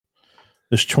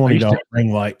This $20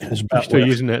 ring light is about. You're still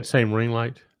using that same ring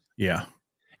light? Yeah.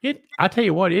 I tell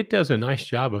you what, it does a nice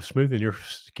job of smoothing your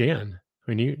skin.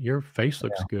 I mean, your face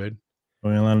looks good.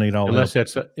 Well, I need all unless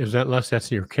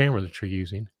that's your camera that you're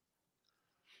using.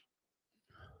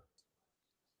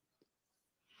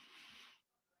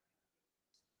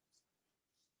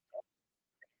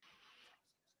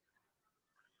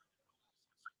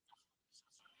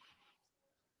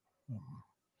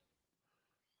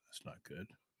 That's not good.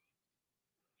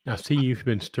 I see you've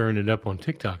been stirring it up on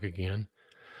TikTok again.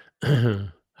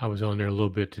 I was on there a little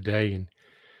bit today, and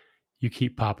you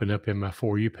keep popping up in my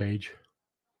For You page.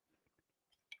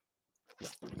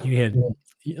 You had,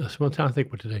 one time I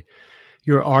think what today,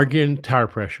 you're arguing tire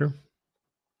pressure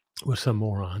with some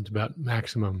morons about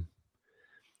maximum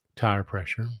tire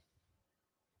pressure.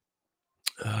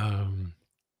 What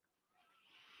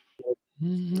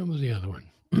was the other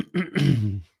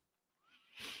one?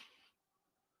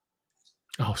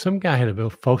 Oh, some guy had a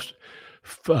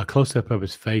close up of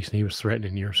his face, and he was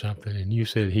threatening you or something. And you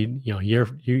said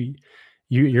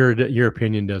your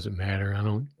opinion doesn't matter.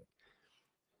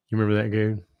 You remember that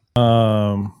dude?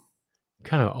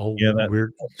 Kind of old,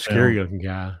 weird, scary looking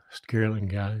guy.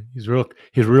 He's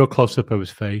real close up of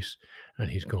his face, and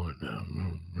he's going,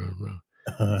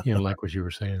 like what you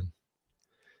were saying.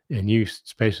 And you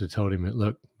basically told him,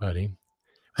 "Look, buddy,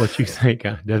 what you think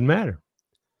doesn't matter."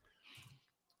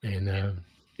 And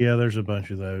yeah, there's a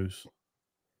bunch of those.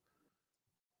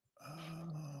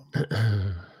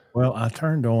 Well, I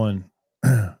turned on.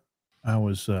 I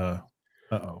was.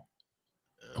 Uh-oh.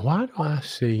 Why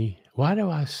do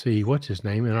I see what's his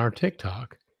name in our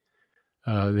TikTok?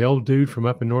 The old dude from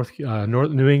up in North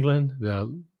New England,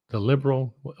 the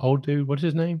liberal old dude. What's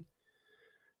his name?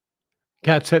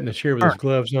 Cat sitting in the chair with his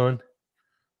gloves on.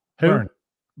 Who?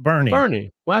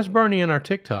 Bernie. Why is Bernie in our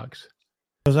TikToks?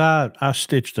 Because I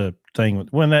stitched a thing with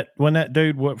when that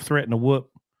dude threatened to whoop.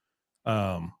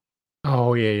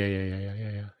 Oh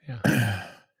yeah.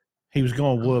 He was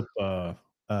going to whoop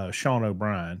Sean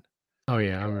O'Brien. Oh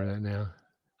yeah, I remember that now.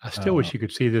 I still wish you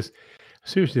could see this.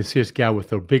 Seriously, see this guy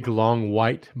with a big long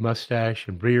white mustache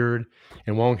and beard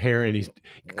and long hair, and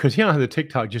because how the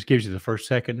TikTok just gives you the first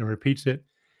second and repeats it.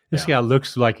 This guy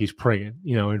looks like he's praying,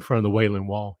 in front of the Wailing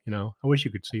Wall. I wish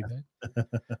you could see that.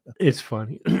 It's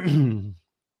funny.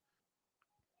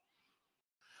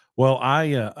 Well,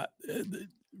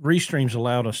 Restreams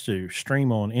allowed us to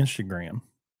stream on Instagram,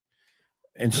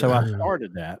 and so I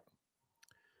started that,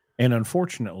 and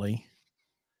unfortunately,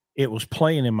 it was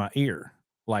playing in my ear,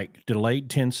 like delayed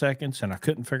 10 seconds, and I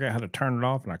couldn't figure out how to turn it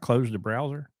off, and I closed the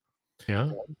browser.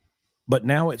 Yeah. But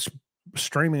now it's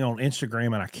streaming on Instagram,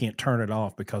 and I can't turn it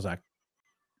off because I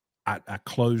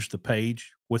closed the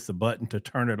page with the button to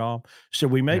turn it off. So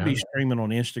we may be streaming on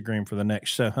Instagram for the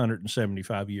next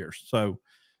 175 years. So,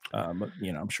 but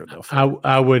I'm sure they'll.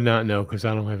 I would not know because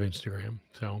I don't have Instagram.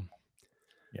 So,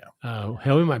 yeah.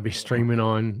 Hell, we might be streaming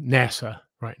on NASA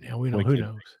right now. Who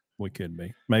knows? We could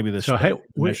be. Maybe this. So hey,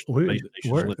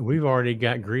 we've already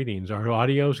got greetings. Our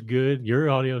audio's good.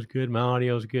 Your audio's good. My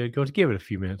audio's good. Go give it a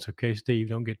few minutes, okay, Steve?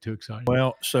 Don't get too excited.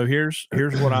 Well, so here's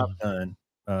what I've done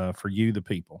for you, the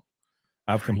people.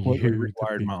 I've completely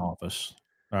rewired my office.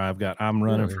 I'm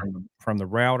running from the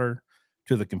router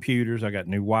to the computers. I got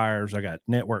new wires. I got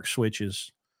network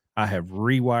switches. I have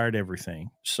rewired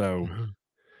everything. So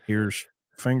here's.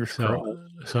 Fingers crossed.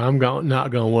 So I'm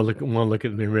not going to want to look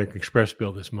at the American Express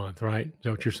bill this month, right? Is that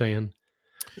what you're saying?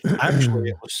 Actually,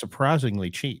 it was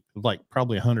surprisingly cheap, like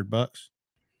probably $100.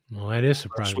 Well, that is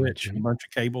surprisingly cheap. A bunch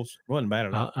of cables. It wasn't bad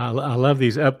at all. I love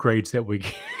these upgrades that we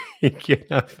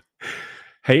get.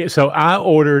 Hey, so I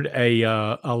ordered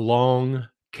a long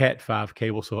Cat 5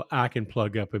 cable so I can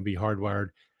plug up and be hardwired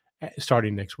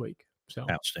starting next week. So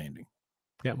outstanding.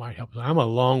 That might help. I'm a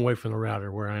long way from the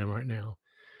router where I am right now.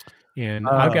 And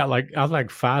I was like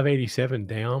 587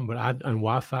 down, but on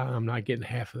Wi-Fi, I'm not getting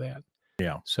half of that.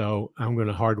 Yeah. So I'm going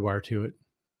to hardwire to it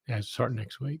starting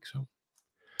next week. So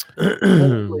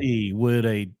would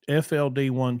a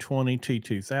FLD 120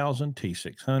 T2000,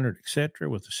 T600, etc.,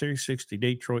 with the Series 60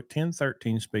 Detroit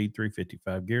 1013 speed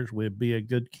 355 gears would be a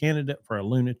good candidate for a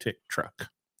lunatic truck?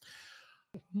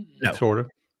 No. Sort of.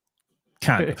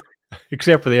 Kind of.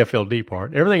 Except for the FLD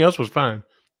part. Everything else was fine.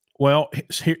 Well,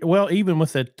 even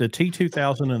with the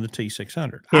T2000 and the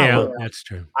T600. Yeah, that's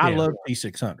true. I love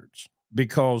T600s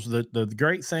because the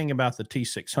great thing about the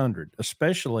T600,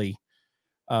 especially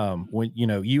when,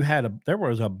 there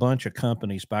was a bunch of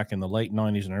companies back in the late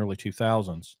 90s and early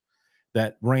 2000s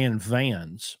that ran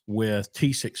vans with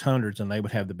T600s, and they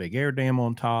would have the big air dam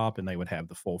on top, and they would have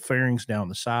the full fairings down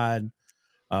the side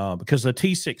because the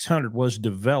T600 was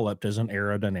developed as an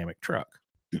aerodynamic truck.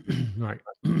 Right.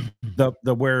 The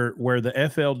where the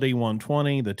FLD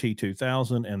 120, the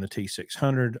T2000, and the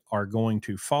T600 are going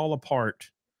to fall apart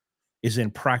is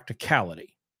in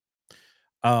practicality,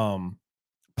 um,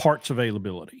 parts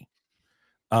availability.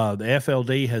 The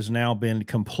FLD has now been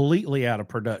completely out of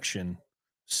production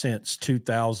since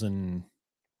 2000.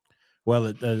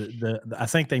 Well, I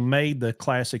think they made the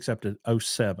classics up to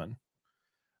 07.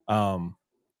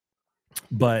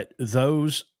 But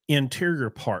those interior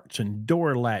parts and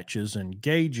door latches and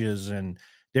gauges and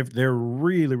they're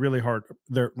really, really hard.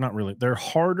 They're not really, they're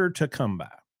harder to come by.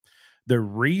 The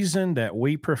reason that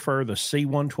we prefer the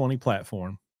C120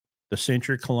 platform, the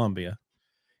Century Columbia,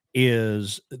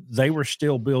 is they were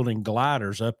still building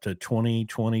gliders up to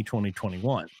 2020,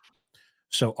 2021.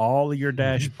 So all of your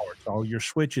dash parts, all your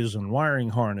switches and wiring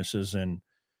harnesses and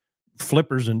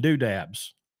flippers and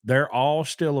doodads, they're all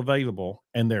still available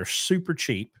and they're super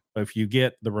cheap if you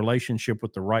get the relationship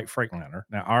with the right Freightliner.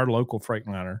 Now, our local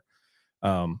Freightliner,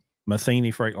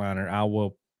 Matheny Freightliner, I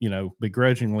will,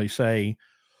 begrudgingly say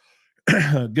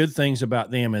good things about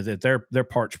them is that their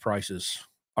parts prices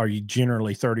are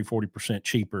generally 30-40%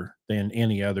 cheaper than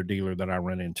any other dealer that I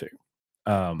run into.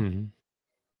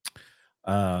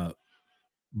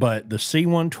 But the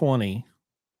C120,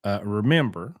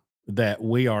 remember that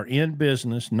we are in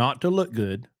business not to look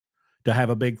good, to have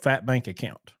a big fat bank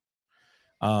account.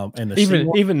 And the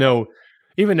even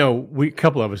though a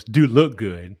couple of us do look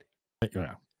good,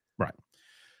 right.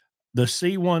 The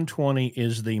C120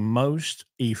 is the most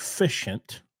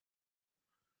efficient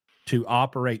to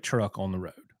operate truck on the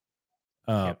road,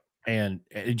 and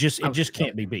it just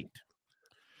can't be beat.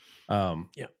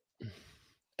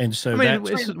 And so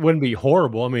it wouldn't be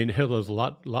horrible. I mean, there's a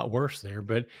lot worse there,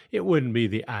 but it wouldn't be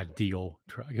the ideal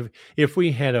truck. If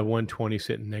we had a 120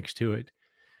 sitting next to it,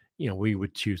 we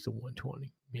would choose the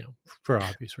 120. For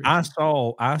obvious reasons.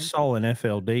 I saw an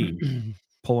FLD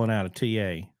pulling out a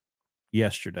TA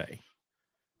yesterday,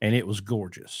 and it was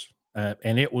gorgeous.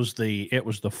 And it was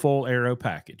the full aero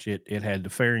package. It had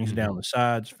the fairings down the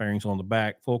sides, fairings on the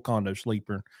back, full condo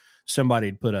sleeper. Somebody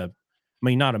had put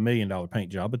not $1 million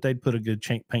paint job, but they'd put a good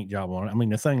paint job on it. I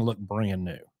mean, the thing looked brand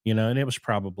new, and it was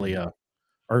probably a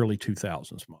early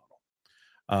 2000s model.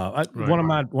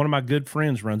 One of my good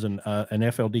friends runs an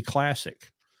FLD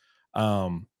Classic,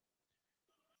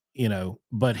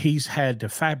 but he's had to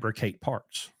fabricate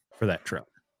parts for that truck.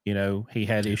 He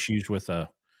had issues with a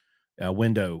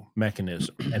window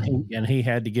mechanism, and he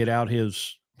had to get out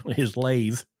his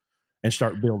lathe and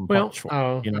start building parts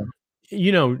for it,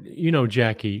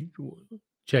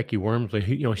 Jackie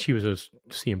Wormsley, she was a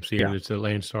CMC, that's a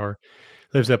Landstar,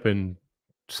 lives up in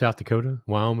South Dakota,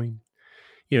 Wyoming.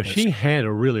 She had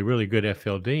a really, really good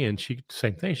FLD, and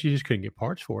same thing. She just couldn't get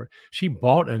parts for it. She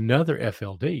bought another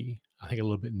FLD, I think a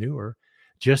little bit newer,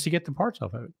 just to get the parts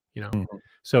off of it.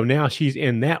 So now she's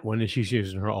in that one, and she's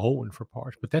using her old one for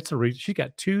parts. But that's the reason she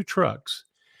got 2 trucks,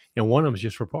 and one of them is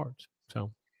just for parts.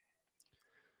 So,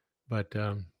 but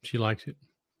she likes it.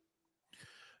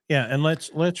 Yeah, and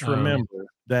let's remember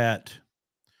that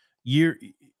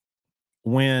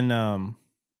when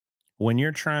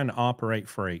you're trying to operate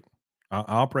freight,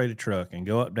 operate a truck and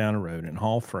go up down the road and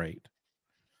haul freight,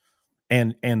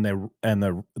 and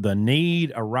the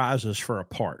need arises for a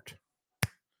part.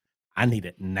 I need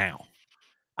it now.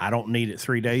 I don't need it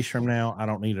 3 days from now. I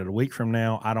don't need it a week from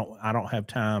now. I don't have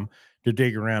time to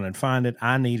dig around and find it.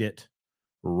 I need it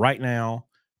right now,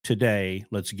 today.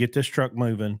 Let's get this truck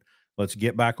moving. Let's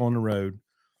get back on the road.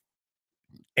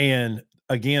 And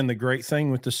again, the great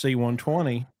thing with the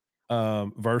C120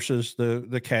 versus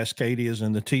the Cascadias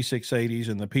and the T680s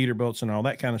and the Peterbilts and all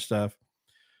that kind of stuff,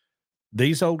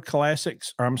 these old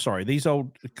classics, these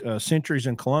old Centuries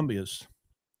and Columbias,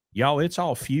 y'all, it's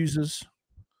all fuses,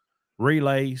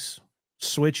 relays,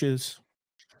 switches.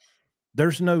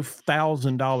 There's no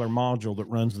 $1,000 module that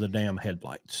runs the damn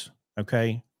headlights.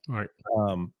 Okay. Right.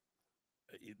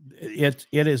 It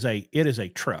is a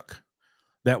truck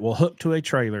that will hook to a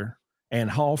trailer and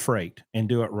haul freight and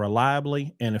do it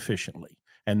reliably and efficiently.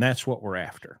 And that's what we're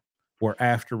after. We're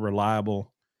after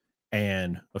reliable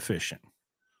and efficient.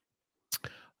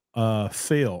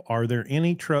 Phil, are there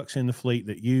any trucks in the fleet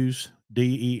that use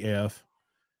DEF,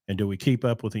 and do we keep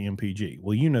up with the MPG?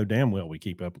 Well, damn well we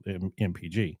keep up with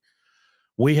MPG.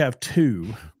 We have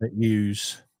 2 that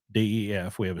use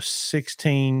DEF. We have a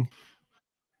 16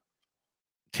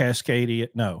 Cascadia,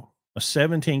 a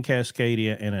 17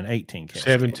 Cascadia and an 18 Cascadia.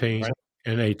 17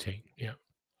 and 18.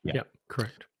 Yeah,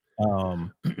 correct.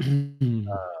 And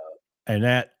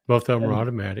that both of them are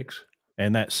automatics.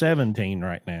 And that 17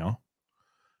 right now,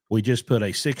 we just put a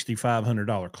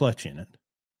 $6,500 clutch in it,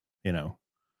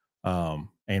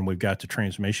 And we've got the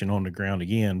transmission on the ground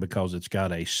again because it's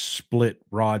got a split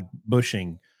rod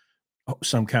bushing,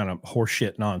 some kind of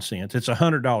horseshit nonsense. It's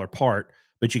 $100 part,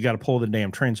 but you got to pull the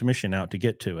damn transmission out to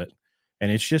get to it. And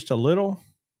it's just a little,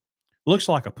 looks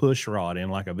like a push rod in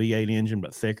like a V8 engine,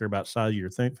 but thicker, about the size of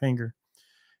your finger.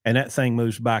 And that thing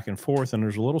moves back and forth. And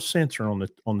there's a little sensor on the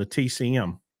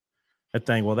TCM. That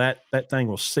thing, well, that thing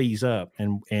will seize up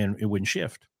and it wouldn't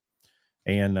shift.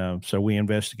 And so we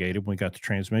investigated. We got the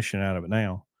transmission out of it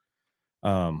now.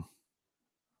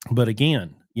 But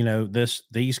again, these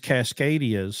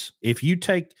Cascadias, if you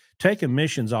take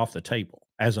emissions off the table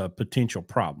as a potential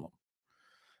problem,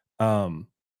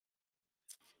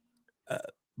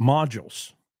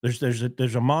 modules, there's a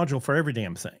module for every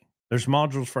damn thing. There's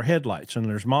modules for headlights, and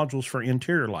there's modules for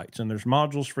interior lights, and there's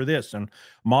modules for this and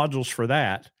modules for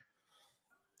that.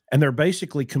 And they're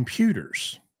basically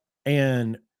computers.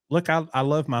 And look, I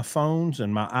love my phones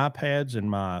and my iPads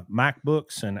and my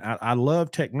MacBooks, and I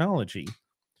love technology,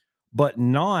 but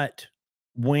not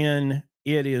when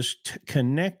it is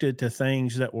connected to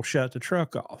things that will shut the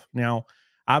truck off. Now,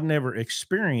 I've never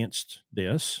experienced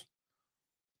this,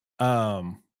 but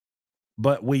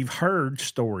we've heard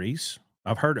stories.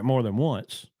 I've heard it more than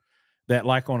once that,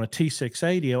 like on a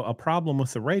T680, a problem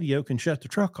with the radio can shut the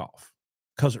truck off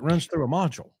because it runs through a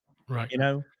module. Right.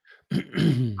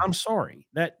 I'm sorry.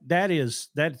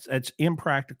 That's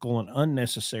impractical and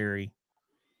unnecessary.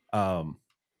 I'm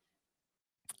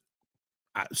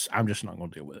just not going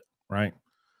to deal with it. Right.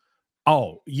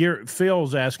 Oh,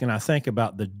 Phil's asking, I think,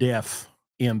 about the DEF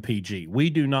MPG. We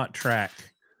do not track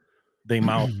the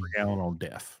miles per gallon on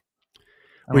DEF.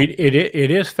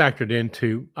 It is factored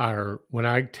into when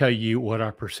I tell you what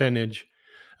our percentage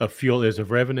of fuel is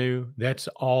of revenue, that's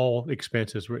all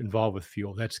expenses involved with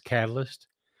fuel. That's catalyst,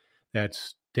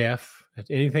 that's DEF,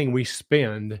 that's anything we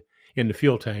spend in the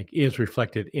fuel tank is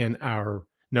reflected in our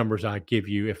numbers I give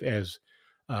you as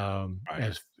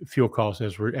fuel costs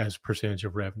as percentage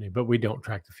of revenue, but we don't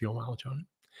track the fuel mileage on it.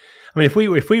 I mean, if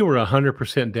we were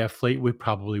 100% DEF fleet, we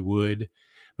probably would,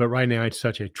 but right now it's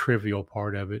such a trivial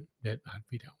part of it that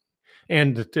we don't.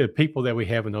 And the people that we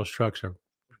have in those trucks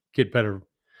get better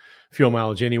fuel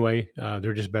mileage anyway.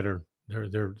 They're just better.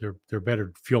 They're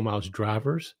better fuel mileage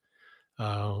drivers.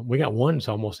 We got one that's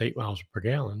almost 8 miles per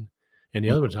gallon, and the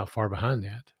other one's not far behind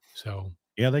that. So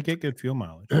yeah, they get good fuel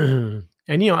mileage. And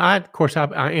I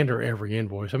enter every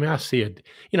invoice. I mean, I see it.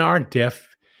 Our DEF,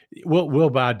 we'll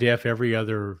buy DEF every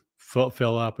other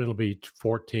fill up. It'll be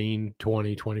 14,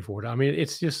 20, 24. I mean,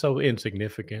 it's just so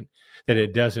insignificant that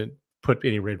it doesn't put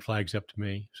any red flags up to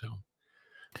me. So.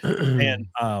 And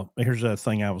here's the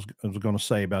thing I was going to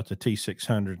say about the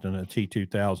T600 and the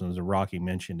T2000s. Rocky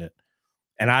mentioned it,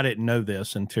 and I didn't know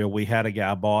this until we had a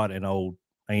guy bought an old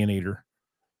Anteater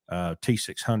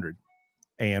T600,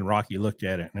 and Rocky looked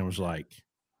at it and it was like,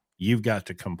 "You've got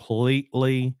to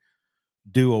completely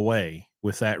do away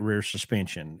with that rear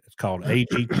suspension. It's called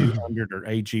AG200 or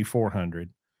AG400.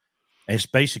 It's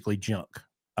basically junk."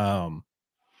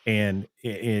 And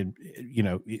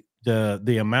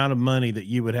the amount of money that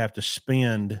you would have to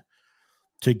spend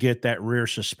to get that rear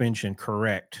suspension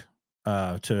correct,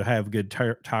 to have good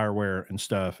tire wear and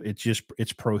stuff,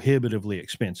 it's prohibitively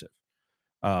expensive.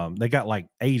 They got like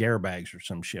 8 airbags or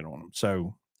some shit on them.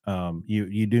 So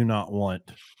you do not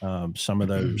want some of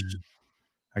those.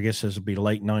 I guess this would be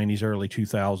late 90s, early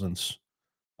 2000s.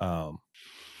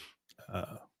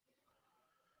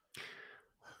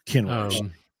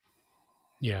 Kenworths.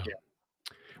 Yeah.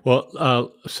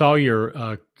 Well, saw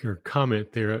your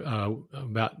comment there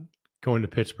about going to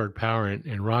Pittsburgh Power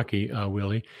and Rocky,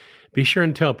 Willie. Be sure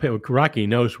and tell Rocky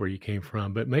knows where you came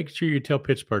from, but make sure you tell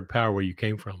Pittsburgh Power where you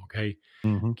came from. Okay,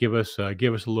 give us a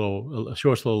little,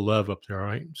 show us a little love up there. All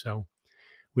right, so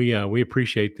we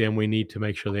appreciate them. We need to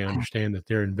make sure they understand that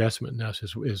their investment in us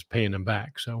is paying them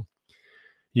back. So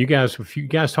you guys, if you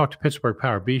guys talk to Pittsburgh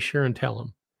Power, be sure and tell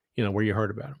them, where you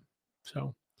heard about them.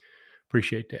 So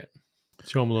appreciate that.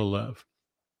 Show them a little love.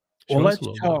 Well,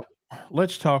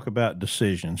 let's talk about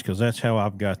decisions, because that's how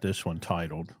I've got this one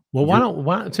titled.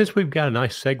 Well, since we've got a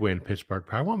nice segue in Pittsburgh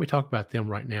Power, why don't we talk about them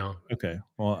right now? Okay.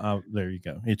 Well, there you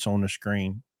go. It's on the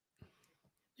screen.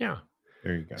 Yeah.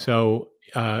 There you go. So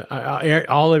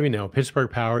all of you know,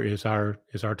 Pittsburgh Power is our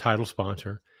title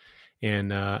sponsor.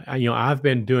 And, I've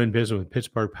been doing business with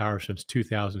Pittsburgh Power since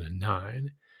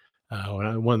 2009. One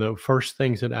of the first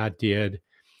things that I did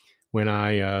when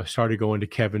I started going to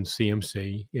Kevin's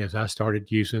CMC is I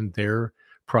started using their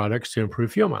products to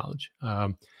improve fuel mileage.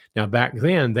 Now, back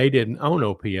then, they didn't own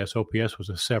OPS. OPS was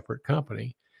a separate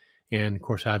company. And of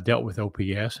course, I dealt with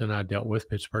OPS and I dealt with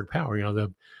Pittsburgh Power.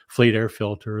 The fleet air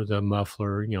filter, the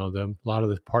muffler, a lot of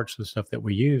the parts of the stuff that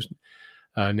we used.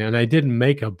 Now they didn't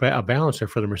make a balancer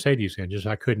for the Mercedes engines.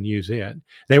 I couldn't use it.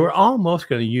 They were almost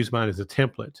going to use mine as a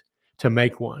template to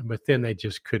make one, but then they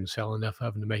just couldn't sell enough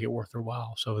of them to make it worth their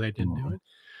while, so they didn't do it.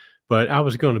 But I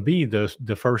was going to be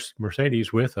the first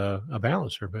Mercedes with a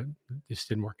balancer, but it just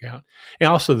didn't work out. And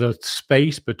also, the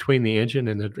space between the engine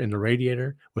and the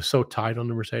radiator was so tight on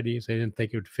the Mercedes, they didn't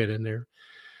think it would fit in there.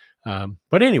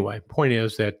 But anyway, point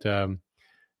is that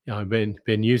I've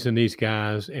been using these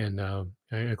guys, and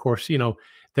of course,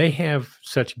 they have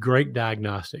such great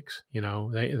diagnostics.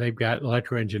 They've got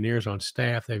electrical engineers on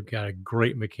staff. They've got a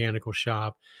great mechanical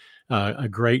shop, a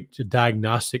great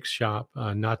diagnostics shop,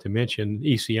 not to mention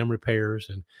ECM repairs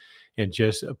and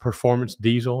just performance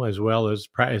diesel, as well as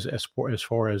as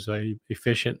far as a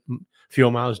efficient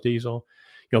fuel mileage diesel.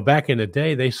 Back in the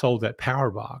day, they sold that power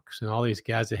box, and all these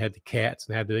guys that had the cats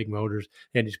and had the big motors,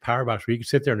 they had these power box where you could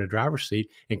sit there in the driver's seat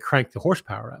and crank the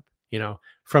horsepower up,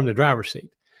 from the driver's seat.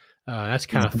 That's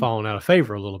kind of fallen out of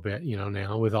favor a little bit,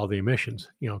 now with all the emissions,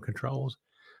 controls.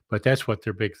 But that's what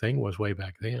their big thing was way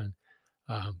back then.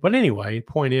 But anyway, the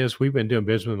point is, we've been doing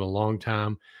business with them a long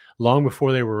time, long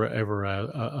before they were ever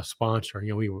a sponsor.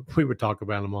 We would talk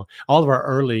about them all of our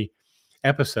early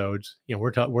episodes.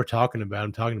 We're talking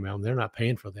about them. They're not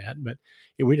paying for that, but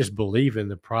we just believe in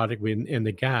the product and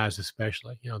the guys,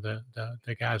 especially,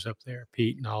 the guys up there,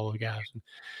 Pete and all the guys.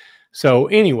 So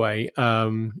anyway,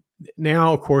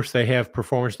 now of course they have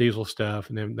performance diesel stuff,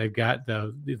 and then they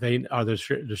are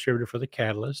the distributor for the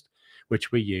catalyst,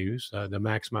 which we use, the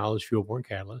max mileage fuel burn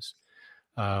catalyst.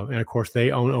 And of course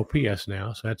they own OPS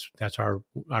now. So that's our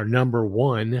number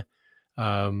one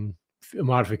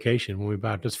modification when we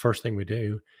buy it. That's the first thing we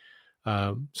do.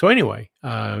 So anyway,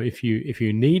 if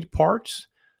you need parts,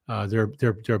 they're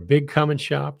a big Cummins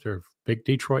shop. They're a big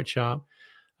Detroit shop.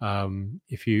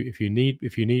 If you need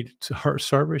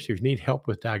service, if you need help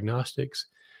with diagnostics,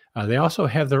 they also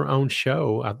have their own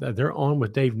show. They're on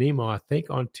with Dave Nemo, I think,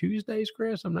 on Tuesdays,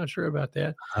 Chris. I'm not sure about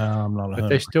that. I'm not. But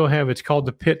they still have. It's called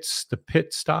the Pit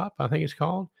Stop, I think it's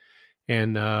called.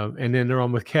 And then they're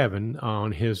on with Kevin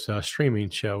on his streaming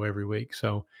show every week.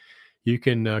 So you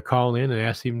can call in and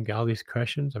ask them all these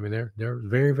questions. I mean, they're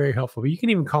very, very helpful. But you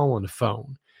can even call them on the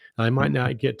phone. Now, they might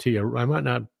not get to you. I might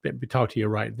not talk to you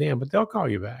right then, but they'll call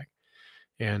you back.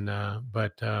 And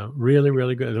really,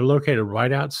 really good. They're located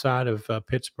right outside of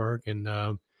Pittsburgh in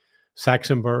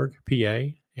Saxonburg,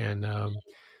 PA. And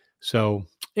so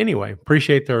anyway,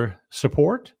 appreciate their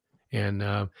support.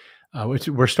 And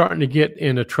we're starting to get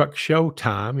in a truck show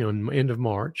time, end of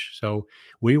March. So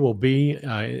we will be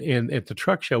at the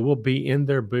truck show. We'll be in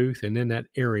their booth and in that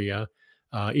area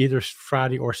either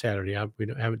Friday or Saturday. We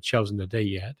haven't chosen the day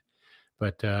yet,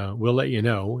 but we'll let you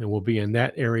know. And we'll be in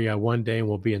that area one day, and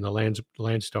we'll be in the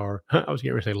Landstar. I was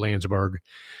getting ready to say Landsberg,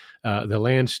 the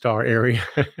Landstar area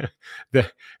the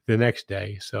next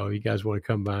day. So you guys want to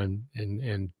come by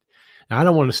and I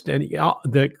don't want to stand.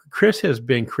 Chris has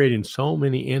been creating so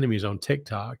many enemies on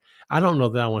TikTok. I don't know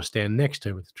that I want to stand next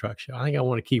to him at the truck show. I think I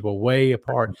want to keep away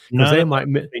apart because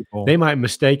they might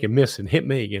mistake and miss and hit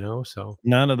me. So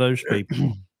none of those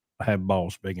people have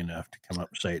balls big enough to come up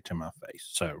and say it to my face.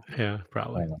 So yeah,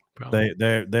 probably.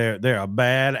 They're a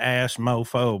badass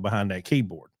mofo behind that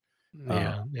keyboard.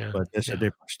 Yeah. But it's a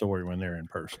different story when they're in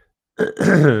person.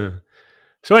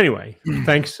 So anyway,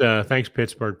 thanks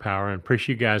Pittsburgh Power, and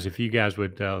appreciate you guys. If you guys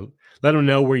would let them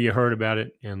know where you heard about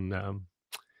it, and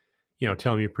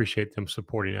tell them you appreciate them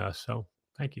supporting us. So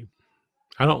thank you.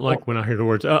 I don't like when I hear the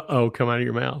words "uh-oh" come out of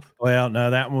your mouth. Well,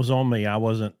 no, that one was on me. I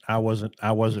wasn't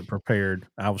prepared.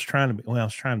 I was trying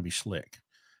to be slick,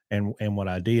 and what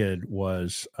I did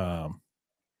was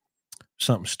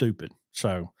something stupid.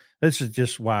 So this is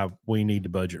just why we need to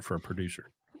budget for a producer.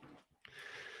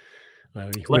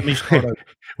 Let me start over.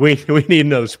 We need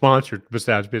another sponsor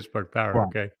besides Pittsburgh Power. Right.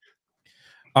 Okay.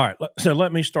 All right. So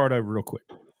let me start over real quick.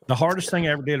 The hardest thing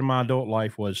I ever did in my adult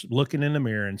life was looking in the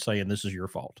mirror and saying, "This is your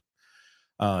fault.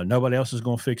 Nobody else is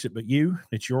going to fix it but you.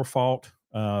 It's your fault.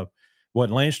 Wasn't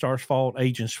Landstar's fault,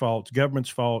 agent's fault, government's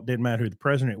fault. Didn't matter who the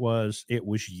president was. It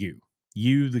was you.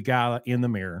 You, the guy in the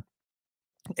mirror.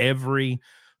 Every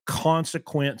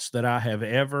consequence that I have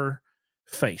ever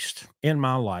faced in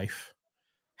my life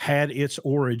had its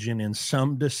origin in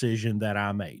some decision that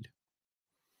I made."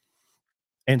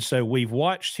 And so we've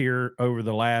watched here over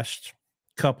the last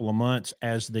couple of months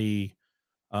as the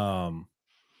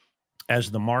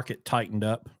market tightened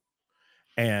up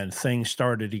and things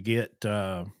started to get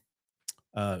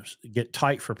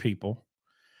tight for people,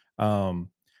 that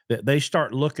they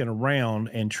start looking around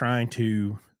and trying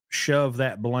to shove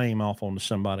that blame off onto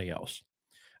somebody else.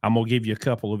 I'm going to give you a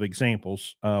couple of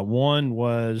examples. One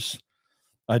was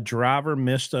a driver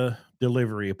missed a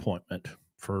delivery appointment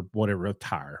for whatever, a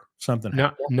tire, something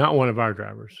happened. Not one of our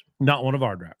drivers. Not one of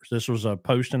our drivers. This was a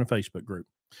post in a Facebook group.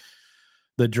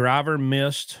 The driver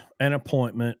missed an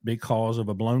appointment because of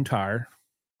a blown tire.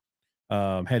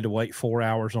 Had to wait 4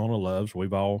 hours on a Love's.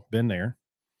 We've all been there.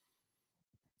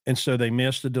 And so they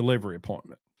missed a delivery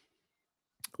appointment.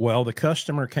 Well, the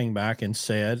customer came back and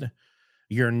said,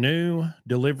 your new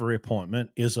delivery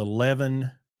appointment is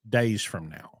 11 days from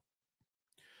now.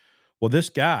 Well, this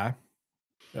guy,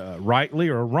 rightly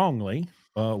or wrongly,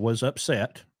 was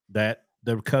upset that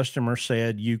the customer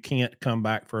said you can't come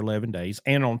back for 11 days.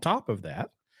 And on top of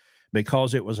that,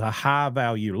 because it was a high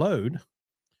value load,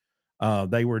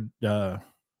 they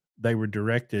were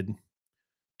directed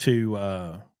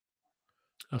to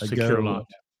A secure lot.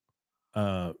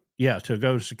 To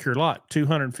go to secure lot,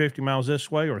 250 miles this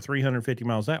way or 350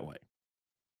 miles that way.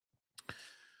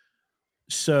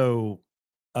 So,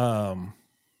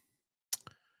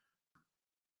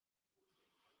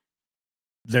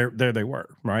 there they were,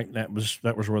 right? That was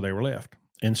where they were left.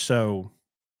 And so,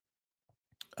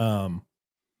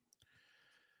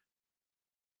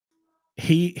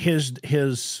 his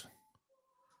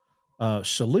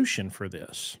solution for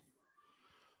this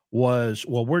was,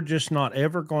 well, we're just not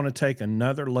ever going to take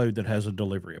another load that has a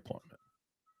delivery appointment.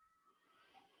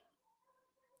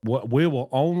 We will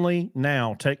only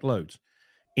now take loads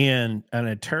in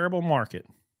a terrible market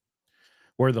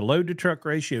where the load to truck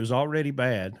ratio is already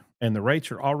bad and the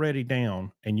rates are already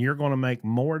down, and you're going to make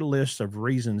more lists of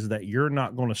reasons that you're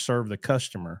not going to serve the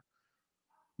customer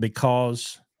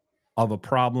because of a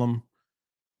problem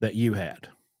that you had.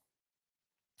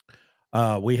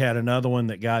 We had another one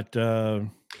that got, Well,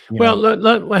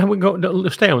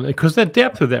 let's stay on it, because the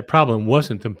depth of that problem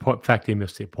wasn't the fact he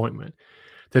missed the appointment.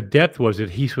 The depth was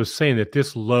that he was saying that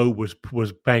this load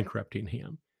was bankrupting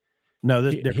him. No,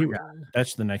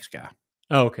 that's the next guy.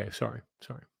 Oh, okay. Sorry.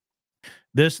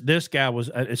 This guy was,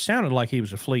 it sounded like he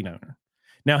was a fleet owner.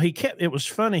 Now it was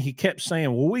funny. He kept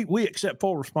saying, well, we accept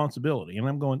full responsibility. And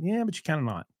I'm going, yeah, but you kind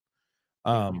of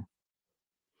not.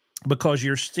 Because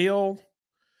you're still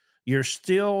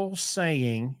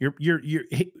saying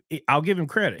I'll give him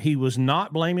credit. He was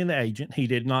not blaming the agent. He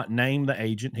did not name the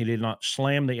agent. He did not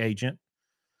slam the agent.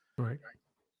 Right.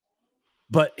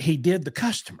 But he did the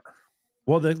customer.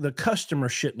 Well, the customer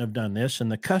shouldn't have done this,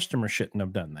 and the customer shouldn't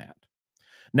have done that.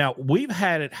 Now, we've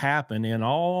had it happen in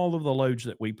all of the loads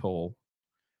that we pull.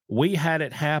 We had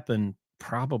it happen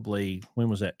probably, when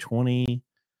was that?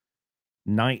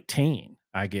 2019,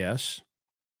 I guess.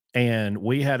 And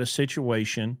we had a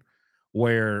situation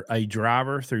where a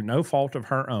driver, through no fault of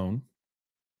her own,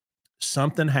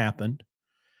 something happened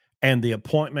and the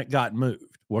appointment got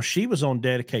moved. Well, she was on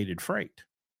dedicated freight.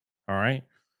 All right.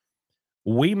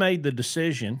 We made the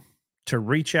decision to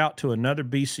reach out to another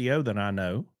BCO that I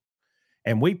know,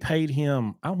 and we paid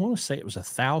him, I want to say it was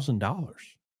 $1,000,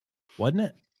 wasn't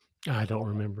it? I don't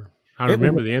remember. I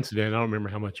remember the incident. I don't remember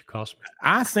how much it cost me.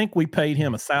 I think we paid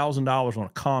him $1,000 on a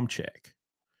comm check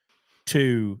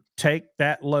to take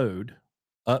that load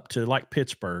up to like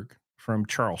Pittsburgh from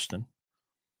Charleston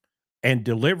and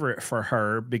deliver it for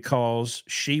her because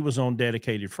she was on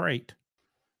dedicated freight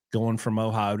going from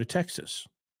Ohio to Texas.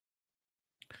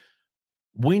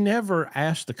 We never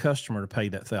asked the customer to pay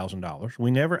that $1,000.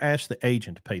 We never asked the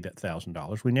agent to pay that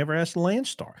 $1,000. We never asked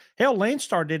Landstar. Hell,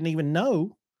 Landstar didn't even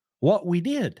know what we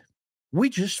did. We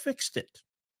just fixed it.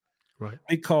 Right.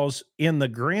 Because in the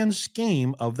grand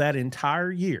scheme of that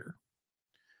entire year,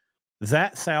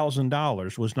 that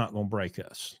 $1,000 was not going to break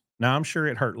us. Now, I'm sure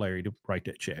it hurt Larry to write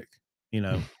that check,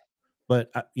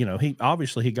 but he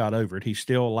obviously got over it. He's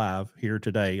still alive here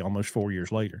today, almost 4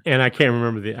 years later. And I can't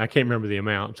remember the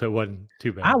amount, so it wasn't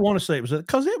too bad. I want to say it was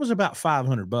because it was about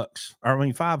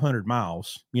 $500, 500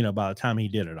 miles, by the time he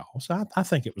did it all. So I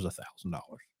think it was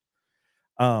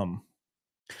 $1,000.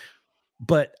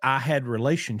 But I had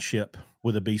relationship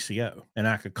with a BCO, and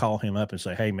I could call him up and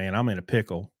say, hey man, I'm in a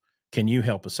pickle. Can you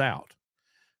help us out?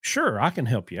 Sure, I can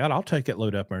help you out. I'll take that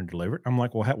load up there and deliver it. I'm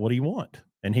like, well, what do you want?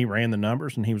 And he ran the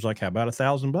numbers and he was like, how about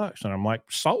 $1,000? And I'm like,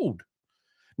 sold.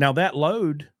 Now that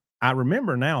load, I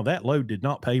remember now, that load did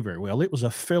not pay very well. It was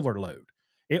a filler load.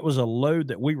 It was a load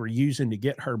that we were using to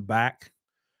get her back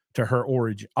to her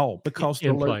origin. Oh, because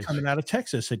the load coming out of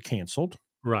Texas had canceled.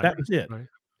 Right. That was it. Right.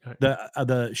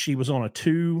 She was on a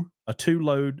two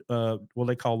load, what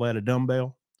they call that, a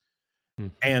dumbbell.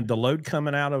 Mm-hmm. And the load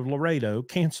coming out of Laredo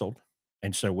canceled.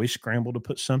 And so we scrambled to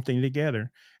put something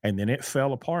together, and then it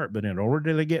fell apart. But in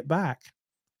order to get back,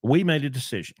 we made a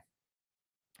decision.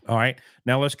 All right.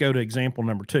 Now let's go to example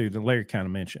number 2 that Larry kind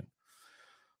of mentioned.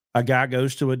 A guy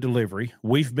goes to a delivery.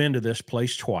 We've been to this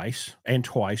place twice, and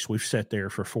twice we've sat there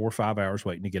for 4 or 5 hours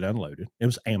waiting to get unloaded. It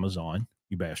was Amazon,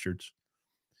 you bastards.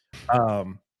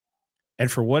 And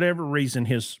for whatever reason,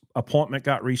 his appointment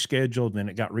got rescheduled, then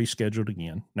it got rescheduled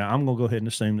again. Now I'm going to go ahead and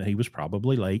assume that he was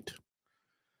probably late.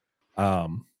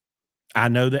 I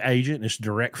know the agent is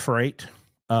direct freight.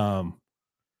 You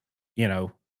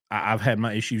know, I've had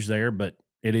my issues there, but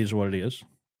it is what it is.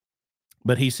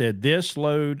 But he said, this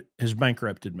load has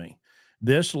bankrupted me.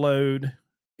 This load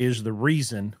is the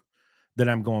reason that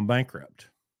I'm going bankrupt.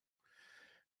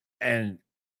 And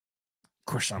of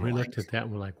course, I'm We like, looked at that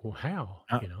and we're like, well, how?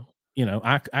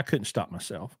 I couldn't stop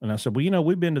myself. And I said, well,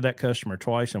 we've been to that customer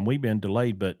twice and we've been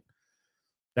delayed, but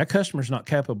that customer's not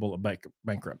capable of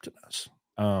bankrupting us.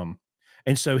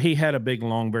 And so he had a big,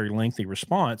 long, very lengthy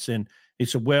response. And he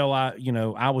said, well,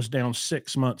 I was down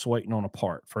 6 months waiting on a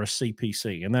part for a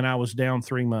CPC. And then I was down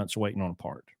 3 months waiting on a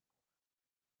part.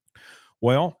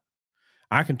 Well,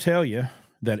 I can tell you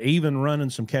that even running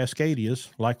some Cascadias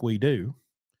like we do,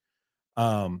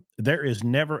 there is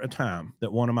never a time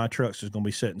that one of my trucks is going to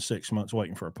be sitting 6 months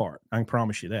waiting for a part. I can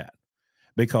promise you that,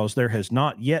 because there has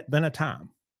not yet been a time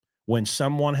when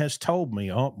someone has told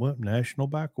me, oh, well, national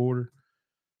back order.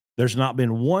 There's not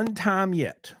been one time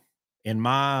yet in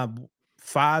my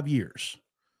 5 years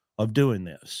of doing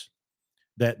this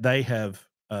that they have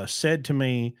said to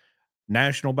me,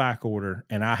 national back order,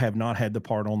 and I have not had the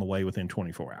part on the way within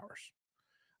 24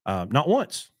 hours. Not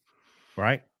once,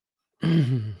 right?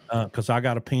 Because I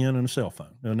got a pen and a cell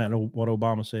phone. Isn't that what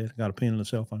Obama said? Got a pen and a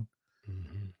cell phone.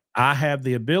 Mm-hmm. I have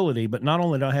the ability, but not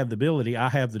only do I have the ability, I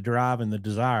have the drive and the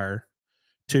desire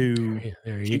to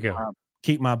There you go.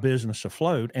 keep my business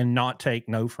afloat and not take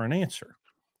no for an answer.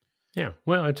 Yeah.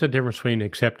 Well, it's a difference between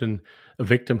accepting a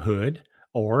victimhood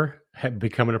or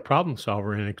becoming a problem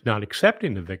solver and not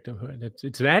accepting the victimhood.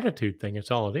 It's an attitude thing.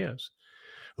 It's all it is.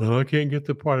 Well, I can't get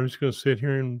the part. I'm just going to sit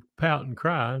here and pout and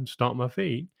cry and stomp my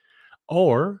feet,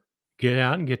 or get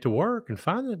out and get to work and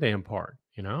find the damn part.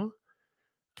 I'll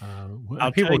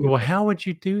People tell go, you well, what, how would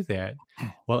you do that?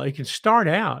 Well, you can start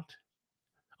out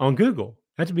on Google.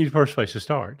 That'd be the first place to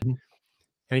start, Mhm.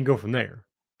 and go from there.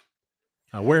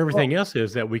 Where well, everything else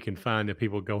is that we can find that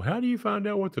people go, how do you find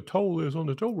out what the toll is on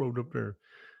the toll road up there?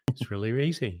 It's really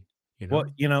easy, you well,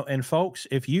 know? and folks,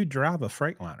 if you drive a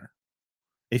Freightliner,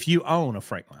 if you own a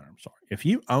Freightliner, I'm sorry, if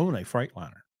you own a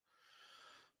Freightliner,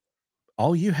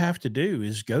 all you have to do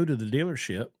is go to the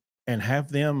dealership and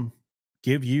have them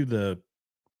give you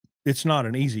it's not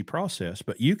an easy process,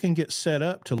 but you can get set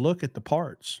up to look at the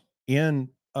parts in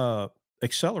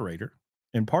Accelerator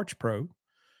in Parts Pro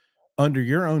under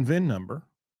your own VIN number,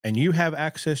 and you have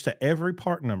access to every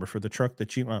part number for the truck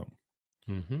that you own.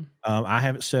 Mm-hmm. I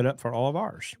have it set up for all of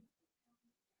ours.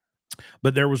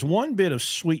 But there was one bit of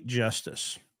sweet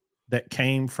justice that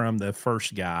came from the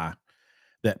first guy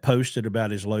that posted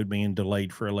about his load being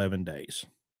delayed for 11 days.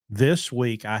 This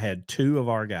week, I had 2 of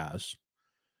our guys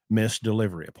miss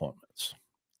delivery appointments,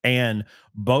 and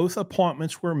both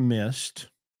appointments were missed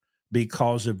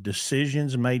because of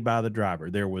decisions made by the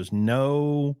driver. There was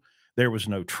no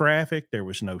traffic, there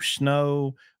was no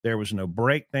snow, there was no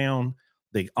breakdown.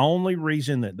 The only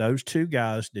reason that those 2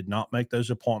 guys did not make those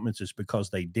appointments is because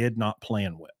they did not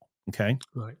plan well. Okay.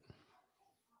 Right.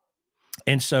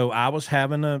 And so I was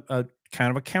having a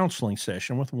kind of a counseling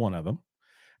session with one of them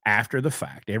after the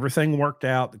fact. Everything worked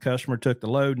out. The customer took the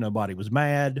load. Nobody was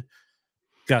mad.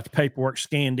 Got the paperwork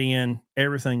scanned in.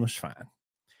 Everything was fine.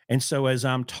 And so as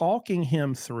I'm talking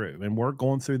him through and we're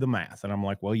going through the math, and I'm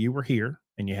like, well, you were here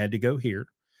and you had to go here.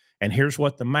 And here's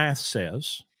what the math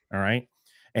says. All right.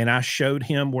 And I showed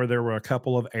him where there were a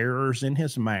couple of errors in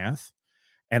his math.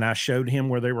 And I showed him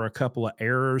where there were a couple of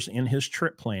errors in his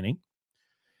trip planning.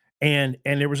 And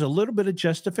there was a little bit of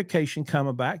justification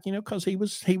coming back, because he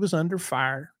was under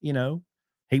fire,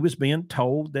 he was being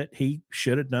told that he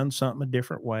should have done something a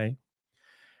different way.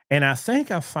 And I think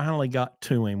I finally got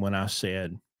to him when I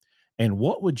said, and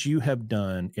what would you have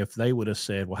done if they would have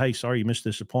said, well, hey, sorry you missed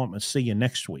this appointment. See you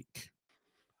next week.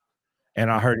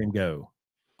 And I heard him go,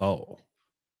 oh,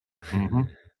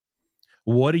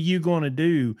 what are you going to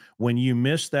do when you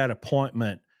miss that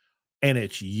appointment and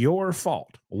it's your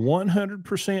fault?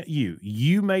 100% you.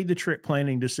 You made the trip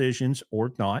planning decisions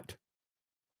or not,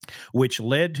 which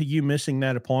led to you missing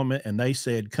that appointment. And they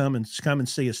said, come and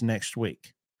see us next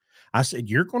week. I said,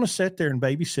 you're going to sit there and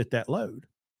babysit that load.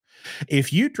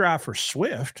 If you drive for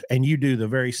Swift and you do the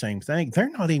very same thing,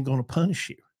 they're not even going to punish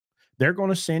you They're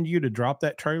going to send you to drop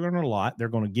that trailer in a lot. They're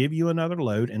going to give you another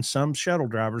load, and some shuttle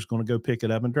driver is going to go pick it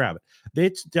up and drive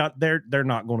it. They're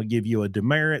not going to give you a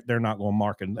demerit. They're not going to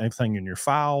mark anything in your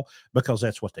file because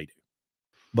that's what they do.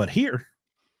 But here,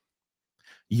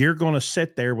 you're going to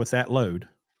sit there with that load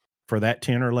for that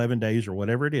 10 or 11 days or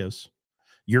whatever it is.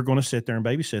 You're going to sit there and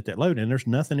babysit that load, and there's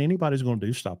nothing anybody's going to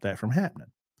do to stop that from happening.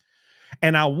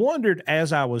 And I wondered,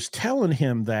 as I was telling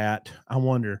him that,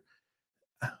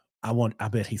 I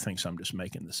bet he thinks I'm just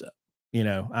making this up.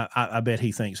 I bet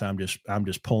he thinks I'm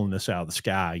just pulling this out of the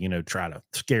sky, try to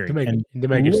scare him. To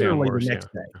make it sound worse.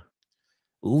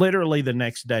 Literally the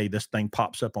next day, this thing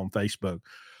pops up on Facebook.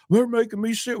 They're making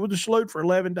me sit with this load for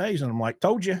 11 days. And I'm like,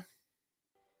 told you.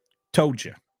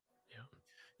 Yeah.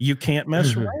 You can't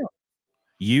mess around.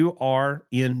 You are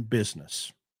in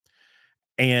business.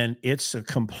 And it's a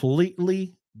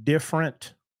completely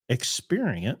different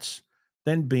experience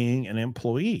than being an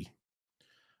employee.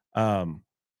 And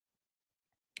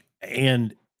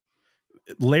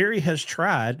Larry has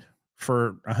tried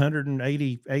for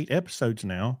 188 episodes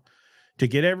now to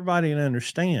get everybody to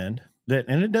understand that,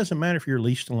 and it doesn't matter if you're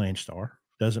leased to Landstar,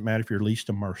 doesn't matter if you're leased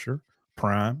to Mercer,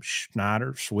 Prime,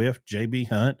 Schneider, Swift, JB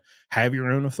Hunt, have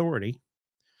your own authority.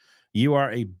 You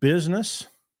are a business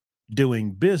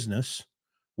doing business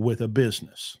with a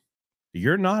business.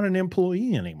 You're not an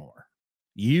employee anymore.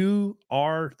 You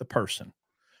are the person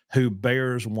who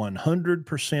bears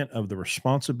 100% of the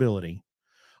responsibility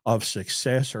of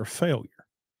success or failure.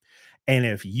 And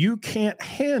if you can't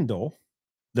handle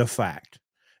the fact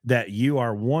that you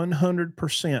are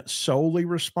 100% solely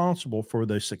responsible for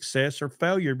the success or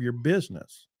failure of your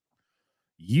business,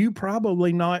 you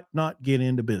probably not get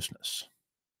into business.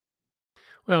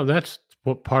 Well, that's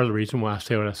part of the reason why I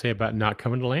say what I say about not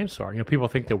coming to Landstar. People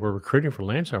think that we're recruiting for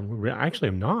Landstar. We actually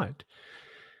am not.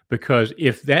 Because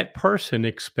if that person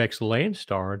expects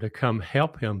Landstar to come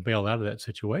help him bail out of that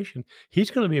situation,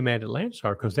 he's going to be mad at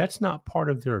Landstar because that's not part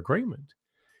of their agreement.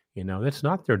 That's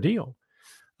not their deal.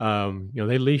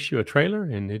 They lease you a trailer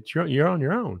and you're on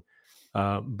your own.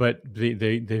 But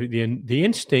the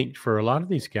instinct for a lot of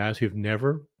these guys who've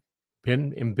never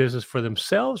been in business for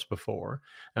themselves before,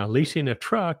 leasing a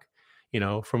truck,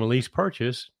 from a lease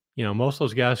purchase, most of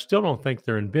those guys still don't think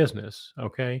they're in business.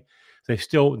 Okay.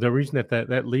 The reason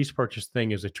that lease purchase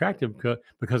thing is attractive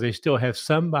because they still have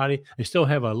they still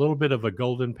have a little bit of a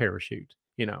golden parachute,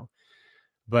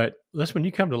 but listen, when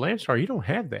you come to Landstar, you don't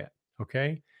have that.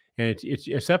 Okay. And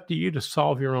it's up to you to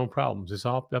solve your own problems. It's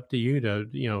all up to you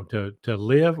to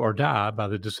live or die by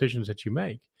the decisions that you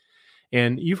make.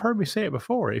 And you've heard me say it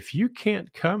before. If you can't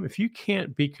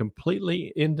be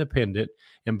completely independent,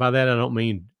 and by that I don't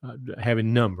mean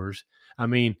having numbers, I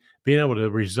mean being able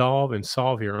to resolve and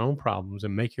solve your own problems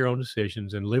and make your own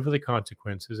decisions and live with the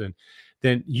consequences, and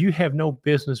then you have no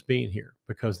business being here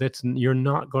because you're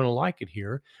not going to like it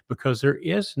here because there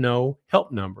is no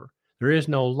help number, there is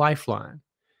no lifeline.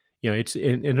 It's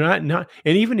and not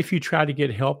and even if you try to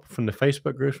get help from the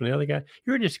Facebook groups from the other guy,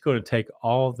 you're just going to take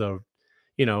all the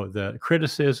the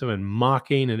criticism and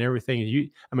mocking and everything.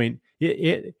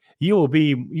 You'll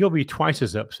be twice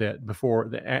as upset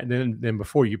than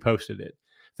before you posted it,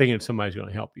 thinking that somebody's going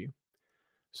to help you.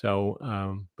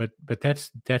 So, but that's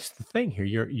the thing here.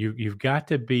 You've got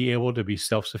to be able to be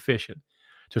self-sufficient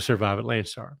to survive at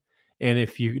Landstar. And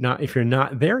if you're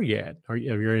not there yet, or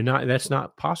you're not, that's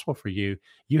not possible for you.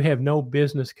 You have no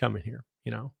business coming here.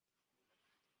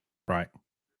 Right.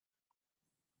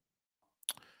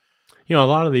 A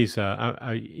lot of these,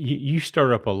 you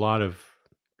stir up a lot of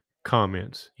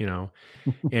comments, and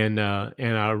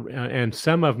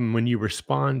some of them, when you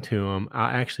respond to them,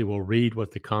 I actually will read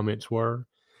what the comments were,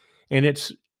 and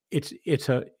it's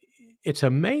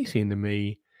amazing to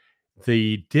me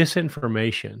the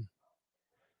disinformation.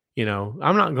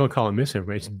 I'm not going to call it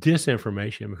misinformation, it's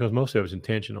disinformation, because most of it's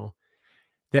intentional,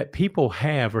 that people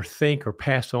have or think or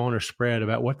pass on or spread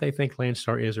about what they think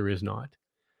Landstar is or is not.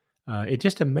 It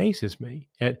just amazes me.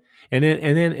 And then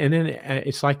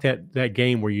it's like that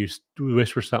game where you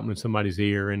whisper something in somebody's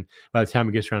ear, and by the time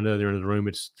it gets around the other end of the room,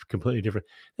 it's completely different.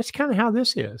 That's kind of how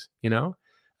this is.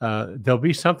 There'll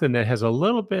be something that has a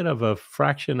little bit of a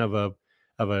fraction of a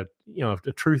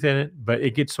truth in it, but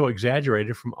it gets so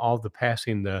exaggerated from all the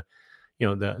passing the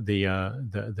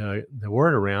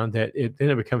word around that then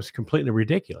it becomes completely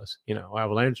ridiculous.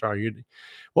 Landstar,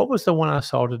 what was the one I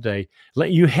saw today?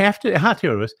 You have to, I'll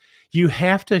tell you this, you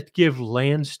have to give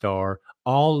Landstar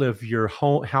all of your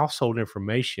household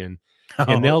information,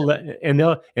 and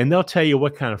they'll tell you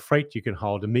what kind of freight you can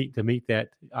haul to meet that.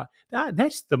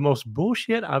 That's the most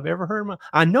bullshit I've ever heard.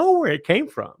 I know where it came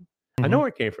from. I know where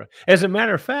it came from. As a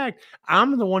matter of fact,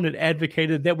 I'm the one that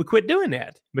advocated that we quit doing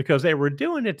that because they were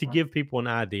doing it to give people an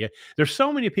idea. There's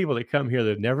so many people that come here that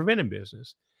have never been in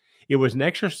business. It was an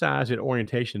exercise in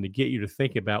orientation to get you to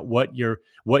think about what you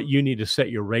need to set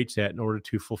your rates at in order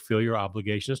to fulfill your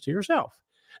obligations to yourself.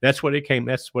 That's what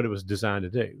it was designed to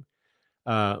do.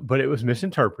 But it was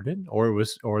misinterpreted, or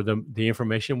the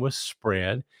information was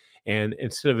spread. And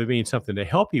instead of it being something to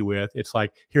help you with, it's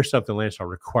like, here's something Landstar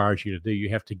requires you to do. You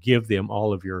have to give them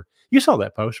all of your. You saw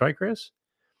that post, right, Chris?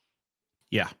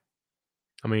 Yeah.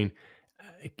 I mean,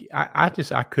 I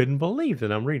couldn't believe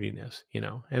that I'm reading this,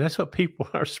 and that's what people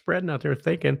are spreading out there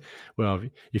thinking. Well,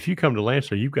 if you come to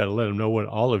Landstar, you've got to let them know what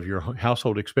all of your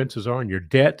household expenses are and your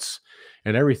debts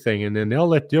and everything, and then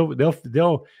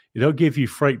they'll give you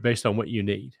freight based on what you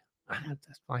need.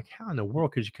 That's like, how in the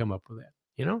world could you come up with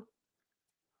that?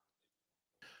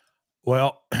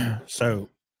 Well, so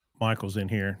Michael's in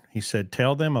here. He said,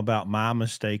 "Tell them about my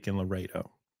mistake in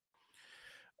Laredo."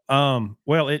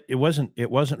 Well, it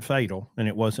wasn't fatal and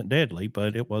it wasn't deadly,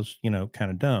 but it was, kind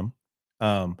of dumb.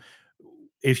 Um,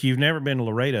 if you've never been to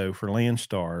Laredo for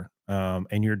Landstar,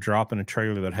 and you're dropping a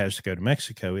trailer that has to go to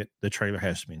Mexico, the trailer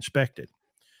has to be inspected.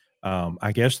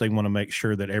 I guess they want to make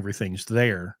sure that everything's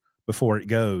there before it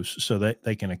goes so that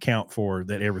they can account for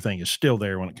that everything is still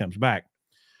there when it comes back.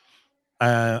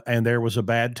 And there was a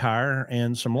bad tire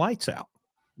and some lights out.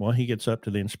 Well, he gets up to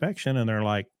the inspection and they're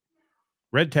like,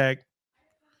 red tag.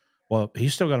 Well,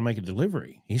 he's still got to make a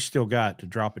delivery. He's still got to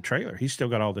drop a trailer. He's still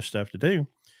got all this stuff to do.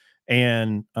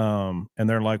 And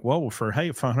they're like, well, for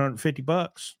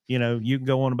 $150, you can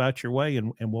go on about your way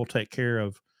and we'll take care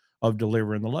of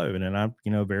delivering the load. And I,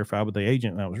 verified with the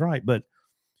agent and I was right. But,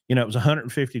 it was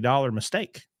 $150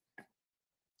 mistake.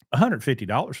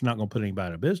 $150 is not going to put anybody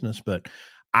out of business, but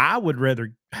I would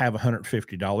rather have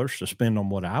 $150 to spend on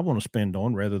what I want to spend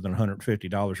on rather than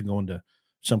 $150 going to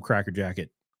some Cracker Jack at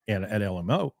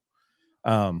LMO.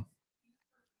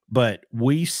 But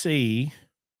we see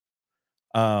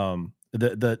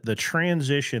the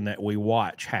transition that we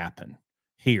watch happen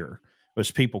here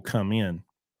as people come in.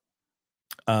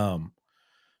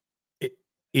 It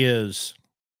is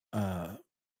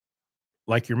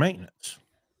like your maintenance,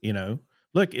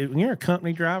 Look, when you're a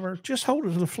company driver, just hold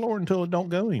it to the floor until it don't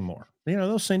go anymore.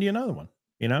 They'll send you another one,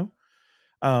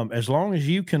 as long as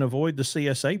you can avoid the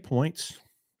CSA points,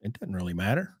 it doesn't really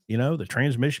matter. The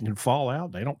transmission can fall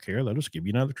out. They don't care. They'll just give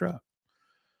you another truck.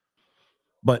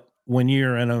 But when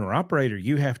you're an owner operator,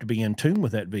 you have to be in tune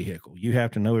with that vehicle. You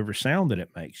have to know every sound that it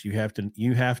makes. You have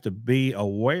to be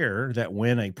aware that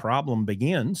when a problem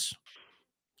begins,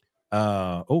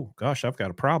 oh gosh, I've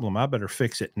got a problem. I better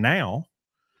fix it now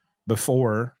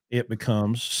before it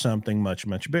becomes something much,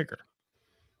 much bigger.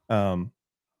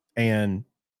 And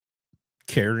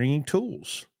carrying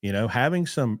tools, having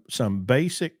some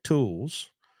basic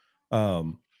tools.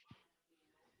 I'll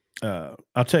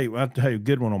tell you a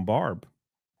good one on Barb.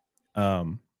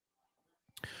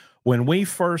 When we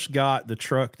first got the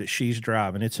truck that she's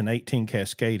driving, it's an 18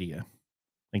 Cascadia,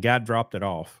 and guy dropped it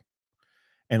off,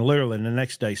 and literally the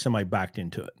next day somebody backed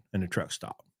into it and the truck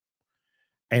stopped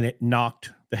and it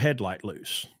knocked the headlight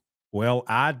loose. Well,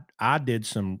 I did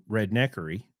some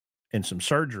redneckery and some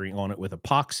surgery on it with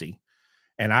epoxy,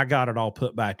 and I got it all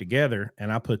put back together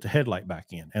and I put the headlight back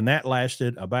in, and that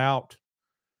lasted about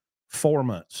 4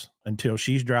 months until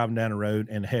she's driving down the road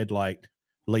and the headlight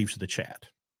leaves the chat.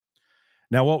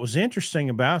 Now, what was interesting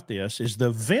about this is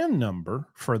the VIN number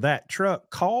for that truck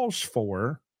calls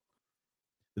for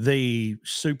the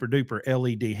super duper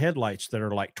LED headlights that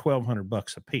are like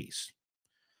 $1,200 a piece.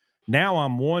 Now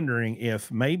I'm wondering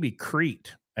if maybe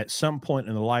Crete at some point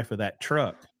in the life of that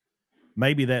truck,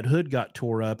 maybe that hood got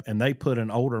tore up and they put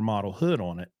an older model hood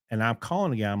on it. And I'm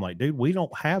calling the guy. I'm like, dude, we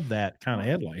don't have that kind of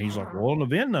headlight. He's like, well, on the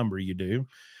VIN number you do.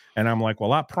 And I'm like,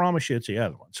 well, I promise you it's the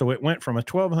other one. So it went from a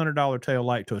 $1,200 tail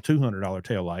light to a $200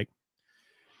 tail light.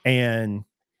 And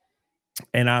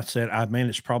I said,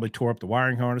 it's probably tore up the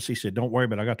wiring harness. He said, don't worry,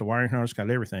 but I got the wiring harness, got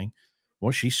everything.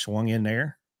 Well, she swung in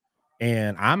there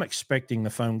and I'm expecting the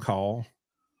phone call.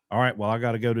 All right, well, I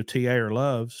got to go to TA or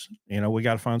Love's. We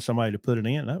got to find somebody to put it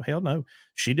in. No, hell no.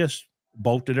 She just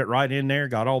bolted it right in there,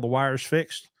 got all the wires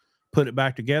fixed, put it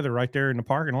back together right there in the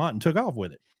parking lot and took off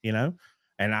with it,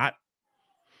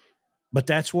 but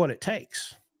that's what it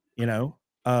takes,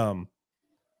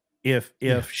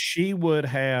 if she would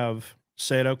have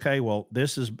said, okay, well,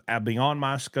 this is beyond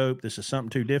my scope. This is something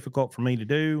too difficult for me to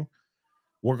do.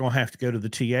 We're going to have to go to the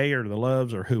TA or the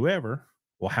Loves or whoever.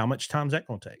 Well, how much time is that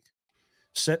going to take?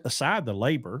 Set aside the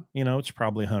labor, it's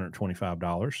probably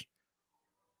 $125.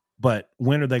 But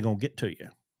when are they going to get to you?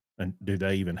 And do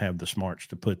they even have the smarts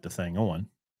to put the thing on?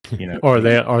 Or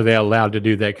are they allowed to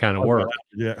do that kind of work?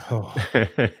 Yeah. Oh.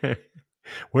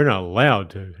 We're not allowed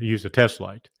to use a test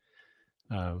light.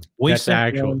 We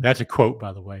sent one. That's a quote,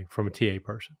 by the way, from a TA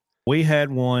person. We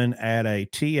had one at a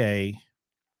TA,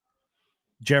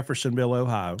 Jeffersonville,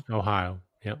 Ohio.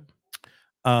 Yep.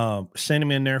 Sent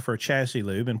him in there for a chassis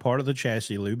lube, and part of the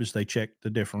chassis lube is they checked the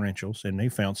differentials, and they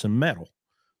found some metal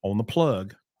on the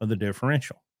plug of the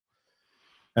differential.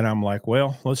 And I'm like,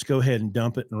 well, let's go ahead and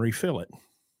dump it and refill it.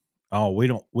 Oh, we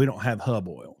don't have hub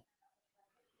oil.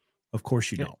 Of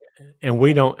course you don't. And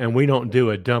we don't do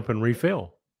a dump and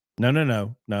refill.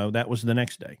 No. That was the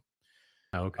next day.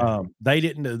 Okay. They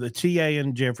didn't. The TA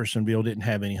in Jeffersonville didn't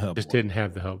have any hub. Just oil. didn't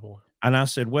have the hub oil. And I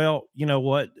said, well, you know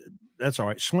what? That's all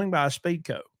right. Swing by a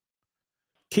Speedco.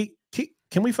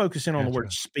 Can we focus in on the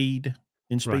word speed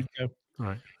in Speedco?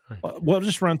 Right. We'll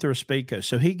just run through a Speedco.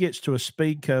 So he gets to a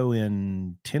Speedco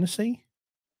in Tennessee.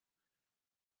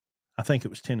 I think it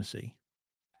was Tennessee.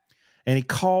 And he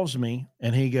calls me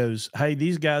and he goes, hey,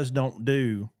 these guys don't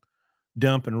do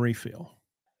dump and refill.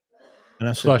 And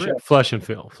I said, flush and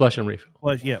refill.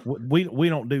 Well, yeah, we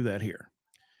don't do that here.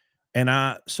 And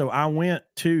I went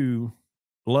to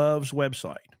Love's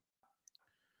website,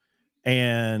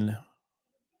 and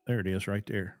there it is right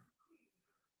there.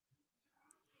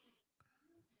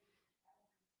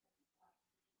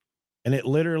 And it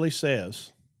literally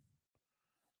says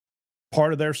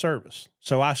part of their service.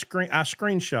 So I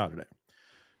screenshotted it.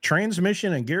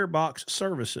 Transmission and gearbox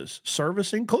services.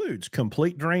 Service includes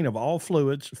complete drain of all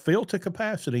fluids, fill to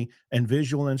capacity, and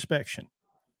visual inspection.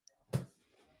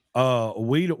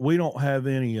 We don't have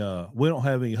any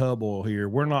hub oil here.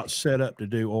 We're not set up to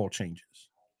do oil changes.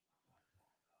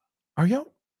 Are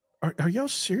y'all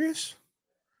serious?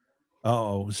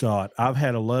 Oh, Zod. I've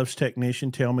had a Love's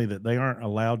technician tell me that they aren't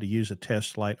allowed to use a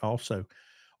test light also.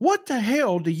 What the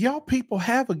hell do y'all people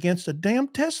have against a damn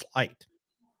test light?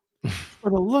 For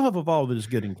the love of all that is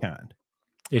good and kind.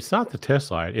 It's not the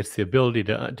test light. It's the ability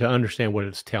to understand what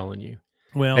it's telling you.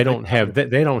 Well, they don't have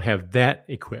that. They don't have that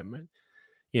equipment,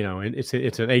 and it's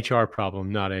an HR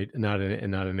problem, not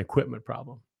an equipment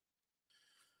problem.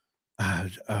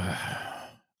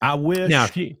 I wish. Now,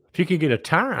 if you could get a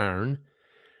tire iron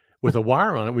with a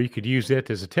wire on it where you could use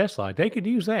it as a test light, they could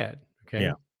use that. Okay.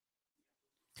 Yeah.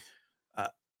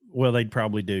 Well, they'd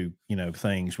probably do,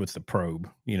 things with the probe,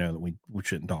 that we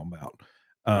shouldn't talk about.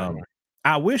 Right.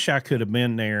 I wish I could have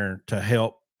been there to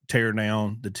help tear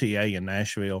down the TA in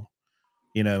Nashville.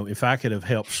 If I could have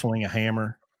helped swing a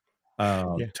hammer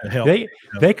to help.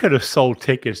 They could have sold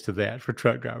tickets to that for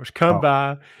truck drivers. Come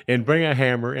by and bring a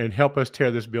hammer and help us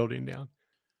tear this building down.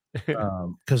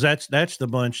 Because that's the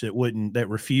bunch that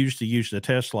refused to use the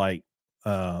test light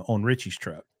on Richie's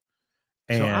truck.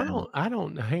 And so I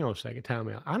don't hang on a second, time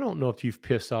out. I don't know if you've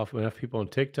pissed off enough people on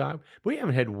TikTok. We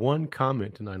haven't had one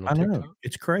comment tonight on TikTok.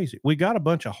 It's crazy. We got a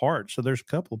bunch of hearts, so there's a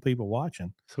couple of people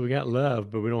watching. So we got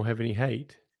love, but we don't have any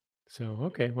hate. So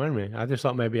okay, wait a minute. I just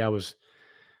thought maybe I was,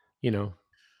 All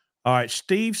right,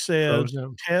 Steve says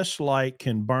test light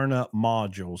can burn up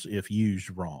modules if used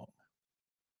wrong.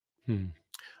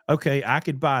 Okay, I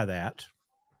could buy that.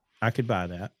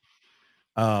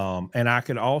 And I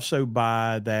could also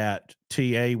buy that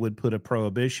TA would put a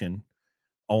prohibition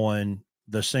on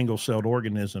the single-celled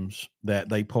organisms that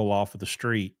they pull off of the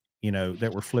street,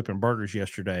 that were flipping burgers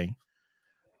yesterday.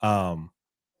 But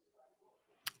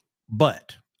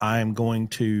I'm going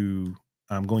to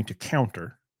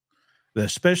counter that,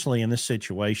 especially in this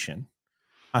situation.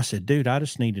 I said, dude, I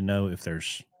just need to know if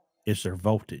is there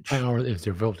voltage. Is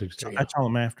there voltage? So that's all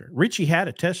I'm after. Richie had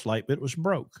a test light, but it was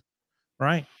broke.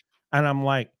 Right. And I'm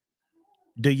like,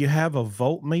 do you have a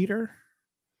voltmeter?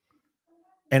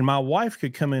 And my wife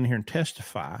could come in here and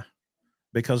testify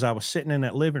because I was sitting in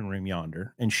that living room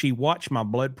yonder and she watched my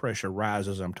blood pressure rise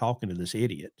as I'm talking to this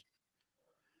idiot.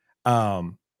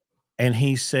 And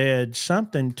he said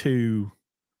something to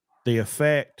the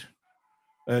effect,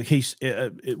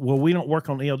 well, we don't work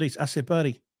on ELDs. I said,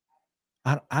 buddy,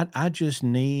 I just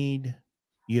need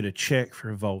you to check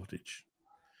for voltage.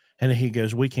 And he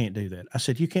goes, we can't do that. I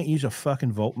said, you can't use a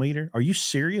fucking voltmeter? Are you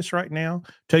serious right now?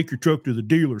 Take your truck to the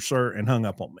dealer, sir, and hung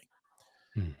up on me.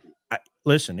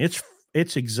 Listen, it's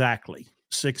exactly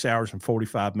 6 hours and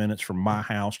 45 minutes from my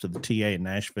house to the TA in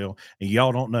Nashville. And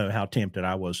y'all don't know how tempted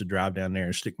I was to drive down there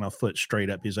and stick my foot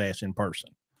straight up his ass in person.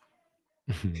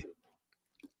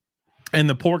 And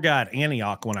the poor guy at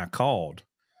Antioch, when I called,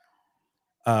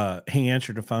 he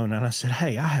answered the phone and I said,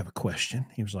 hey, I have a question.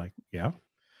 He was like, yeah.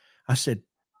 I said,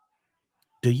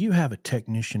 do you have a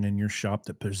technician in your shop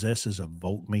that possesses a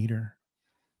voltmeter?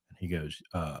 And he goes,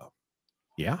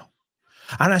 yeah.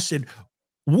 And I said,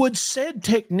 Would said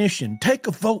technician take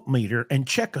a voltmeter and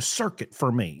check a circuit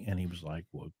for me? And he was like,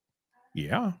 well,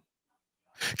 yeah.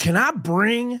 Can I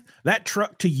bring that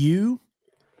truck to you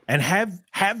and have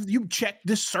you check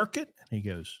this circuit? And he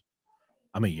goes,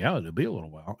 I mean, yeah, it'll be a little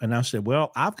while. And I said,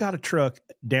 well, I've got a truck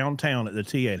downtown at the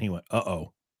TA. And he went,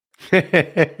 uh-oh.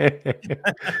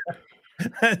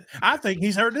 I think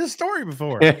he's heard this story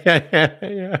before.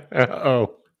 Yeah.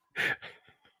 Uh-oh.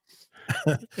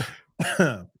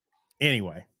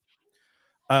 Anyway,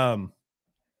 back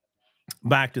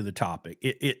to the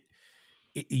topic.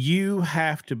 You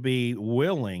have to be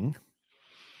willing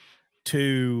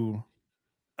to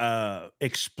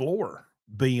explore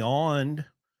beyond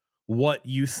what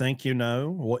you think you know,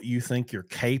 what you think you're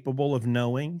capable of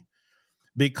knowing,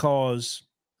 because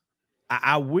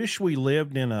I wish we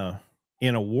lived in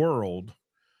a world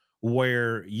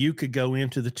where you could go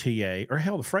into the TA or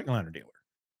hell, the Freightliner dealer,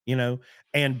 you know,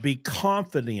 and be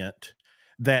confident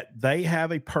that they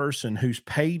have a person who's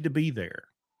paid to be there,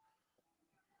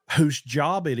 whose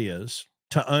job it is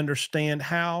to understand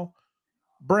how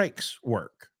brakes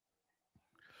work.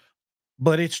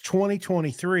 But it's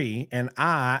 2023, and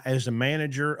I, as a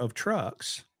manager of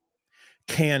trucks,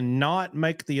 cannot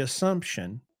make the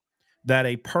assumption that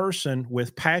a person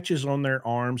with patches on their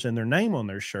arms and their name on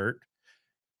their shirt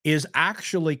is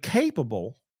actually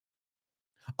capable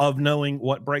of knowing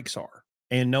what brakes are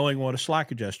and knowing what a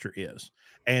slack adjuster is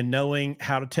and knowing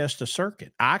how to test a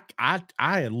circuit.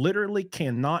 I literally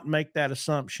cannot make that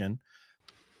assumption.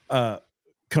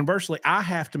 Conversely, I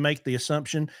have to make the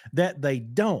assumption that they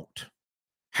don't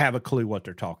have a clue what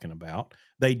they're talking about.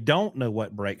 They don't know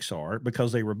what brakes are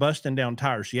because they were busting down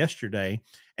tires yesterday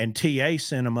and TA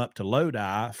sent them up to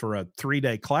Lodi for a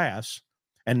 3-day class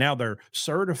and now they're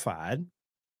certified.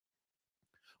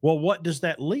 Well, what does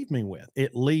that leave me with?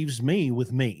 It leaves me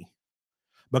with me,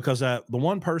 because the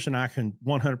one person I can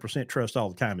 100% trust all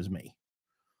the time is me,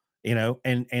 you know?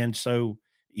 And so,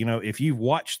 you know, if you've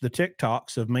watched the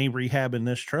TikToks of me rehabbing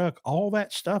this truck, all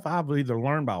that stuff I've either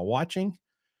learned by watching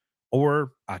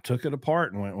or I took it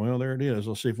apart and went, well, there it is.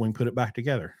 Let's see if we can put it back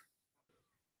together.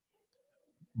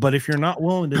 But if you're not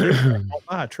willing to do that, don't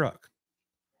buy a truck.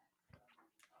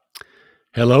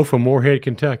 Hello from Moorhead,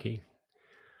 Kentucky.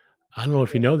 I don't know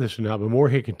if you know this or not, but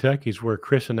Moorhead, Kentucky is where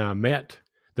Chris and I met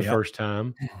the first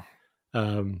time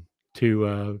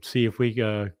to see if we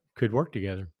could work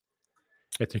together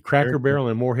at the Cracker Barrel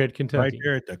in Moorhead, Kentucky. Right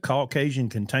there at the Caucasian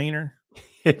Container.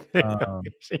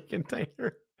 Caucasian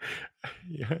Container.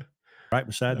 Yeah. Right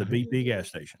beside the BP gas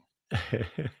station.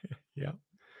 Yeah.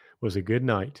 Was a good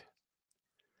night.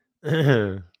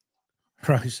 Right,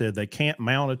 said they can't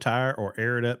mount a tire or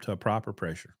air it up to a proper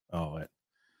pressure. Oh,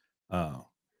 well,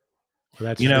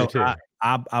 that's, you know,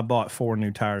 I bought 4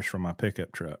 new tires for my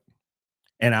pickup truck,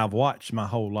 and I've watched my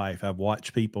whole life. I've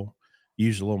watched people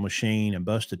use a little machine and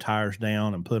bust the tires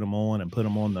down and put them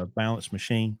on the balance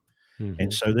machine. Mm-hmm.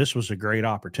 And so this was a great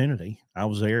opportunity. I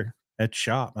was there at the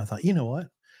shop. I thought, you know what?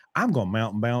 I'm going to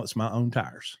mount and balance my own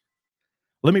tires.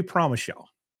 Let me promise y'all,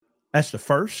 that's the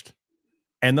first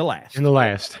and the last. And the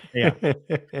last. Yeah.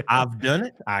 I've done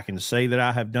it. I can say that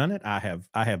I have done it. I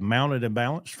have mounted and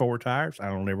balanced 4 tires. I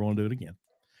don't ever want to do it again.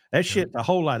 That shit's a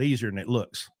whole lot easier than it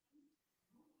looks.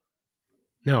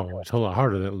 No, it's a whole lot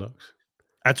harder than it looks.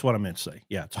 That's what I meant to say.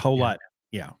 Yeah, it's a whole lot.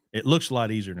 Yeah, it looks a lot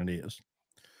easier than it is.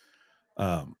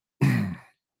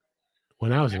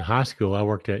 When I was in high school, I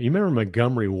worked at, you remember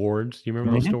Montgomery Wards? Do you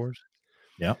remember those stores?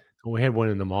 Yeah. We had one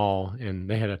in the mall, and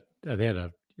they had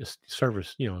a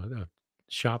service, you know, a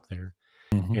shop there.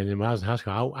 Mm-hmm. And when I was in high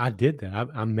school, I did that.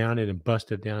 I mounted and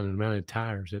busted down and mounted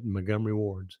tires at Montgomery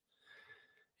Wards.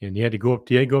 And you had to go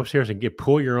upstairs and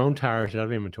pull your own tires out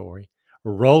of inventory,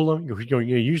 roll them. You're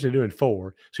usually doing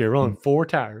 4, so you're rolling 4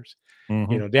 tires.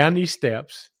 You know, down these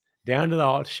steps, down to the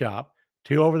auto shop,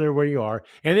 2 over there where you are,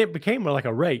 and it became like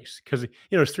a race because, you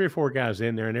know, there's 3 or 4 guys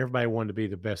in there, and everybody wanted to be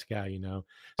the best guy, you know.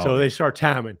 So they start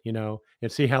timing, you know,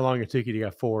 and see how long it took you to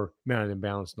get 4 mounted and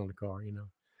balanced on the car, you know.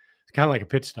 It's kind of like a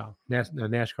pit stop, a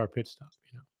NASCAR pit stop,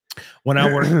 you know. When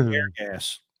I worked in air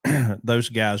gas, those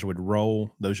guys would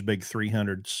roll those big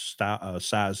 300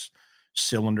 size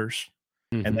cylinders,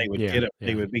 and they would get up.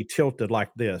 They would be tilted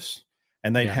like this,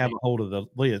 and they'd have a hold of the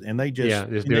lid, and they just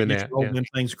roll them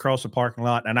things across the parking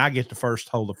lot. And I get to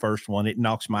hold the first one. It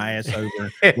knocks my ass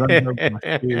over, runs over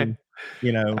my shoe,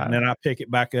 you know, and then I pick it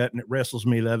back up, and it wrestles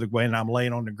me the other way, and I'm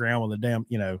laying on the ground with a damn,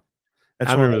 you know.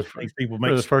 That's one of those things people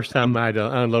make. The first time I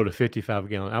unloaded a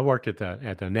 55-gallon. I worked at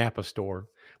the Napa store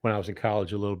when I was in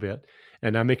college a little bit,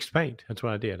 and I mixed paint. That's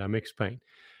what I did. I mixed paint.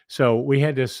 So we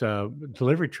had this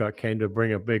delivery truck came to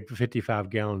bring a big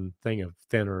 55-gallon thing of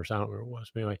thinner, I don't remember what it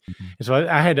was. But anyway, Mhm. and so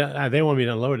I had to, they wanted me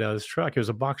to unload it out of this truck. It was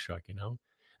a box truck, you know.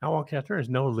 I walked out there. There's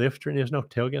no lifter and there's no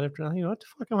tailgate lifter. I think, what the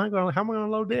fuck am I going? How am I going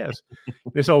to load this?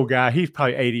 This old guy, he's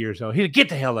probably 80 years old. He said, "Get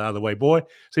the hell out of the way, boy."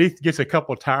 So he gets a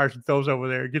couple of tires and throws over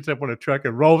there, gets up on a truck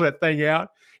and rolls that thing out,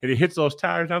 and he hits those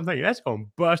tires. I'm thinking that's going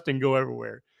to bust and go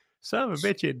everywhere. Son of a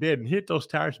bitch, it didn't. Hit those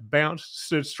tires, bounced,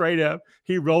 stood straight up.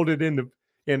 He rolled it in the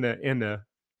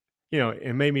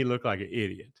it made me look like an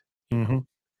idiot. Mhm.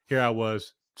 Here I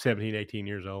was 17, 18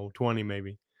 years old, 20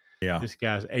 maybe. Yeah. This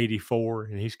guy's 84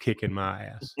 and he's kicking my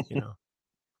ass.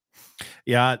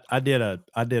 Yeah, I did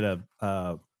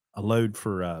a load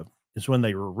for it's when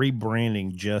they were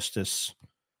rebranding Justice,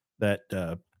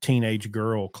 that teenage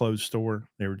girl clothes store.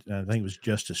 I think it was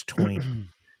Justice 20.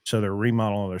 So they're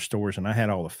remodeling all their stores, and I had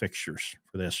all the fixtures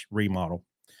for this remodel.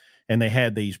 And they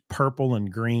had these purple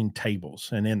and green tables,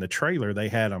 and in the trailer they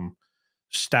had them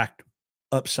stacked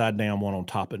upside down, one on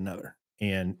top of another,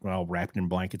 and all wrapped in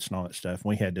blankets and all that stuff. And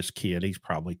we had this kid, he's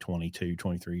probably 22,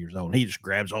 23 years old, and he just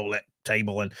grabs all that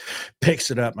table and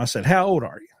picks it up. And I said, "How old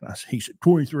are you?" He said,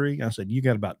 23. I said, "You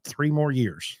got about 3 more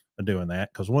years of doing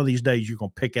that, because one of these days you're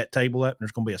going to pick that table up and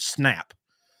there's going to be a snap,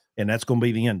 and that's going to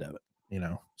be the end of it.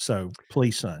 So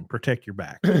please, son, protect your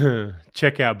back."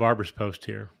 Check out Barbara's post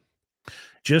here.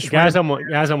 Just Guys, ran- I'm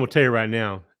gonna tell you right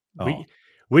now. oh,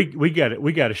 We got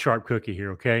a sharp cookie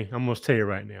here, okay? I'm gonna tell you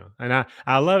right now. And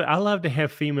I love to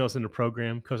have females in the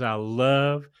program because I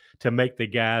love to make the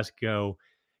guys go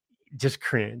just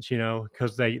cringe,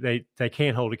 because they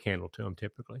can't hold a candle to them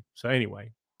typically. So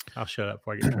anyway, I'll shut up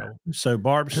before I get in trouble. so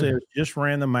Barb says, just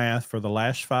ran the math for the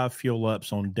last 5 fuel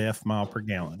ups on DEF mile per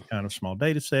gallon. Kind of small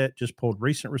data set. Just pulled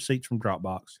recent receipts from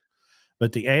Dropbox.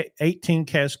 But the 18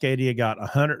 Cascadia got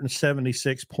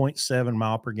 176.7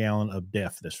 mile per gallon of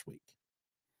DEF this week.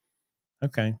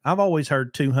 Okay. I've always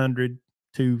heard 200,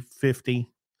 250.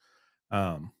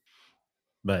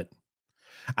 But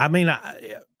I mean,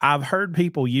 I've heard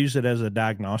people use it as a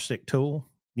diagnostic tool,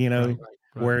 Right.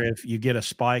 where if you get a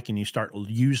spike and you start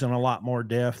using a lot more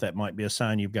DEF, that might be a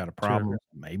sign you've got a problem. Sure.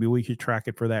 Maybe we should track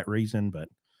it for that reason, but,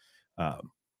 Well,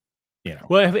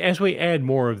 as we add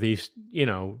more of these,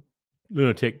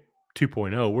 lunatic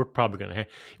 2.0, we're probably going to have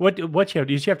what you have to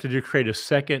do is you have to create a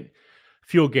second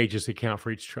fuel gauges account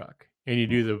for each truck, and you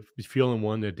do the fuel in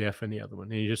one, the DEF in the other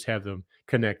one, and you just have them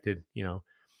connected.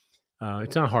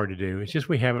 It's not hard to do. It's just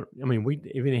we haven't. I mean, we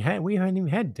haven't even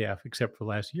had DEF except for the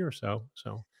last year or so.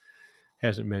 So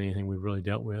hasn't been anything we've really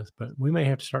dealt with, but we may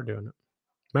have to start doing it.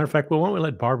 Matter of fact, well, why don't we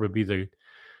let Barbara be the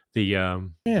yeah,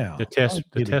 the test I'll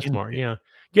the do the test guinea mark? pig. Yeah,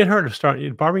 get her to start.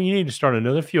 Barbara, you need to start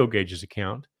another fuel gauges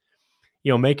account.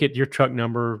 Make it your truck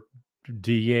number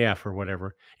DF or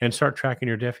whatever, and start tracking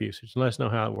your DEF usage. Let us know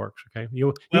how it works. Okay, you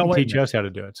Well, can wait a teach us how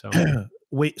to do it. So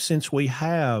since we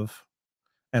have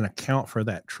an account for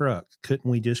that truck, couldn't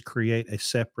we just create a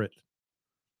separate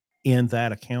in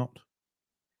that account?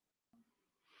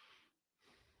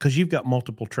 Because you've got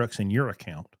multiple trucks in your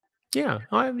account. yeah,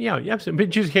 absolutely.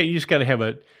 But you just got to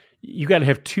have you got to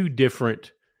have two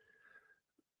different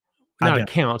not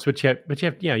accounts, but you have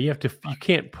to. You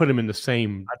can't put them in the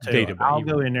same I tell you what, I'll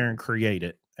database. go in there and create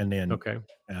it, and then Okay.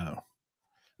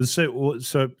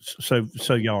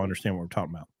 So y'all understand what we're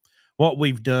talking about. What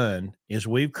we've done is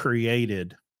we've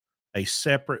created a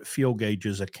separate fuel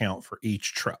gauges account for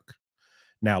each truck.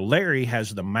 Now, Larry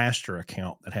has the master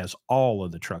account that has all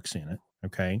of the trucks in it.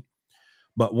 Okay.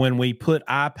 But when we put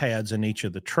iPads in each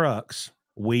of the trucks,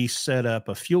 we set up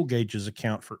a fuel gauges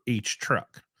account for each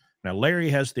truck. Now, Larry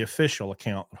has the official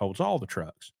account that holds all the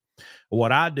trucks.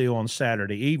 What I do on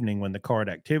Saturday evening when the card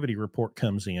activity report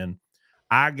comes in,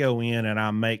 I go in and I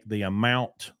make the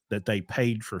amount that they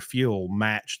paid for fuel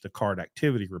match the card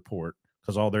activity report,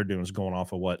 because all they're doing is going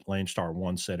off of what Landstar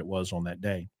 1 said it was on that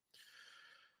day.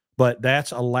 But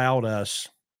that's allowed us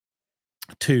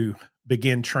to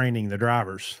begin training the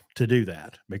drivers to do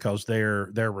that, because their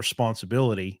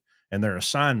responsibility and their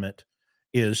assignment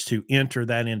is to enter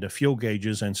that into fuel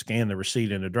gauges and scan the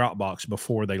receipt in a Dropbox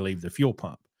before they leave the fuel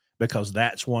pump, because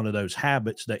that's one of those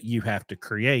habits that you have to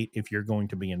create if you're going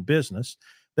to be in business.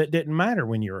 That didn't matter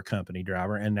when you're a company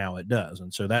driver, and now it does.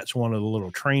 And so that's one of the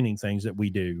little training things that we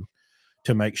do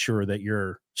to make sure that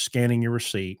you're scanning your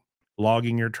receipt,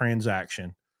 logging your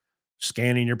transaction,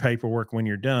 scanning your paperwork when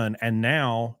you're done. And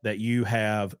now that you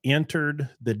have entered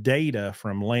the data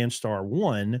from Landstar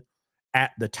 1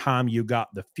 at the time you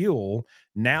got the fuel,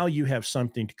 now you have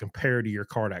something to compare to your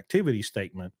card activity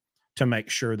statement to make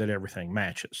sure that everything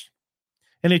matches.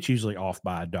 And it's usually off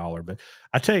by $1. But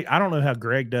I tell you, I don't know how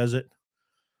Greg does it,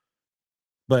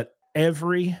 but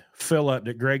Every fill up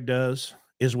that Greg does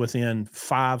is within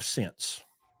 5 cents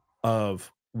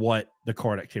of what the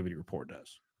card activity report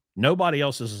does. Nobody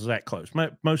else's is that close.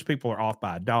 Most people are off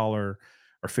by $1 or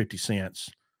 50 cents,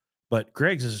 but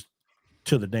Greg's is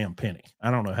to the damn penny.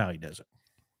 I don't know how he does it.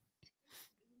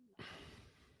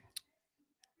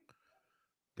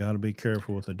 Got to be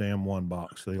careful with the damn one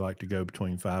box. They like to go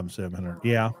between 500 and 700.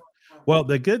 Yeah. Well,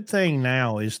 the good thing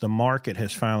now is the market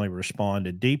has finally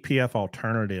responded. DPF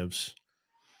Alternatives,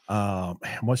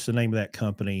 what's the name of that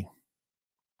company?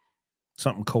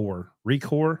 Something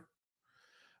Recore.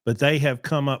 But they have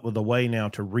come up with a way now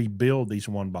to rebuild these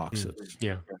one boxes.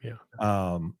 Yeah.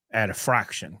 At a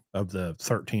fraction of the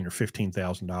 $13,000 or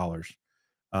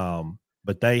 $15,000.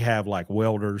 But they have like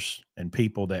welders and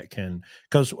people that can,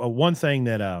 because one thing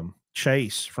that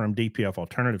Chase from DPF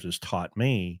Alternatives has taught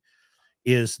me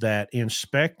is that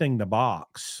inspecting the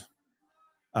box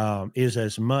is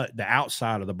as much, the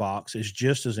outside of the box is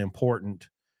just as important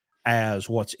as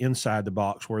what's inside the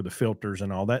box, where the filters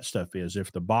and all that stuff is.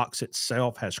 If the box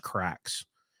itself has cracks,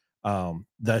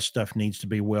 that stuff needs to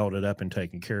be welded up and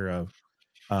taken care of.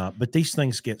 But these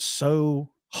things get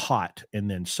so hot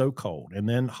and then so cold and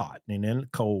then hot and then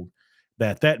cold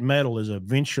that metal is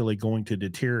eventually going to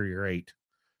deteriorate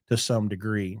to some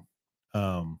degree.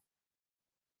 So,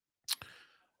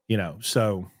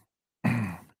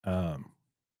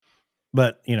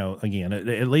 but again,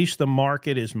 at least the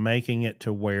market is making it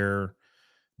to where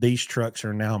these trucks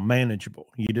are now manageable.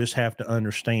 You just have to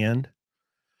understand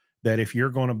that if you're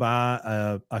going to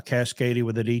buy a Cascadia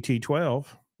with a DT12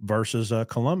 versus a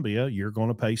Columbia, you're going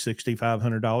to pay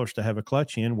 $6,500 to have a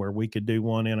clutch in, where we could do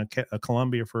one in a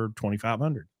Columbia for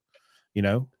 $2,500.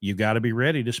 You got to be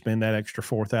ready to spend that extra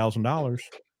 $4,000.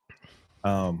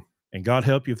 And God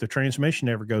help you if the transmission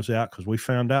ever goes out, because we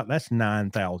found out that's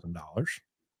 $9,000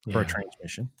 for a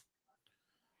transmission.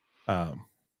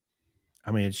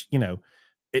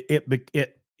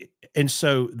 It's and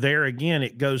so there again,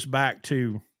 it goes back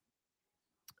to,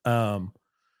 and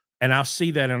I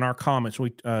see that in our comments,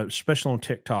 we especially on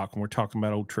TikTok, when we're talking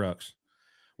about old trucks.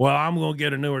 Well, I'm going to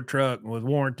get a newer truck with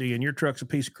warranty, and your truck's a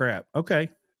piece of crap. Okay,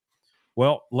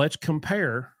 well, let's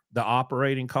compare the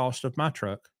operating cost of my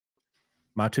truck,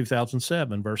 my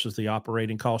 2007, versus the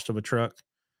operating cost of a truck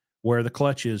where the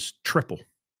clutch is triple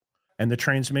and the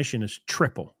transmission is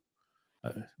triple.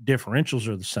 Differentials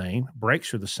are the same,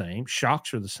 brakes are the same,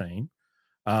 shocks are the same,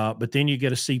 but then you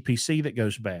get a CPC that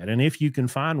goes bad. And if you can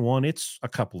find one, it's a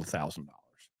couple of $1,000.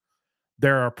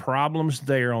 There are problems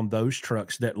there on those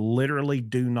trucks that literally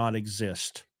do not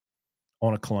exist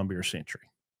on a Columbia or Century.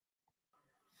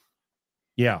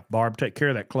 Yeah, Barb, take care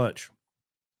of that clutch.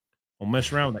 Don't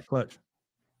mess around with that clutch.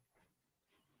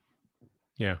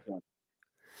 Yeah.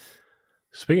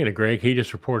 Speaking of Greg, he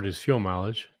just reported his fuel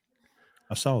mileage.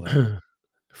 I saw that.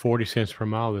 40 cents per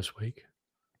mile this week.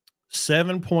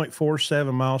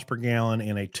 7.47 miles per gallon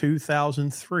in a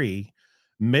 2003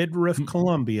 mid-roof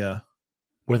Columbia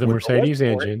with a Mercedes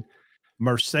engine.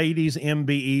 Mercedes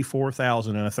MBE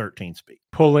 4000 and a 13-speed.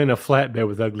 Pull in a flatbed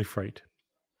with ugly freight.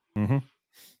 Mm-hmm.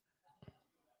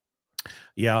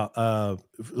 Yeah.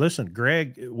 Listen,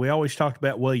 Greg, we always talked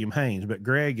about William Haynes, but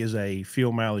Greg is a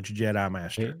fuel mileage Jedi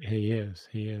master. He is.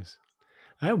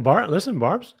 Listen,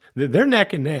 Barb's, they're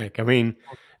neck and neck. I mean,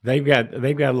 they've got a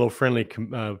little friendly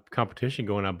competition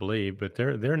going, I believe, but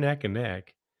they're neck and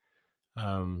neck.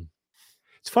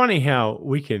 It's funny how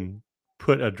we can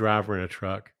put a driver in a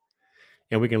truck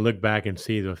and we can look back and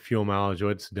see the fuel mileage,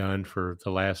 what it's done for the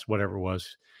last, whatever it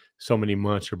was, so many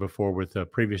months or before with the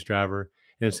previous driver.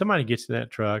 And then somebody gets in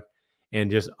that truck and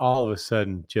just all of a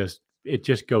sudden it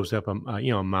just goes up a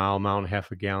mile and a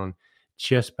half a gallon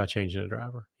just by changing the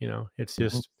driver. It's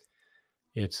just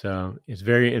it's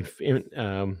very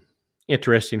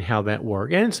interesting how that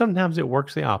works. And sometimes it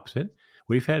works the opposite.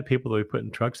 We've had people that we put in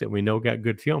trucks that we know got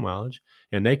good fuel mileage,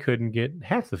 and they couldn't get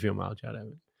half the fuel mileage out of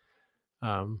it.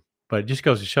 But it just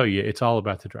goes to show you, it's all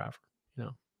about the driver.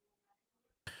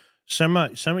 Some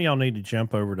of y'all need to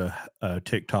jump over to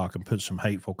TikTok and put some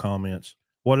hateful comments.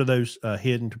 What are those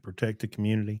hidden to protect the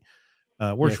community?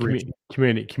 Where's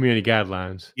community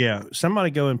guidelines? Yeah,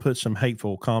 somebody go and put some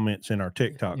hateful comments in our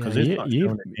TikTok, because it's not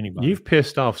showing it to anybody. You've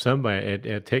pissed off somebody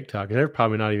at TikTok, and they're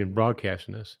probably not even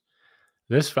broadcasting this.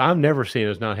 I've never seen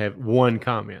us not have one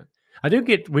comment.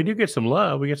 We do get some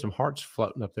love. We get some hearts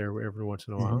floating up there every once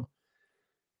in a while,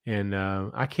 and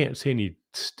I can't see any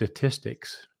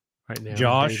statistics right now.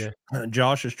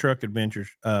 Josh's Truck Adventures.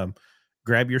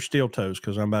 Grab your steel toes,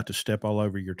 because I'm about to step all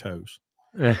over your toes.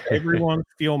 Everyone's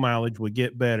fuel mileage would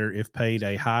get better if paid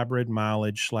a hybrid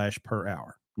mileage / per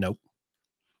hour. Nope.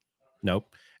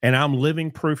 And I'm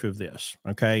living proof of this.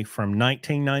 Okay. From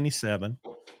 1997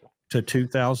 to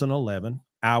 2011,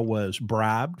 I was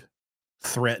bribed,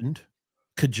 threatened,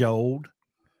 cajoled,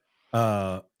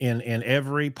 in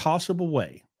every possible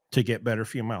way to get better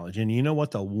fuel mileage. And you know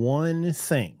what? The one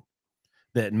thing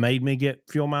that made me get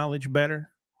fuel mileage better,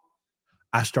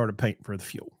 I started paying for the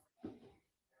fuel.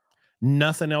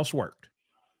 Nothing else worked.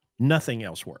 Nothing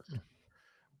else worked.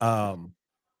 The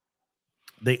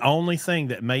only thing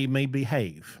that made me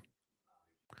behave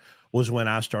was when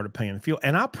I started paying the fuel.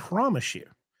 And I promise you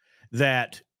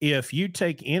that if you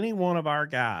take any one of our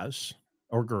guys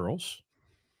or girls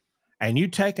and you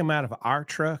take them out of our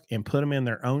truck and put them in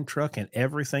their own truck and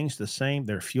everything's the same,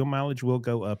 their fuel mileage will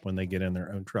go up when they get in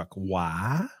their own truck.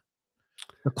 Why?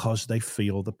 Because they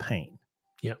feel the pain.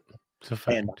 Yep. It's a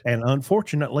fact. And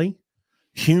unfortunately,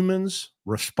 humans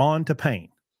respond to pain.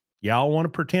 Y'all want to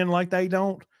pretend like they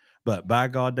don't, but by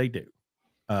God, they do.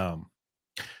 I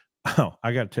got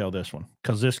to tell this one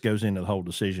because this goes into the whole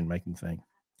decision-making thing.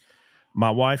 My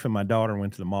wife and my daughter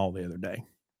went to the mall the other day.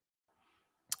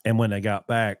 And when they got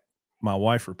back, my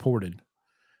wife reported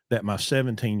that my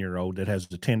 17-year-old that has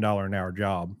a $10 an hour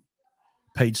job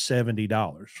paid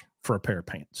 $70 for a pair of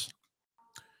pants.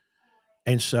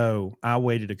 And so I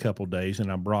waited a couple of days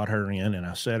and I brought her in and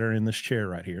I sat her in this chair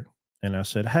right here. And I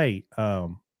said, hey,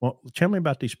 well, tell me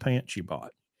about these pants you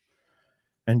bought.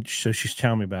 And so she's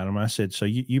telling me about them. I said, so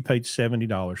you paid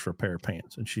 $70 for a pair of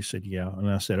pants? And she said, yeah. And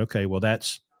I said, okay, well,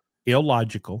 that's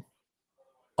illogical,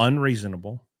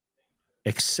 unreasonable,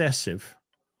 excessive,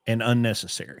 and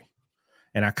unnecessary.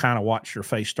 And I kind of watched her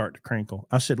face start to crinkle.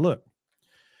 I said, look,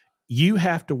 you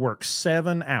have to work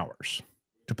 7 hours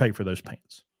to pay for those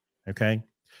pants. Okay.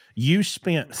 You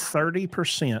spent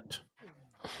 30%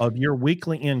 of your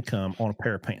weekly income on a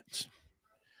pair of pants.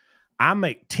 I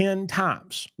make 10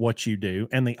 times what you do.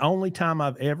 And the only time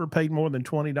I've ever paid more than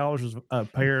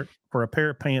 $20 for a pair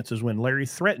of pants is when Larry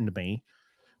threatened me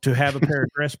to have a pair of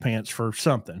dress pants for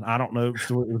something. I don't know if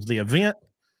it was the event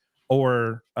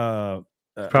or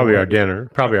probably our dinner,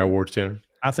 probably our awards dinner.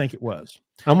 I think it was.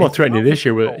 I'm going to threaten you this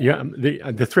year with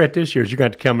the threat this year is you're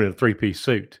going to come in a 3-piece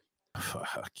suit.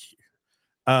 Fuck you.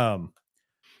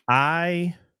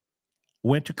 I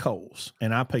went to Kohl's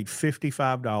and I paid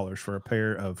 $55 for a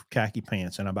pair of khaki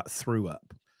pants and I about threw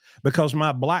up because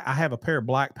I have a pair of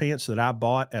black pants that I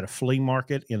bought at a flea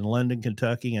market in London,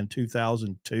 Kentucky in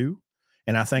 2002.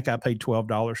 And I think I paid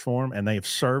 $12 for them and they have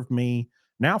served me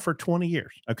now for 20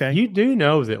 years. Okay. You do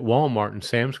know that Walmart and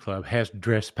Sam's Club has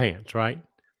dress pants, right?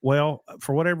 Well,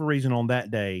 for whatever reason on that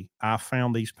day, I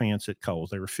found these pants at Kohl's.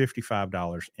 They were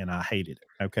 $55 and I hated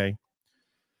it. Okay.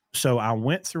 So I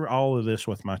went through all of this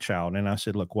with my child and I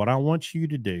said, look, what I want you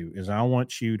to do is I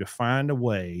want you to find a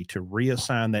way to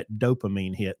reassign that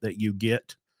dopamine hit that you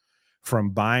get from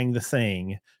buying the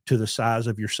thing to the size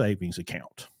of your savings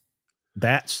account.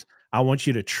 I want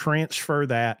you to transfer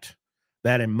that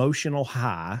emotional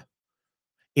high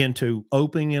into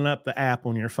opening up the app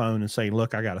on your phone and saying,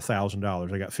 look, I got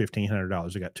 $1,000. I got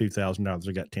 $1,500. I got $2,000.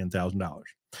 I got $10,000.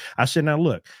 I said, now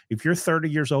look, if you're 30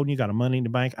 years old and you got money in the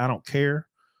bank, I don't care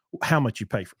how much you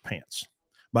pay for pants,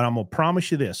 but I'm going to promise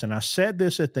you this. And I said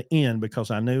this at the end because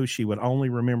I knew she would only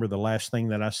remember the last thing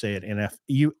that I said. And if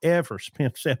you ever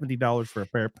spend $70 for a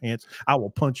pair of pants, I will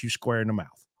punch you square in the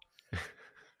mouth.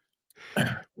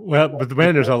 Well, but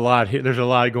man, there's a lot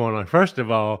going on. First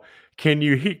of all, can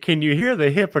you hear the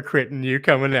hypocrite in you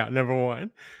coming out? Number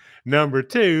one. Number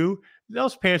two,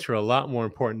 those pants are a lot more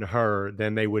important to her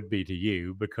than they would be to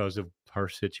you because of her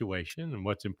situation and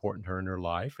what's important to her in her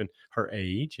life and her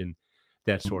age and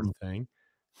that sort of thing.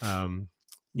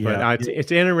 But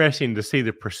it's interesting to see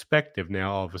the perspective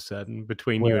now all of a sudden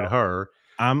between you and her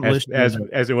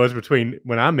as it was between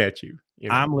when I met you.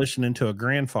 I'm listening to a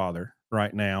grandfather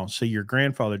right now. See your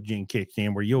grandfather gene kicked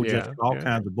in where you'll just all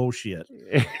kinds of bullshit.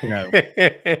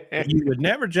 You would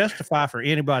never justify for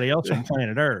anybody else on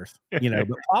planet Earth, but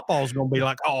Papa's going to be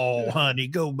like, oh, honey,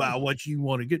 go buy what you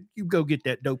want to get. You go get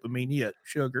that dopamine hit,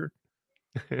 sugar.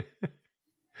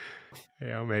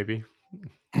 Yeah, maybe.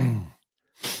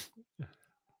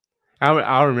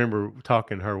 I remember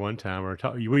talking to her one time,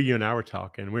 you and I were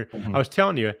talking. I was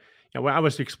telling you, I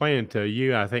was explaining to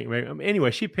you, I think,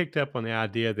 anyway, she picked up on the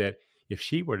idea that if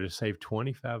she were to save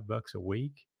 $25 a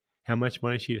week, how much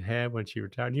money she'd have when she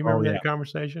retired. Do you remember that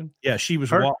conversation? Yeah, she was.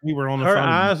 We were on the phone.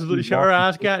 Her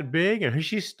eyes got big, and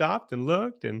she stopped and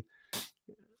looked, and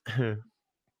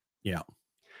yeah.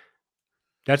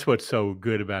 That's what's so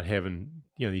good about having,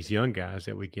 these young guys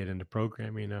that we get into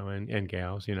programming, and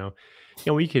gals,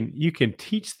 you can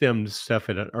teach them stuff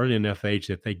at an early enough age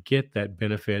that they get that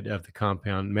benefit of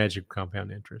the magic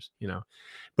compound interest.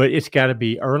 But it's got to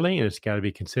be early and it's got to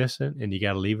be consistent and you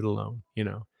got to leave it alone.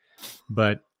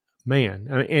 But man,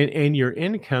 I mean, and your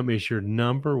income is your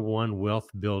number one wealth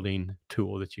building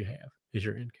tool that you have is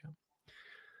your income.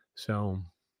 So,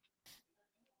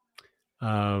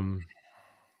 man,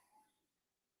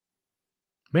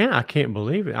 I can't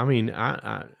believe it. I mean,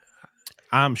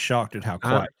 I'm shocked at how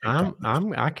quiet TikTok is.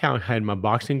 I had my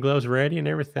boxing gloves ready and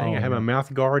everything. Oh, I had my yeah.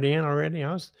 mouth guard in already.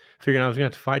 I was figuring I was going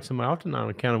to have to fight somebody often on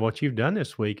account of what you've done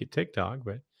this week at TikTok,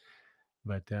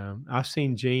 but I've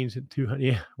seen Gene's at 200.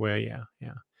 Yeah, well,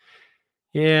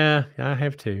 yeah, I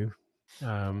have too.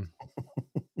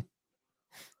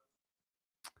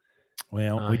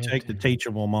 Well, I we have take the to.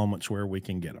 teachable moments where we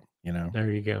can get them.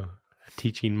 There you go, a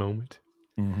teaching moment.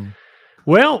 Mhm.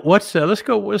 Well, let's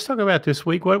go. Let's talk about this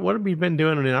week. What have we been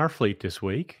doing in our fleet this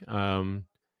week?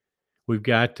 We've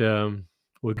got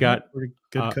We've had a pretty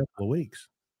good couple of weeks.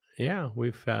 yeah,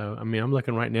 I mean, I'm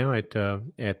looking right now at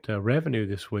revenue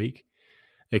this week,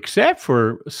 except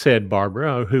for said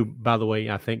Barbara, who, by the way,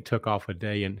 I think took off a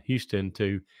day in Houston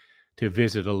to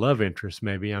visit a love interest.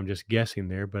 Maybe I'm just guessing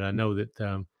there, but I know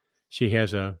that she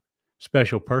has a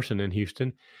special person in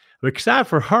Houston. But except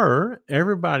for her,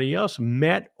 everybody else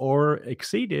met or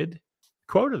exceeded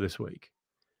quota this week.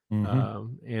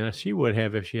 And she would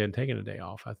have if she hadn't taken a day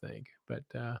off, I think. But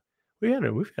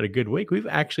we've had a good week.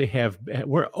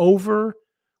 We're over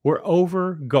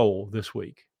goal this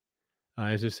week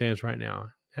as it stands right now.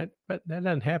 But that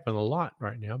doesn't happen a lot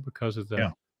right now because of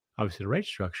Yeah. obviously the rate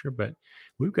structure. But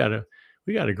we got a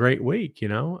great week.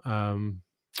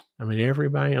 I mean,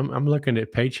 everybody. I'm looking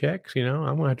at paychecks.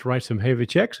 I'm gonna have to write some heavy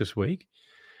checks this week.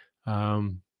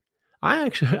 I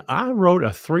wrote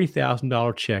a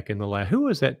 $3,000 check in the last. Who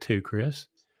was that to, Chris?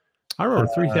 I wrote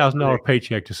a $3,000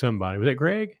 paycheck to somebody. Was that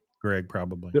Greg? Greg,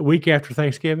 probably. The week after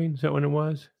Thanksgiving? Is that when it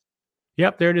was?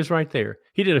 Yep, there it is right there.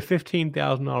 He did a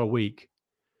 $15,000 week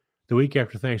the week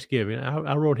after Thanksgiving.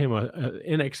 I wrote him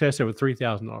in excess of a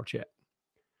 $3,000 check,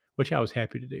 which I was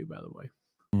happy to do, by the way.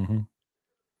 Mhm.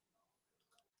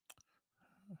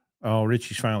 Oh,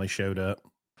 Richie's finally showed up.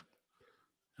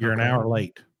 You're an hour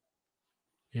late.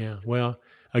 Yeah. Well,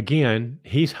 again,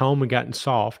 he's home and gotten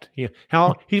soft. He's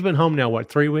been home now, what,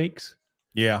 3 weeks?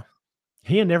 Yeah.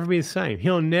 He'll never be the same.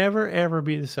 He'll never, ever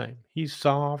be the same. He's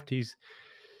soft. He's,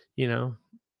 I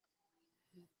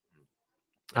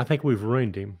think we've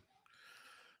ruined him.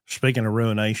 Speaking of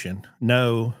ruination,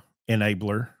 no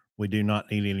enabler. We do not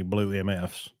need any blue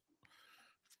MFs.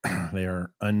 They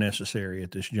are unnecessary at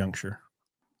this juncture.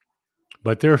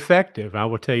 But they're effective. I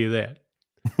will tell you that.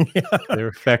 They're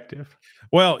effective.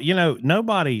 Well,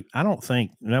 I don't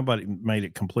think nobody made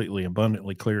it completely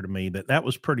abundantly clear to me that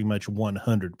was pretty much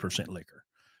 100% liquor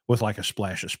with like a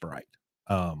splash of Sprite.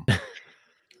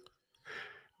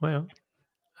 Well,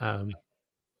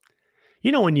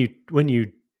 when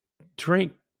you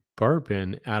drink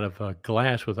bourbon out of a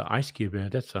glass with an ice cube in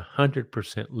it, that's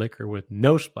 100% liquor with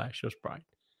no splash of Sprite.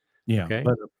 Yeah. Okay.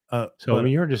 So when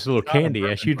you're just a little candy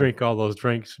as you drink all those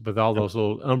drinks with all those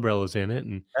little umbrellas in it,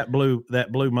 and that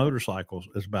blue motorcycle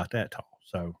is about that tall.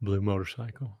 So blue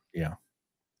motorcycle. Yeah.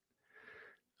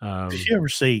 Did you ever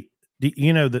see?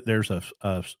 That there's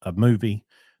a movie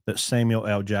that Samuel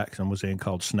L. Jackson was in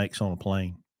called Snakes on a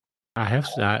Plane? I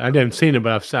haven't seen it,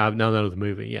 but I've now know the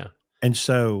movie. Yeah. And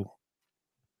so,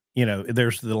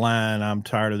 there's the line, "I'm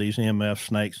tired of these MF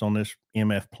snakes on this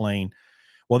MF plane."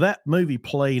 Well, that movie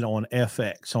played on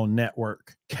FX on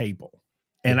network cable.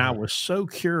 And I was so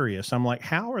curious. I'm like,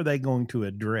 how are they going to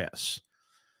address?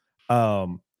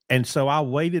 And so I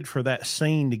waited for that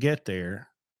scene to get there.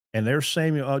 And there's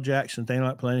Samuel L. Jackson thing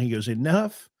like playing. He goes,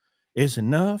 "Enough is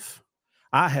enough.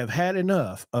 I have had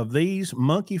enough of these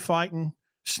monkey fighting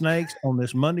snakes on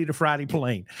this Monday to Friday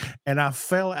plane." And I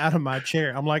fell out of my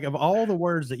chair. I'm like, of all the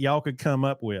words that y'all could come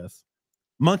up with,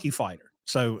 monkey fighter.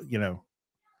 So,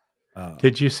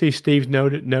 did you see Steve's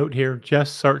note here?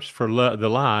 Just searched for the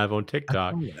live on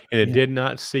TikTok, and it did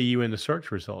not see you in the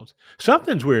search results.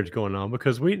 Something's weird's going on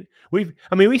because we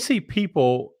see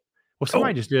people. Well,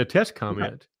 somebody just did a test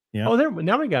comment. Yeah. Oh,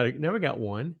 now we got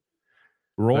one.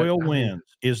 Royal Winds.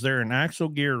 Is there an axle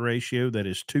gear ratio that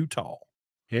is too tall?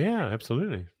 Yeah,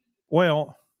 absolutely.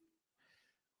 Well,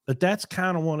 but that's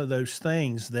kind of one of those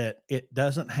things that it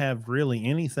doesn't have really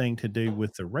anything to do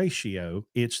with the ratio.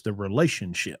 It's the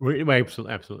relationship.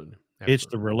 Absolutely. It's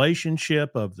the relationship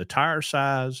of the tire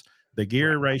size, the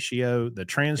gear ratio, the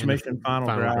transmission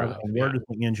final drive, and where does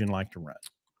the engine like to run?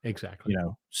 Exactly.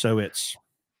 So it's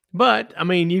But I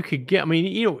mean, you could get. I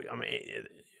mean,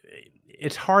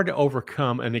 it's hard to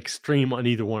overcome an extreme on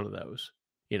either one of those.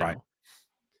 You Right. know,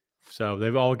 so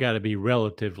they've all got to be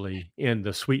relatively in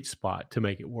the sweet spot to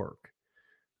make it work.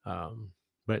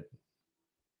 But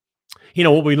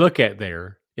what we look at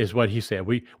there is what he said.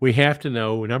 We have to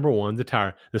know, number one, the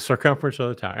tire, the circumference of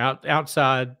the tire,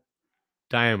 outside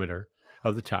diameter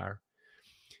of the tire.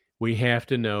 We have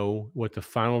to know what the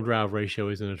final drive ratio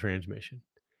is in a transmission.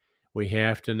 We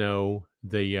have to know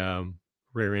the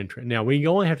rear end. Now we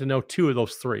only have to know two of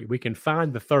those three. We can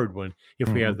find the third one if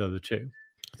we Mhm. have the other two.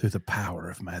 Through the power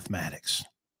of mathematics.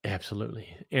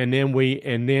 Absolutely. And then we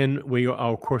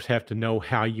of course have to know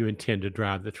how you intend to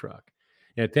drive the truck.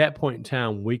 At that point in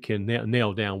time, we can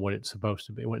nail down what it's supposed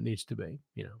to be, what it needs to be,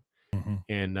 Mhm.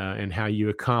 and how you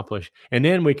accomplish. And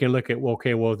then we can look at, well,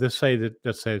 okay, well, let's say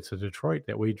it's a Detroit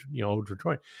that old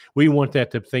Detroit. We want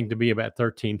that thing to be about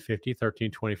 1350,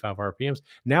 1325 RPMs.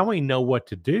 Now we know what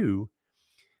to do,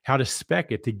 how to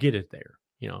spec it to get it there,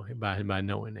 by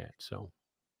knowing that. So,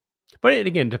 but it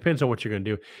again depends on what you're going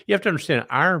to do. You have to understand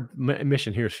our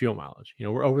mission here is fuel mileage.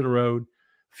 We're over the road,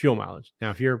 fuel mileage. Now,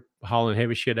 if you're hauling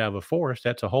heavy shit out of a forest,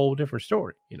 that's a whole different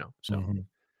story. So Mhm.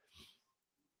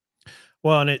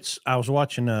 Well, and I was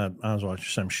watching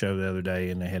some show the other day,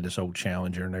 and they had this old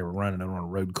Challenger, and they were running it on a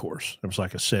road course. It was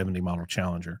like a 70 model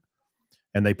Challenger,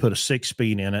 and they put a 6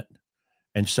 speed in it,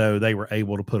 and so they were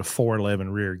able to put a 411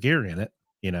 rear gear in it,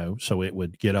 so it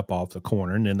would get up off the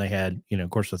corner, and then they had, of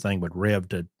course, the thing would rev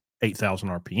to 8,000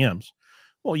 RPMs.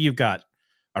 Well, you've got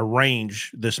a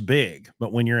range this big,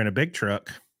 but when you're in a big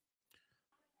truck,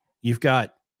 you've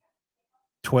got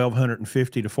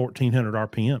 1,250 to 1,400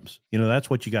 RPMs. That's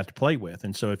what you got to play with.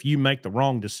 And so if you make the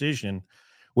wrong decision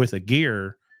with a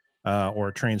gear or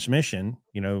a transmission,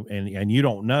 and you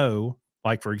don't know,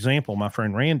 like for example, my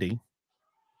friend Randy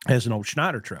has an old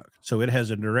Schneider truck, so it has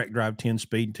a direct drive 10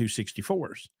 speed and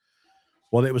 264s.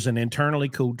 Well, it was an internally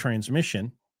cooled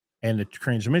transmission, and the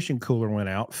transmission cooler went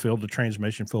out, filled the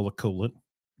transmission full of coolant,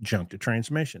 junked the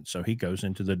transmission. So he goes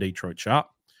into the Detroit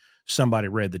shop. Somebody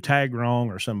read the tag wrong,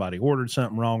 or somebody ordered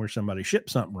something wrong, or somebody shipped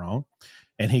something wrong.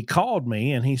 And he called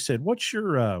me and he said,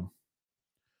 uh,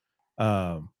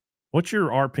 what's your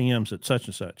RPMs at such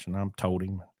and such? And I'm told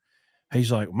him.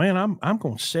 He's like, man, I'm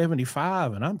going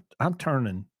 75, and I'm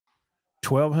turning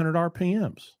 1,200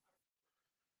 RPMs.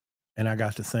 And I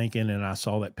got to thinking, and I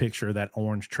saw that picture of that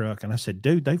orange truck, and I said,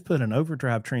 dude, they've put an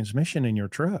overdrive transmission in your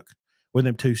truck with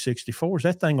them 264s.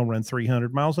 That thing will run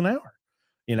 300 miles an hour,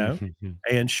 you know?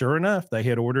 And sure enough, they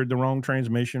had ordered the wrong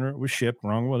transmission, or it was shipped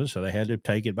wrong with it. So they had to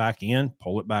take it back in,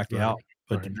 pull it back right, out,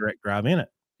 put the right. direct drive in it,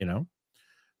 you know?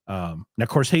 Now, of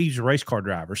course, he's a race car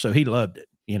driver, so he loved it,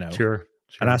 Sure,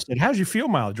 And I sure. said, how's your fuel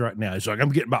mileage right now? He's like, I'm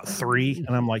getting about 3.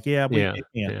 And I'm like, yeah, Yeah, it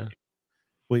can't. yeah.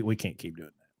 We can't keep doing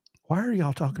that. Why are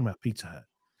y'all talking about Pizza Hut?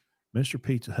 Mr.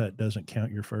 Pizza Hut doesn't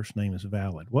count your first name as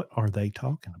valid. What are they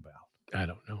talking about? I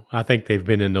don't know. I think they've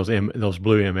been in those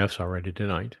blue MFs already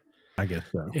tonight. I guess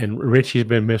so. And Richie's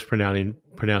been pronouncing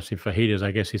fajitas.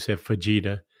 I guess he said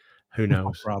fajita. Who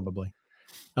knows? Probably.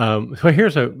 So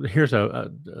here's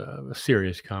a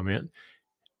serious comment.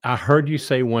 I heard you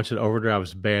say once that overdrive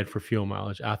was bad for fuel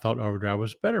mileage. I thought overdrive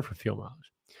was better for fuel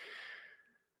mileage.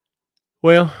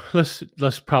 Well,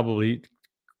 let's probably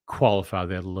qualify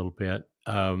that a little bit.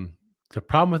 The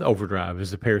problem with overdrive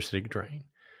is the parasitic drain,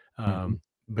 Mhm.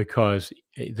 because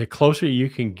the closer you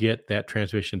can get that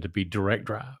transmission to be direct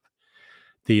drive,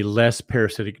 the less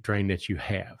parasitic drain that you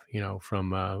have. From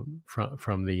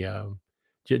the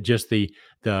just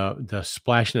the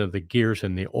splashing of the gears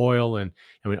and the oil, and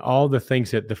I mean all the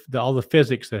things that all the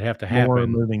physics that have to More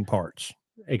happen moving parts.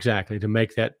 exactly to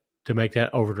make that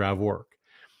overdrive work.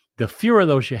 The fewer of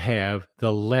those you have,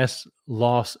 the less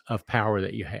loss of power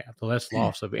that you have, the less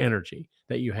loss of energy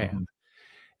that you have. Mhm.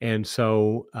 And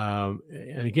so,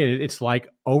 and again, it's like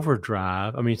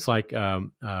overdrive. I mean, it's like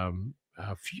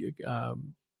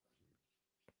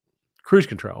cruise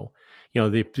control.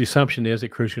 The assumption is that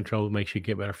cruise control makes you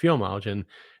get better fuel mileage, and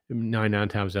 99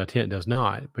 times out of 10 it does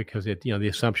not, because the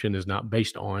assumption is not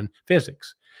based on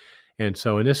physics. And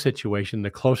so in this situation, the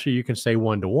closer you can stay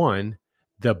 1-to-1,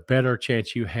 the better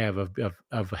chance you have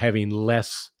of having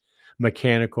less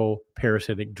mechanical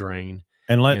parasitic drain,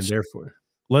 And and let's therefore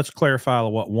let's clarify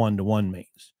what 1-to-1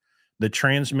 means. The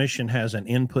transmission has an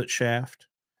input shaft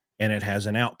and it has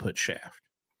an output shaft.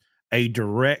 A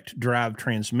direct drive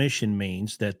transmission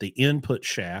means that the input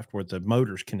shaft, where the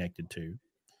motor's connected to,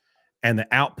 and the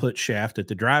output shaft that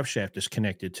the drive shaft is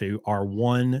connected to are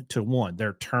 1-to-1.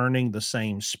 They're turning the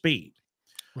same speed.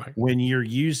 right, When you're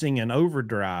using an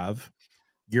overdrive,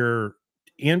 your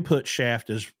input shaft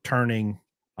is turning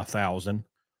 1,000,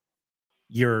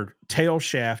 your tail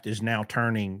shaft is now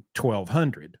turning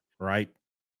 1200, right?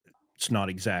 It's not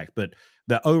exact, but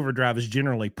the overdrive is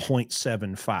generally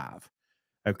 0.75.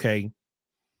 Okay.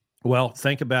 Well,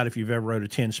 think about if you've ever rode a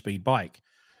 10-speed bike.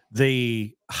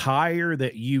 The higher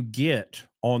that you get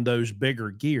on those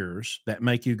bigger gears that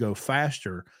make you go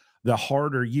faster, the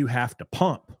harder you have to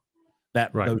pump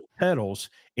Right. those pedals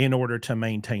in order to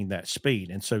maintain that speed.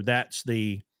 And so that's that's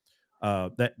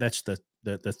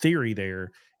the theory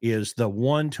there is the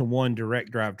 1-to-1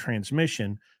 direct drive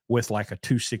transmission with like a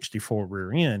 264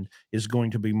 rear end is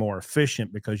going to be more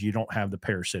efficient because you don't have the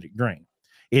parasitic drain.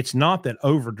 It's not that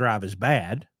overdrive is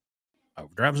bad.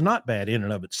 Overdrive is not bad in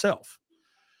and of itself,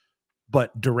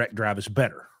 but direct drive is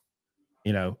better,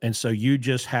 and so you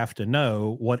just have to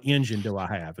know, what engine do I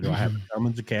have? Do I have a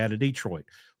Cummins, a Cat, a Detroit?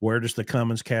 Where does the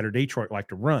Cummins, Cat, or Detroit like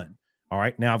to run? All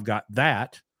right, now I've got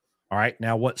that. All right,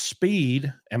 now what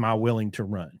speed am I willing to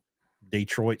run?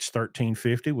 Detroit's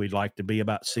 1350. We'd like to be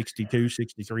about 62,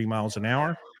 63 miles an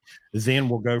hour. Then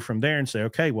we'll go from there and say,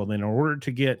 okay, well, then in order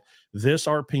to get this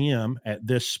RPM at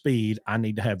this speed, I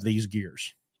need to have these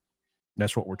gears.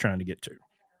 That's what we're trying to get to.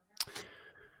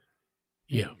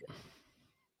 Yeah.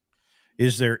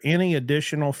 Is there any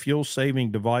additional fuel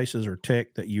saving devices or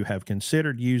tech that you have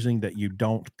considered using that you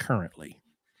don't currently?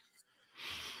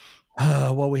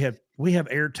 Well, we have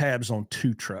air tabs on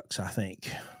 2 trucks, I think.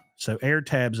 So air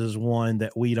tabs is one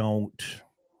that we don't.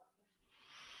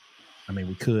 I mean,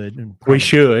 we could. And We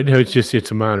should.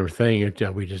 It's a minor thing.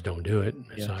 We just don't do it.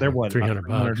 It's Yeah, not they're what, $300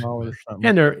 $300 but- or something.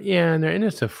 and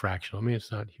it's a fractional. I mean,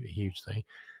 it's not a huge thing.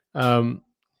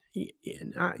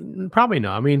 Probably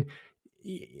not. I mean,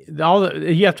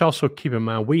 you have to also keep in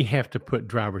mind we have to put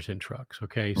drivers in trucks.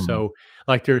 Okay, Mhm. so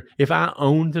like if I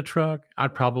owned the truck,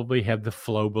 I'd probably have the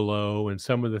flow below and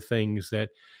some of the things that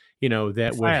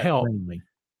that would Fat help. mainly.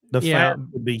 The Yeah. fat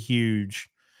would be huge,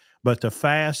 but the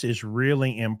fast is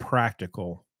really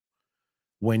impractical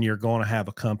when you're going to have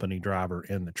a company driver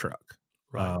in the truck.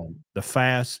 Right. The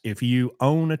fast, if you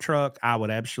own a truck, I would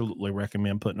absolutely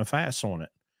recommend putting a fast on it.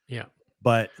 Yeah.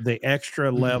 But the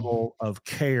extra level of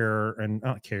care and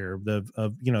not care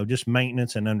of just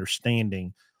maintenance and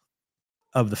understanding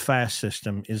of the fast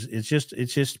system it's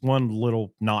just one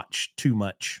little notch too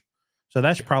much. So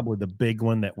that's probably the big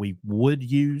one that we would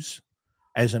use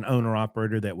as an owner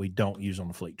operator that we don't use on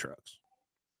the fleet trucks.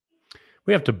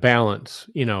 We have to balance,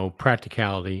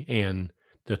 practicality and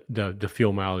the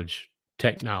fuel mileage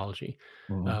technology,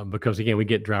 because again, we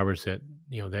get drivers that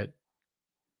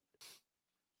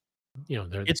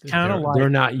It's kind of they're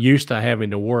like, not used to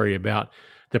having to worry about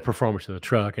the performance of the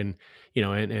truck, and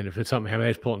and if it's something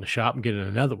happens, pull it in the shop and get in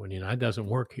another one. It doesn't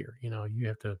work here. You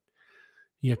have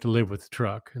to live with the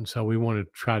truck, and so we want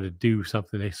to try to do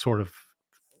something that sort of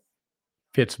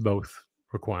fits both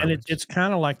and requirements. it's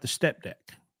kind of like the step deck.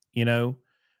 The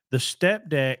step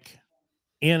deck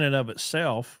in and of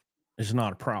itself is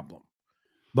not a problem.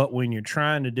 But when you're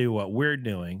trying to do what we're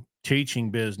doing,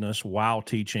 teaching business while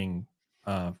teaching,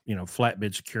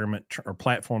 flatbed securement or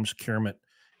platform securement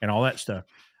and all that stuff,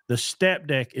 the step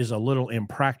deck is a little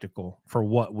impractical for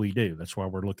what we do. That's why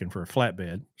we're looking for a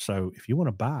flatbed. So if you want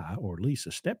to buy or lease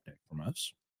a step deck from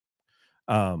us,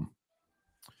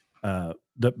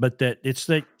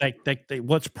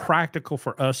 what's practical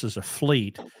for us as a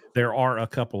fleet, there are a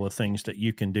couple of things that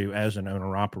you can do as an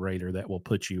owner operator that will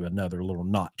put you another little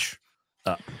notch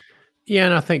up. Yeah,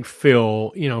 and I think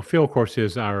Phil, Phil, of course,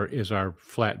 is our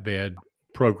flatbed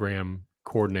program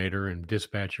coordinator and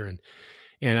dispatcher,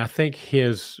 and I think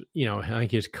I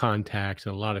think his contacts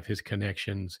and a lot of his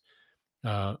connections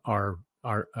are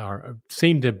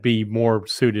seem to be more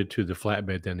suited to the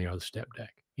flatbed than they are the step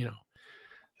deck.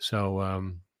 So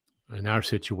in our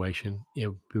situation,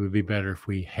 it would be better if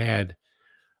we had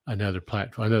another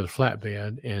platform, another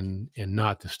flatbed, and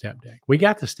not the step deck. We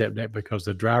got the step deck because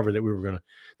the driver that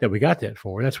we got that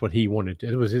for, that's what he wanted to.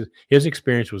 It was his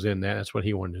experience was in that. That's what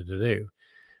he wanted to do.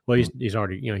 Well, he's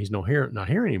already he's not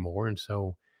here anymore, and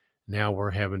so now we're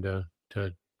having to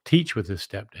teach with this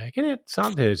step deck, and it's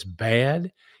not that it's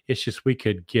bad. It's just we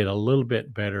could get a little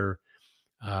bit better.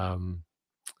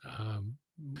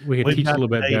 We could We've teach a got little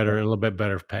the bit data. better and a little bit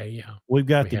better pay. Yeah. We've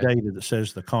got We the had- data that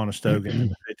says the Conestoga and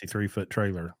the 53-foot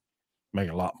trailer make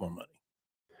a lot more money.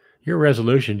 Your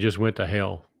resolution just went to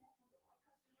hell.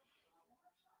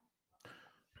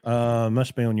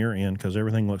 Must be on your end because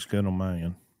everything looks good on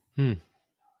my end.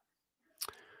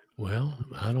 Well,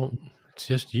 I don't. It's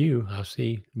just you. I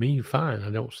see me fine.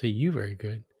 I don't see you very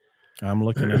good. I'm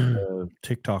looking at the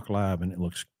TikTok live and it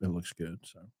looks good.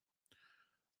 So,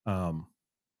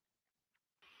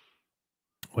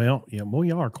 well, yeah,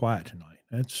 we are quiet tonight.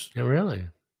 That's Yeah, really.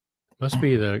 Must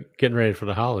be the getting ready for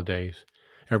the holidays.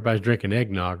 Everybody's drinking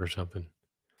eggnog or something.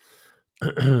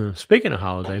 Speaking of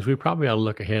holidays, we probably ought to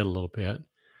look ahead a little bit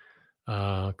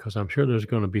because I'm sure there's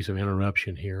going to be some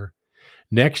interruption here.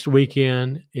 Next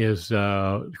weekend is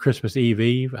Christmas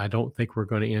Eve. I don't think we're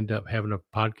going to end up having a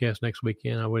podcast next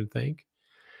weekend. I wouldn't think.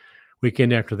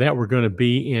 Weekend after that, we're going to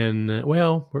be in.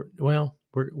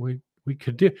 We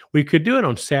could do it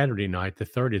on Saturday night, the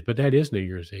 30th, but that is New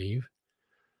Year's Eve.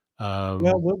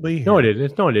 Well, we'll be No, here. it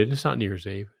isn't. No, it isn't. It's not New Year's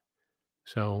Eve.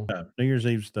 So New Year's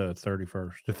Eve's the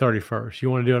 31st. the 31st. You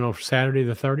want to do it on Saturday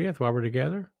the 30th while we're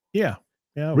together? Yeah.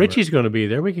 Yeah. Richie's going to be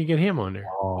there. We can get him on there.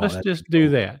 Oh, Let's that'd just be do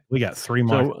cool. that. We got 3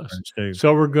 microphones too.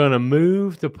 So we're going to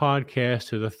move the podcast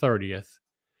to the 30th,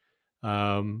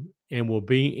 and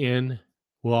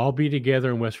we'll all be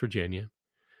together in West Virginia.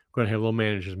 We're going to have a little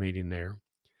managers meeting there.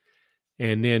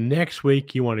 And then next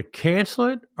week, you want to cancel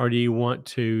it, or do you want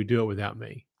to do it without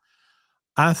me?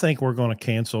 I think we're going to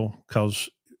cancel because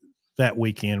that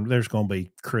weekend there's going to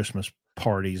be Christmas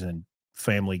parties and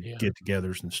family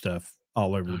get-togethers and stuff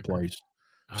all over the place.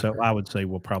 So I would say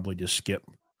we'll probably just skip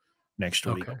next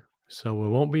week. Okay. So we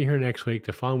won't be here next week.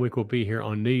 The following week we'll be here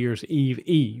on New Year's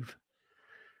Eve.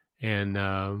 And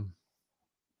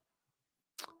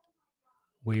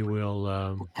we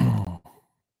will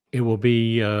it'll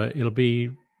be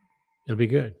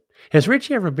good. Has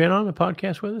Richie ever been on the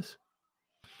podcast with us?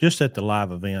 Just at the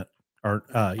live event. Or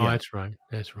Oh, that's right.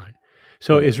 That's right.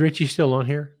 So is Richie still on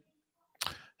here?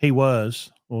 He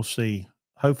was. We'll see.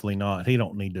 Hopefully not. He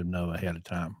don't need to know ahead of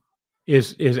time.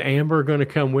 Is Amber going to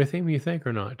come with him, you think,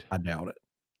 or not? I doubt it.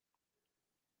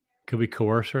 Could we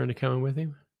coerce her into coming with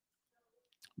him?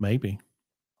 Maybe.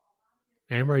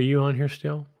 Amber, are you on here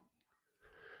still?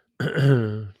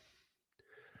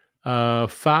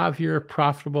 5-year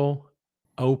profitable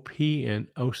OP in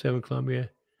 07 Columbia.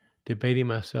 Debating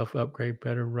myself, upgrade,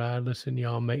 better ride. Listen,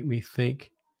 y'all make me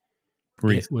think.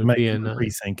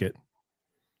 Rethink it.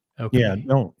 Okay. Yeah,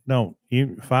 don't.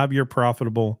 You 5-year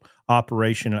profitable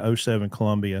operation in 07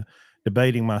 Columbia.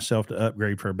 Debating myself to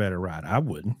upgrade for a better ride. I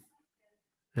wouldn't.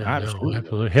 No,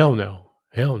 absolutely. Hell no.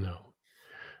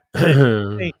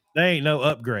 They ain't no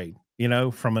upgrade,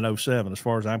 from an 07 as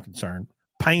far as I'm concerned.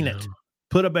 Paint it.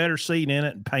 Put a better seat in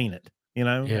it and paint it. You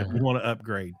want to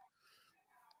upgrade.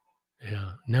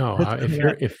 Yeah. No,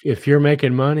 if you're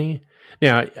making money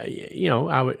now,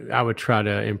 I would try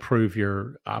to improve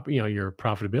your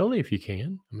profitability if you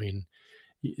can. I mean,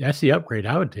 that's the upgrade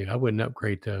I would do. I wouldn't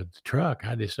upgrade the truck.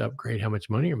 I just upgrade how much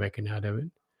money you're making out of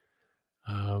it.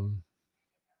 Oh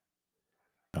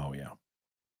yeah.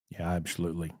 Yeah,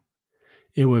 absolutely.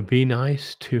 It would be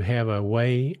nice to have a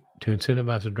way to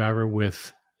incentivize the driver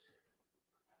with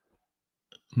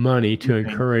money to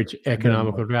encourage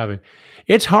economical driving.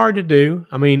 It's hard to do.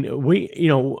 I mean,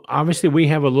 obviously we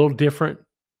have a little different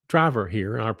driver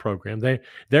here in our program.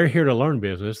 They're here to learn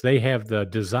business. They have the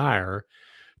desire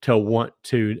to want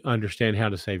to understand how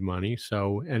to save money.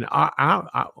 So, and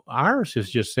ours is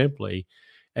just simply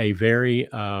a very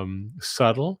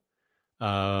subtle,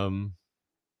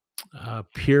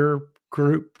 peer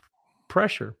group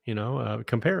pressure,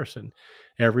 comparison.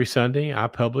 Every Sunday, I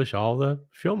publish all the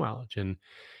fuel mileage. And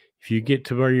if you get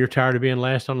to where you're tired of being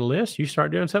last on the list, you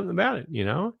start doing something about it,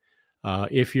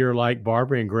 if you're like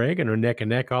Barbara and Greg and are neck and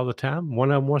neck all the time, one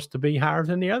of them wants to be higher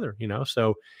than the other,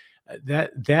 so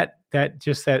that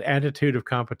just that attitude of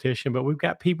competition. But we've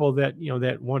got people that,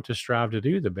 that want to strive to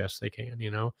do the best they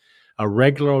can, a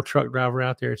regular old truck driver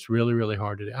out there. It's really, really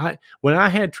hard to do. When I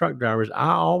had truck drivers,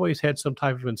 I always had some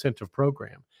type of incentive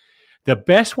program. The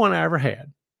best one I ever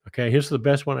had, okay, here's the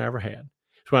best one I ever had.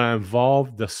 It's when I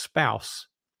involved the spouse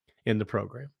in the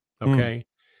program. Okay.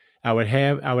 I would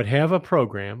have a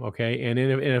program. Okay. And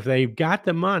if they got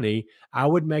the money, I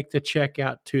would make the check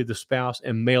out to the spouse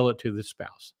and mail it to the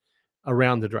spouse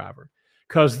around the driver.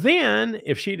 Cause then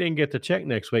if she didn't get the check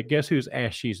next week, guess whose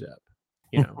ass she's up,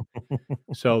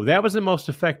 So that was the most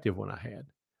effective one I had.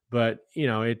 But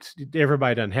it's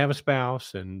everybody doesn't have a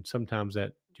spouse, and sometimes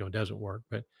that doesn't work.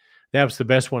 But that was the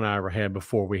best one I ever had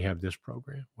before we have this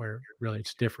program, where really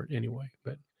it's different anyway.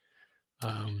 But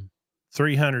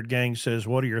 300 Gang says,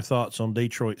 what are your thoughts on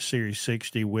Detroit Series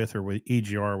 60 with or with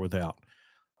EGR without?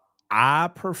 I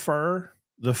prefer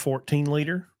the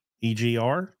 14-liter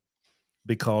EGR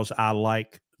because I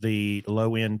like the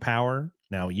low-end power.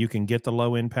 Now, you can get the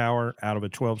low-end power out of a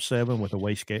 12.7 with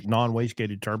a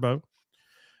non-wastegated turbo.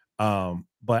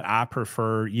 But I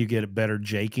prefer you get a better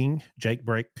jake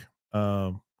brake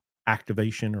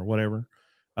activation or whatever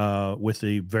with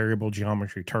the variable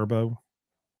geometry turbo.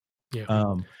 Yeah.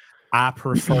 I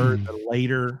prefer the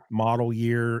later model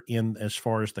year in as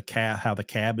far as the cab, how the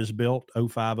cab is built,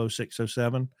 05, 06,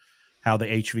 07, how the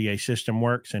HVA system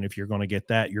works. And if you're going to get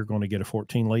that, you're going to get a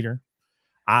 14 liter.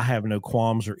 I have no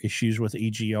qualms or issues with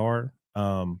EGR.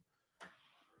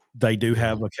 They do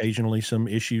have occasionally some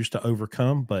issues to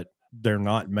overcome, but they're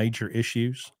not major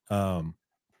issues.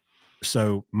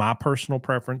 So my personal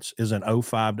preference is an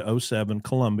 05 to 07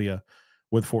 Columbia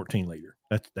with 14 liter.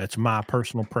 That's my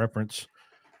personal preference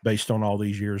based on all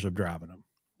these years of driving them.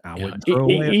 I Yeah. wouldn't throw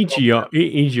away a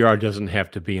EGR doesn't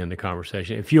have to be in the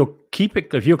conversation. If you'll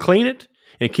clean it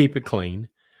and keep it clean,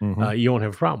 Mhm. you won't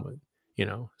have a problem with it, you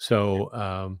know.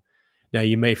 So now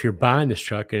you may, if you're buying this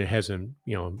truck and it hasn't,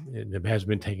 you know, it hasn't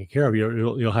been taken care of,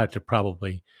 you'll have to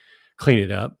probably clean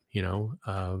it up, you know,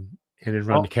 and then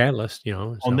run On the catalyst, you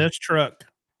know. on So this truck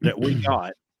that we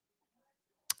got,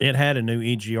 it had a new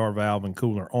EGR valve and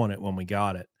cooler on it when we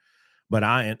got it. But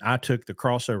I took the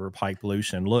crossover pipe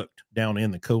loose and looked down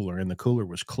in the cooler, and the cooler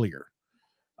was clear.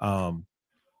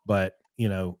 But you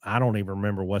know, I don't even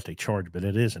remember what they charged, but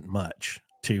it isn't much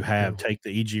to have yeah. take the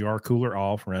EGR cooler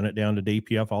off, run it down to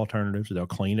DPF Alternatives. They'll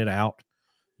clean it out.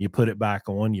 You put it back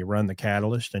on, you run the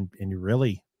catalyst, and you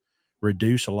really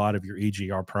reduce a lot of your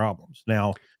EGR problems.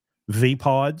 Now, V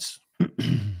pods,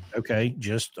 okay,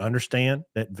 just understand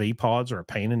that V pods are a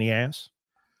pain in the ass.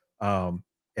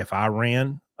 If I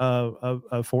ran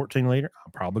a 14 liter,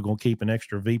 I'm probably going to keep an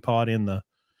extra V pod in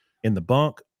the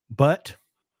bunk, but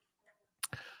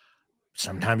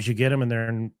sometimes you get them and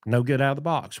they're no good out of the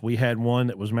box. We had one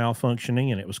that was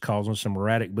malfunctioning and it was causing some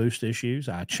erratic boost issues.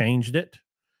 I changed it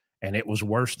and it was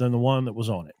worse than the one that was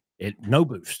on it. No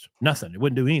boost, nothing. It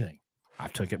wouldn't do anything. I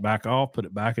took it back off, put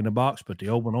it back in the box, put the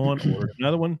old one on, ordered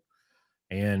another one.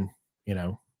 And, you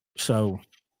know, so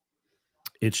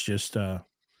it's just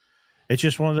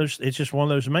one of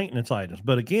those maintenance items.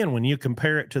 But again, when you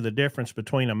compare it to the difference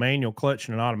between a manual clutch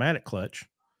and an automatic clutch,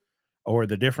 or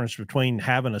the difference between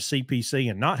having a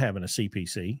CPC and not having a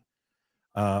CPC,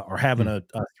 or having a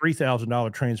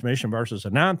 $3,000 transmission versus a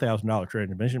 $9,000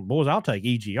 transmission, boys, I'll take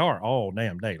EGR all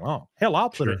damn day long. Hell, I'll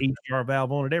put an EGR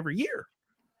valve on it every year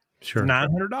for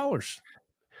 $900.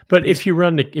 But if you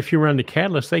run the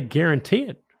catalyst, they guarantee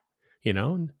it, you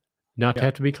know, not to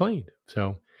have to be cleaned.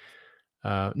 So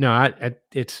no,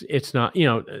 it's not, you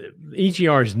know,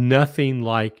 EGR is nothing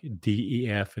like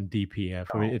DEF and DPF.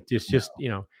 I mean, it's just, you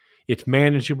know, it's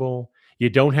manageable. You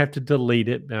don't have to delete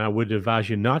it. And I would advise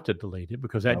you not to delete it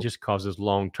because that just causes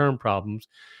long-term problems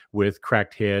with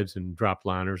cracked heads and drop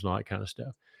liners and all that kind of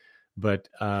stuff. But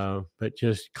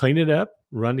just clean it up,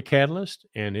 run the catalyst,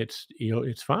 and it's, you know,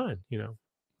 it's fine. You know,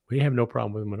 we have no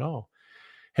problem with them at all.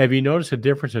 Have you noticed a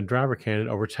difference in driver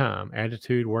candidate over time?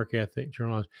 Attitude, work ethic,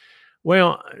 journalism?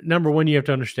 Well, number one, you have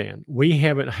to understand, we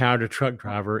haven't hired a truck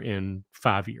driver in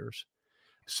 5 years.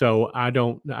 So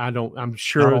I'm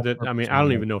sure that, I mean, I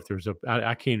don't even know if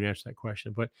I can't even answer that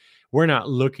question, but we're not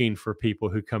looking for people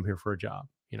who come here for a job.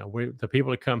 You know, the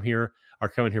people that come here are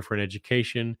coming here for an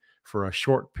education for a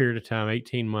short period of time,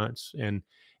 18 months, and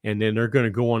then they're going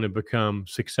to go on and become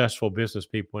successful business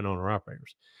people and owner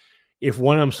operators. If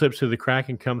one of them slips through the crack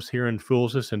and comes here and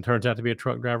fools us and turns out to be a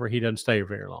truck driver, he doesn't stay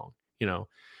very long, you know.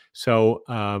 So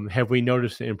have we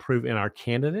noticed an improvement in our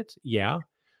candidates? Yeah,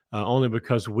 only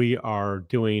because we are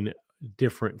doing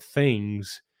different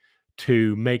things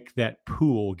to make that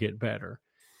pool get better.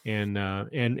 And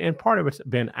part of it's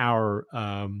been our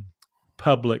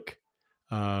public,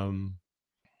 I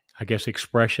guess,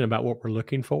 expression about what we're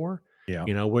looking for. Yeah.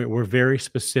 You know, we're very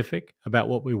specific about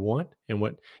what we want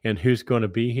and who's going to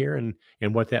be here and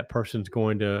what that person's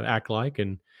going to act like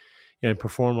and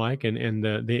perform like. And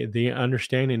the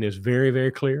understanding is very,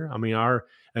 very clear. I mean, our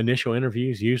initial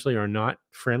interviews usually are not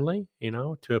friendly, you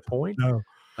know, to a point. No.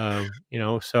 You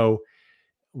know, so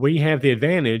we have the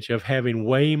advantage of having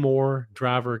way more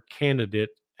driver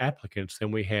candidate applicants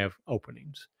than we have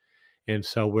openings. And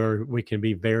so we can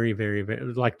be very, very,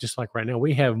 very, just like right now,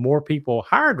 we have more people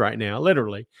hired right now,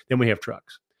 literally, than we have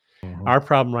trucks. Mhm. Our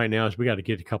problem right now is we got to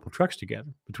get a couple trucks together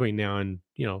between now and,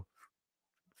 you know,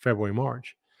 February,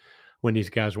 March, when these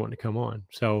guys want to come on.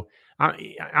 So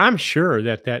I'm sure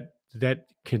that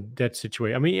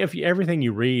situation. I mean, if everything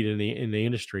you read in the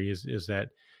industry is that,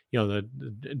 you know,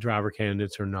 the driver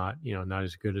candidates are not, you know, not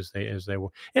as good as they were.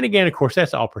 And again, of course,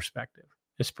 that's all perspective.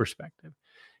 It's perspective.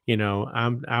 You know,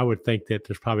 I would think that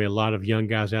there's probably a lot of young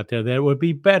guys out there that would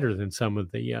be better than some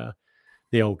of the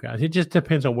old guys. It just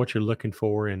depends on what you're looking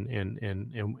for, and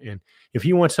if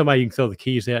you want somebody you can throw the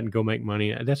keys at and go make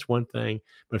money, that's one thing.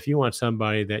 But if you want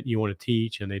somebody that you want to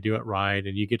teach and they do it right,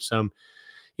 and you get some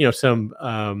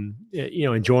some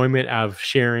enjoyment of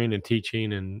sharing and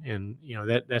teaching, and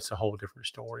that's a whole different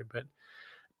story. But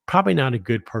probably not a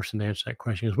good person to answer that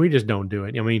question because we just don't do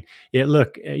it. I mean,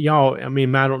 look, y'all. I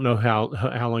mean, I don't know how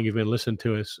long you've been listening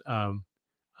to us,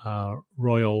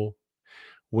 Royal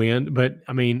Wind, but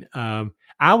I mean,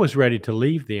 I was ready to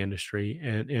leave the industry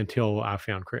until I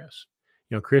found Chris.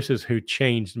 Chris is who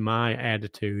changed my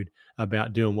attitude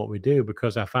about doing what we do,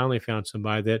 because I finally found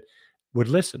somebody that would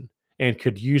listen and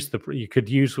could use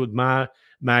with my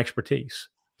expertise.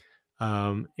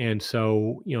 And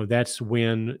so, that's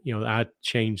when, I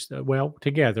changed,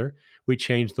 together we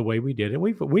changed the way we did it.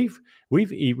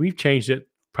 We've changed it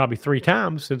probably 3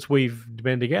 times since we've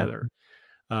been together,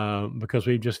 because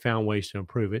we've just found ways to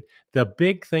improve it. The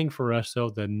big thing for us, though,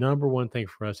 the number one thing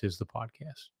for us is the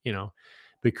podcast,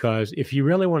 because if you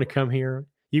really want to come here,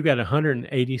 you've got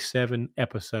 187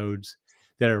 episodes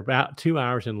that are about 2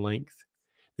 hours in length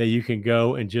that you can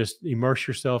go and just immerse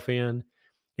yourself in.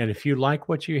 And if you like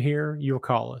what you hear, you'll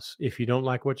call us. If you don't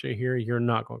like what you hear, you're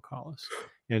not going to call us.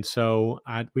 And so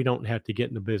we don't have to get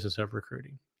in the business of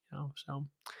recruiting. So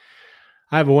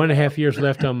I have 1.5 years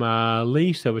left on my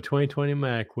lease of a 2020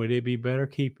 Mac. Would it be better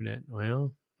keeping it?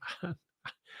 Well,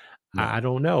 I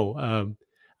don't know.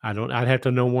 I'd have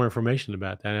to know more information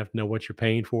about that. I have to know what you're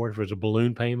paying for it, if it's a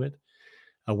balloon payment,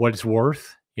 what it's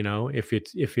worth.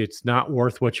 If it's not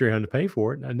worth what you're having to pay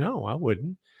for it, no, I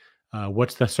wouldn't.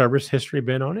 What's the service history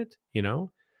been on it?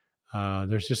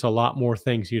 There's just a lot more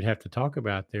things you'd have to talk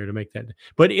about there to make that.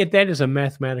 But that is a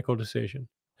mathematical decision.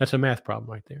 That's a math problem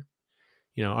right there.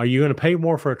 Are you going to pay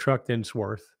more for a truck than it's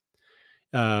worth?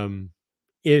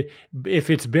 If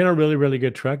it's been a really, really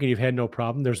good truck and you've had no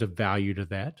problem, there's a value to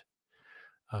that.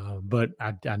 But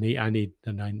I need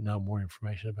to know more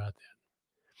information about that.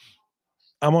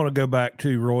 I'm going to go back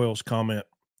to Royal's comment.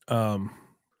 In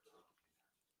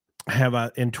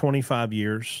 25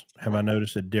 years, have I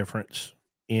noticed a difference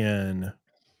in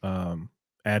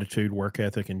attitude, work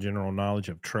ethic, and general knowledge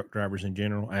of truck drivers in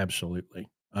general?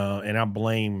 Absolutely. And I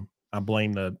blame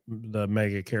the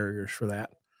mega carriers for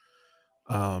that.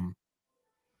 I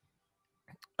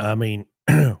mean,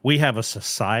 we have a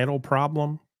societal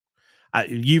problem.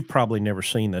 You've probably never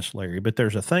seen this, Larry, but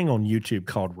there's a thing on YouTube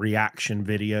called reaction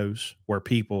videos where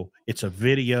it's a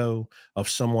video of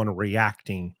someone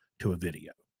reacting to a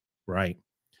video, right?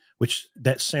 Which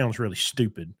that sounds really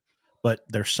stupid, but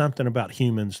there's something about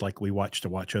humans, like we watch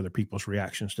other people's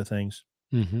reactions to things.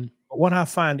 Mm-hmm. But what I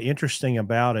find interesting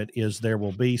about it is there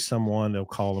will be someone, they'll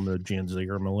call them a Gen Z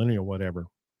or millennial, whatever,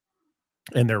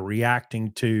 and they're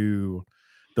reacting to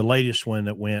the latest one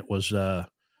that went was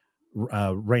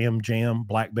Ram Jam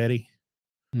Black Betty.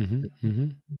 Mm-hmm. Mm-hmm.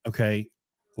 Okay.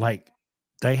 Like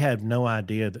they have no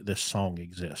idea that this song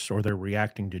exists, or they're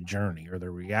reacting to Journey, or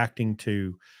they're reacting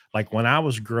to, like, when I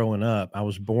was growing up, I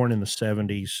was born in the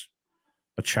 70s,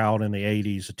 a child in the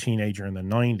 80s, a teenager in the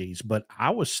 90s, but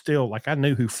I was still like, I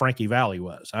knew who Frankie Valli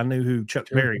was. I knew who Chuck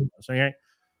Berry was. Okay.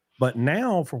 But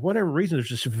now, for whatever reason, there's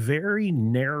this very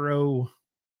narrow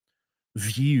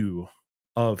view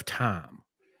of time.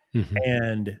 Mm-hmm.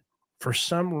 And for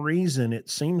some reason, it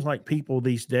seems like people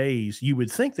these days, you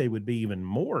would think they would be even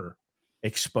more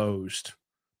exposed,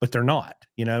 but they're not,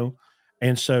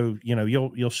 And so,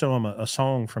 you'll show them a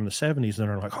song from the 70s and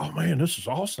they're like, oh man, this is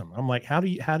awesome. I'm like, how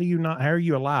are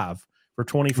you alive for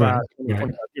 25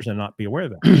 years and not be aware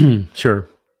of that? Sure.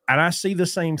 And I see the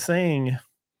same thing.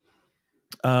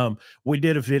 We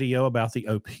did a video about the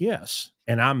OPS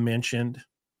and I mentioned,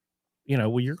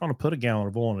 well, you're going to put a gallon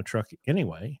of oil in a truck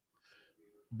anyway.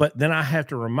 But then I have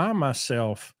to remind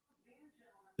myself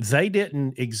they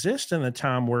didn't exist in a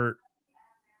time where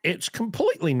it's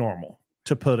completely normal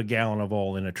to put a gallon of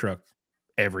oil in a truck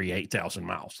every 8,000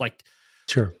 miles. Like,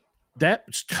 sure,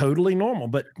 that's totally normal.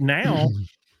 But now,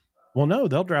 well, no,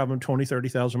 they'll drive them 20,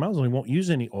 30,000 miles and they won't use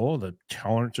any oil. The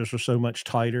tolerances are so much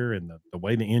tighter and the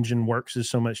way the engine works is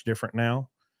so much different now.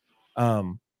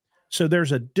 So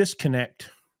there's a disconnect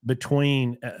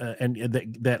between and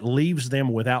that leaves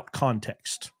them without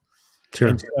context. Sure.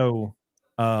 And so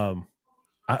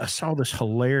I saw this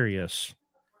hilarious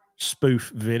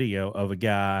spoof video of a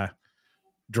guy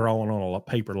drawing on a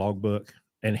paper logbook,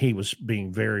 and he was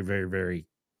being very, very, very,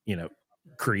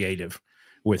 creative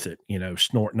with it,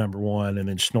 snort number 1 and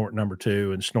then snort number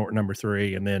 2 and snort number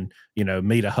 3 and then,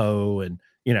 meet a hoe and,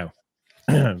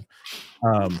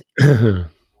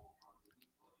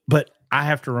 but I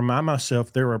have to remind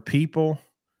myself there are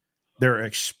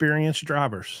experienced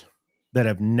drivers that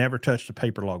have never touched a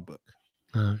paper logbook.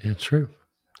 It's true.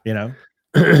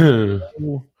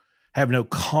 have no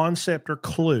concept or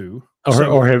clue. Or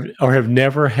So have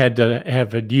never had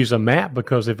to use a map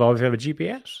because they've always have a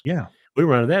GPS. yeah, We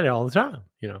run that all the time,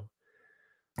 you know.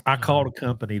 I called a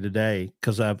company today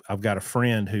because I've got a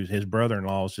friend who's his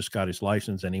brother-in-law has just got his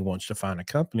license and he wants to find a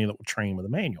company that will train with a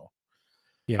manual.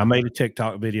 I Yeah. made a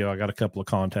TikTok video. I got a couple of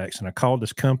contacts and I called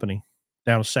this company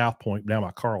down in South Point, down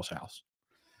by Carl's house.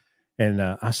 And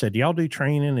I said, do y'all do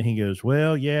training? And he goes,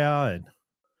 well, yeah. And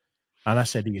I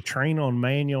said, do you train on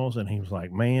manuals? And he was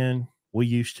like, man, we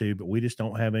used to, but we just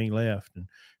don't have any left. And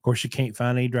of course, you can't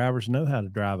find any drivers who know how to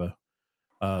drive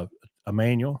a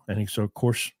manual. And he said, of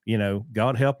course, you know,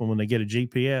 God help them when they get a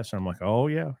GPS. And I'm like, oh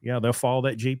yeah, they'll follow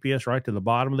that GPS right to the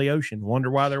bottom of the ocean,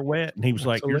 wonder why they're wet. And he was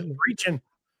like, you're Absolutely. preaching,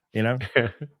 you know?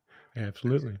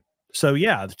 Absolutely. So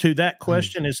yeah, to that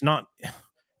question, it's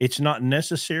not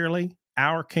necessarily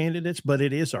our candidates, but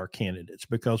it is our candidates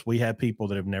because we have people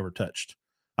that have never touched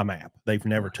a map. They've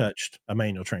never touched a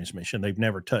manual transmission. They've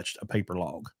never touched a paper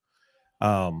log.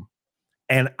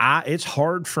 And it's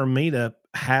hard for me to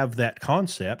have that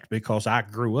concept because I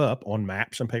grew up on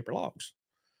maps and paper logs,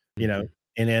 you know,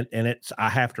 and I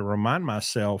have to remind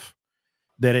myself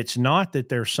that it's not that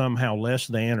they're somehow less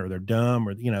than, or they're dumb,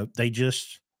 or, you know,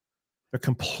 they're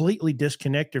completely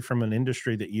disconnected from an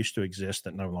industry that used to exist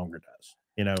that no longer does,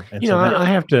 you know? And You so know,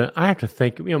 that, I have to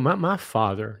think, you know, my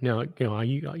father,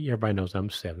 everybody knows I'm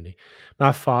 70.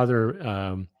 My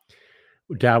father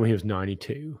died when he was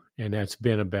 92, and that's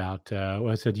been about, well,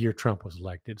 it's the year Trump was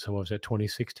elected. So what was that,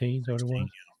 2016? Is that what it 16, was?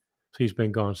 So he's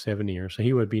been gone 7 years. So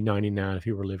he would be 99 if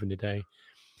he were living today.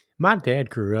 My dad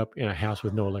grew up in a house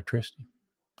with no electricity.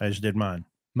 as did mine.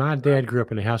 My dad grew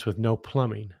up in a house with no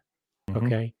plumbing. Mhm.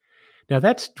 Okay. Now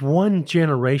that's one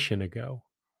generation ago.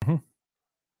 Mhm.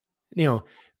 You know,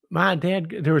 my dad,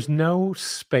 there was no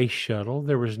space shuttle.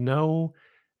 There was no,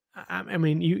 I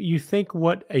mean, you think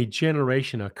what a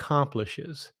generation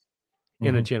accomplishes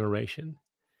in a Mhm. generation.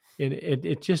 And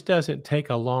it just doesn't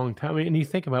take a long time. I mean, and you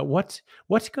think about what's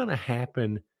going to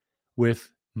happen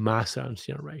with my son's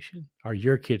generation or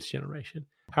your kid's generation.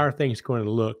 How are things going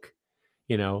to look?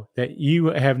 You know, that you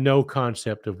have no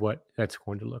concept of what that's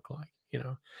going to look like. You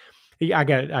know, yeah, I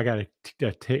got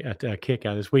a kick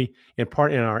out of this. We in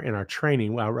our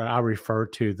training, I refer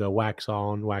to the wax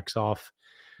on, wax off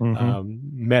Mhm.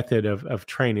 method of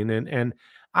training, and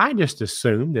I just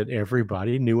assumed that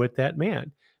everybody knew what that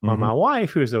meant. Well, Mhm. my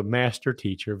wife, who is a master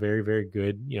teacher, very very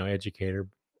good, you know, educator,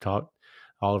 taught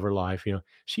all of her life. You know,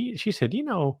 she said, you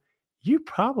know, you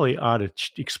probably ought to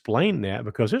explain that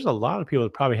because there's a lot of people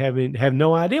that probably have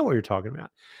no idea what you're talking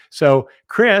about. So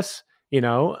Chris, you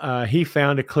know, he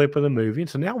found a clip of the movie, and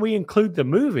so now we include the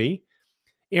movie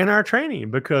in our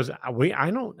training because I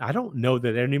don't know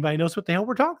that anybody knows what the hell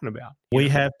we're talking about. You We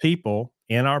know, have people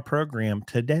in our program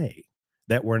today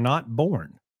that were not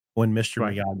born when Mr.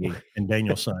 right? Miyagi and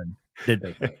Daniel's son did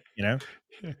their thing, you know?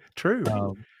 True,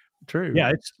 Um, true. yeah,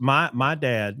 it's my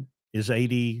dad is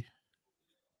 82,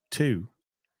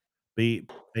 be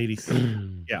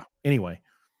 83. Yeah. Anyway,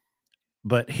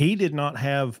 but he did not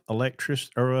have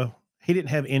he didn't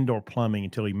have indoor plumbing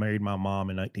until he married my mom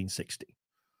in 1960,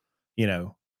 you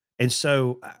know? And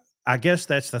so I guess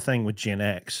that's the thing with Gen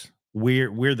X.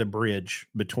 We're the bridge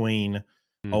between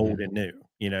old Mhm. and new.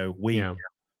 You know,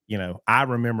 Yeah, I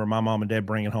remember my mom and dad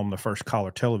bringing home the first color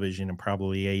television in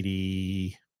probably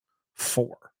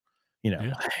 84. You know,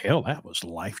 yeah. hell, that was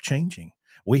life changing.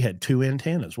 We had two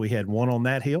antennas. We had one on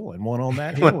that hill and one on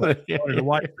that hill. And Well, if you wanted to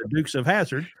watch the Dukes of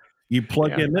Hazzard, you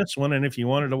plugged yeah. in this one, and if you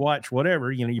wanted to watch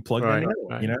whatever, you plugged in the Right, other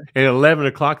one. right. And at 11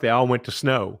 o'clock, they all went to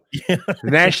snow. Yeah,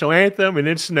 The national anthem and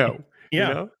then snow. You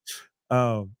yeah.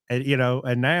 know,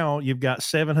 And now you've got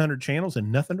 700 channels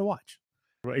and nothing to watch.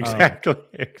 right, Um, exactly,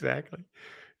 exactly.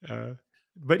 Uh,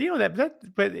 but you know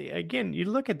but again, you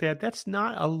look at that. That's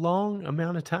not a long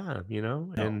amount of time. You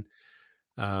know, no, and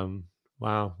Um,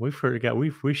 wow, we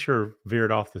sure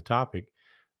veered off the topic.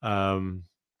 Um,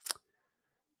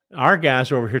 our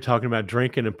guys are over here talking about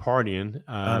drinking and partying.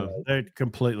 I know they're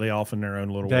completely off in their own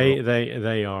little world.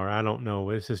 They are. I don't know.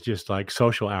 This is just like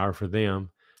social hour for them.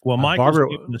 Well, Michael's Barbara,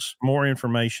 giving us more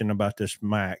information about this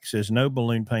Mac. Says no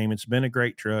balloon payments. Been a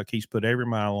great truck. He's put every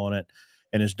mile on it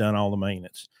and has done all the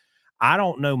maintenance. I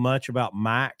don't know much about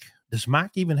Mac. Does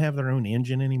Mac even have their own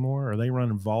engine anymore? Are they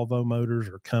running Volvo motors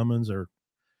or Cummins or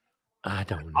I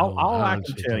don't all, know. all I I can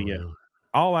honestly tell don't you, know.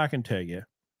 all I can tell you,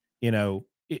 you know,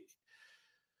 it,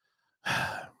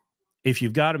 if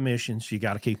you've got emissions, you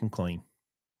got to keep them clean.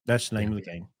 That's the Yeah, name of the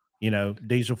game. You know,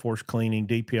 diesel force cleaning,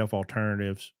 DPF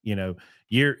alternatives. You know,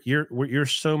 you're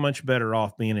so much better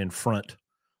off being in front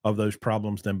of those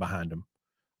problems than behind them.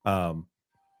 Um,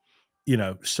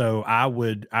 so I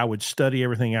would study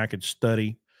everything I could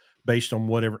study based on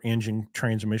whatever engine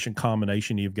transmission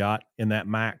combination you've got in that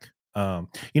Mac.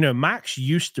 Macs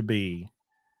used to be,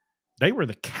 they were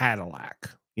the Cadillac,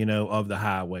 of the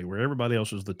highway, where everybody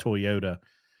else was the Toyota.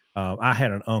 I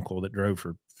had an uncle that drove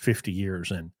for 50 years,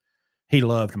 and he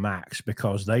loved Macs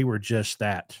because they were just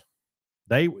that.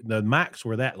 The Macs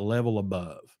were that level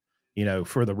above,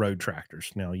 for the road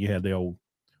tractors. Now you had the old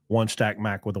one stack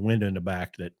Mac with a window in the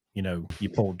back that you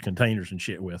pulled containers and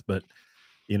shit with, but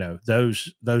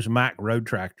those Mac road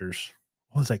tractors,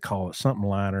 what do they call it? Something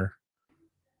liner,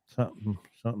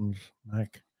 something's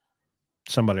Mac.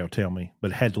 Somebody will tell me,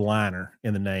 but it had liner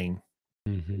in the name.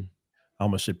 Mm-hmm. I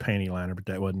almost said panty liner, but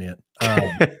that wasn't it.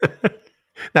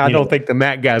 Now, I don't think the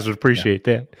Mac guys would appreciate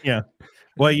that. Yeah.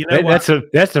 Well, that's the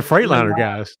Freightliner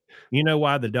guys. You know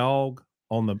why the dog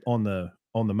on the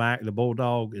Mac, the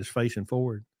bulldog, is facing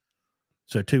forward?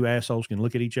 So two assholes can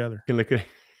look at each other. Can look at.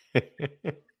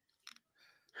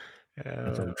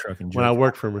 That's a trucking joke. When I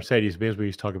worked for Mercedes-Benz, we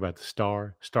used to talk about the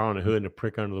star on the hood and a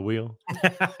prick under the wheel.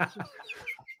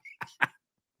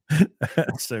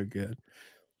 That's so good.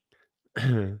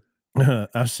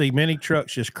 I see many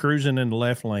trucks just cruising in the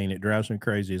left lane. It drives me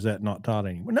crazy. Is that not taught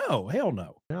anymore? No, hell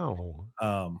no. No.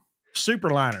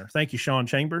 Superliner. Thank you, Sean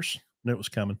Chambers. Knew it was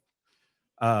coming.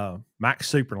 Max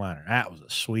Superliner. That was a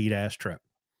sweet ass truck.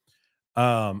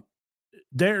 I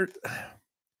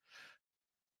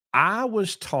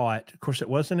was taught, of course, it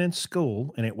wasn't in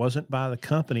school and it wasn't by the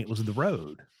company. It was the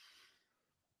road.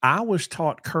 I was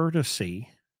taught courtesy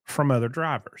from other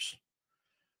drivers.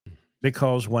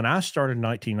 Because when I started in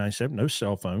 1997, no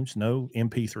cell phones, no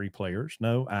MP3 players,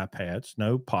 no iPads,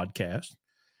 no podcasts.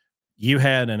 You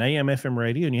had an AM FM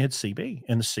radio and you had CB,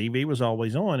 and the CB was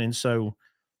always on. And so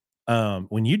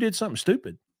when you did something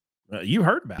stupid, you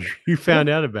heard about it. You found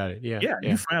out about it. Yeah.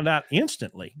 You found out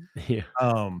instantly. Yeah.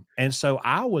 And so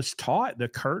I was taught the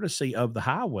courtesy of the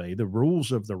highway, the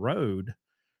rules of the road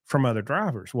from other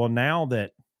drivers. Well, now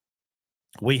that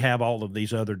we have all of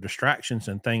these other distractions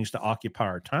and things to occupy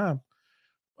our time,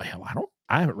 well,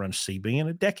 I haven't run CB in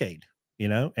a decade,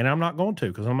 and I'm not going to,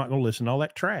 because I'm not going to listen to all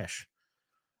that trash.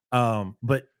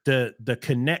 But the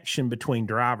connection between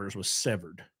drivers was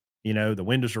severed. The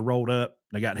windows are rolled up.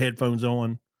 They got headphones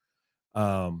on.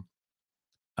 Barbara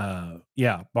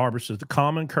says the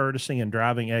common courtesy and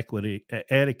driving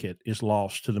etiquette is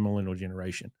lost to the millennial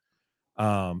generation.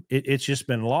 It's just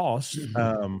been lost.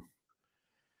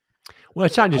 Well,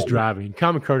 it's not just driving.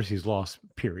 Common courtesy is lost,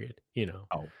 period.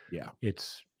 Oh, yeah.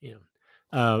 It's,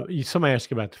 somebody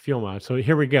asked about the fuel mileage. So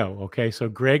here we go. Okay. So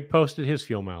Greg posted his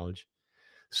fuel mileage,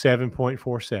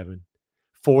 7.47,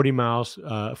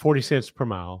 40 cents per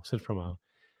mile.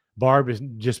 Barb has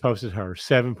just posted her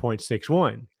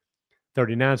 7.61,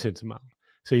 39 cents a mile.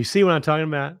 So you see what I'm talking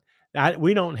about?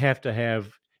 We don't have to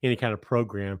have any kind of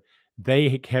program.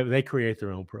 They create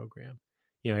their own program.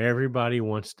 Everybody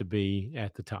wants to be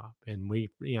at the top, and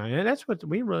and that's what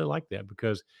we really like, that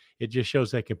because it just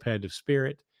shows that competitive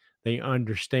spirit. They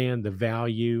understand the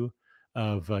value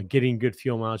of getting good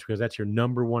fuel mileage, because that's your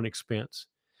number one expense.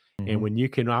 Mm-hmm. And when you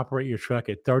can operate your truck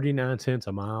at 39 cents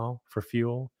a mile for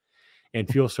fuel, and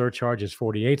fuel surcharge is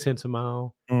 48 cents a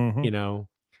mile, mm-hmm.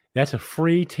 That's a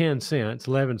free 10 cents,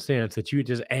 11 cents that you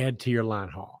just add to your line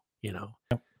haul, Yep.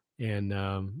 And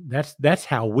that's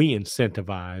how we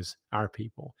incentivize our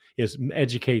people, is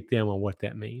educate them on what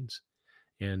that means.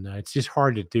 And it's just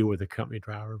hard to do with a company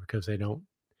driver, because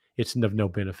it's of no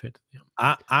benefit to them.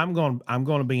 I'm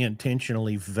going to be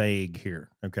intentionally vague here.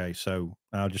 Okay. So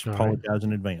I'll just apologize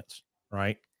in advance.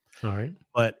 Right. All right.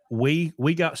 But we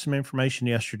got some information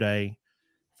yesterday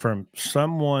from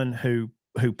someone who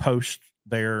posts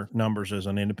their numbers as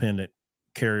an independent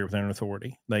carrier within an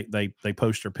authority. They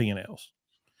post their P&Ls.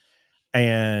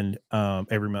 And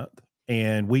every month,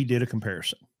 and we did a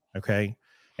comparison, okay,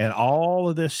 and all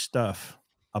of this stuff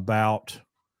about,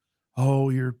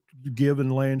 you're giving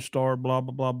Landstar, blah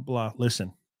blah blah blah.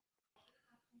 Listen,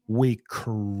 we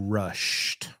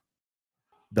crushed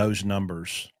those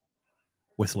numbers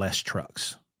with less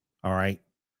trucks. All right,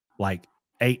 like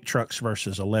 8 trucks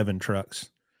versus 11 trucks,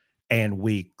 and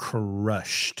we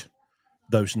crushed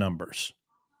those numbers.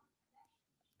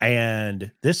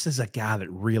 And this is a guy that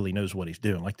really knows what he's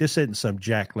doing. Like, this isn't some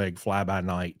jackleg fly by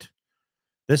night.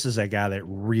 This is a guy that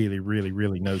really, really,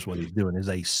 really knows what he's doing, is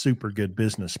a super good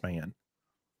businessman.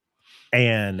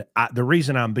 And the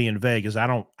reason I'm being vague is I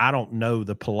don't know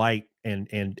the polite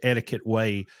and etiquette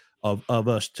way of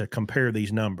us to compare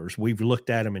these numbers. We've looked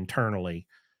at them internally,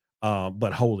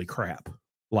 but holy crap.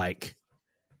 Like,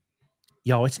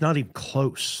 y'all, it's not even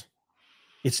close.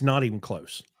 It's not even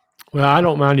close. Well, I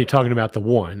don't mind you talking about the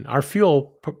one. Our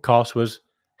fuel cost was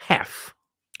half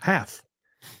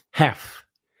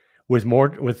with more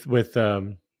with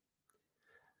Well,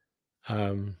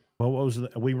 what was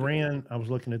we ran? I was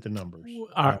looking at the numbers.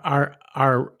 our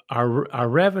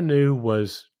revenue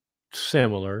was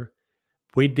similar.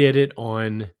 We did it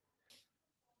on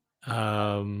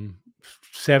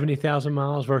 70,000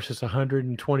 miles versus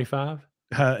 125.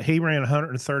 He ran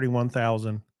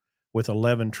 131,000 with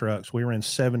 11 trucks. We ran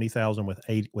 70,000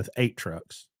 with eight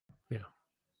trucks. Yeah,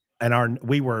 and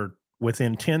we were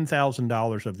within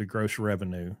 $10,000 of the gross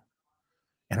revenue,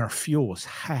 and our fuel was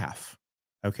half.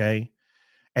 Okay.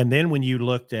 And then when you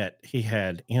looked at, he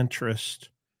had interest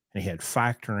and he had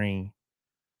factoring,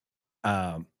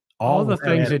 all the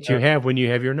things that you have when you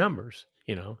have your numbers,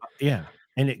 Yeah.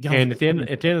 And at the end of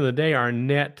the day, our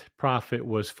net profit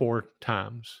was 4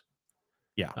 times.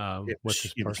 Yeah. What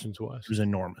this person's was. It was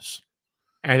enormous.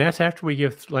 And that's after we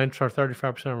give Landstar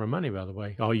 35% of our money, by the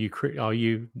way, all you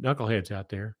knuckleheads out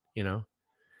there,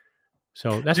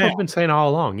 So that's what I've been saying all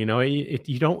along. You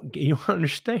don't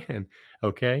understand.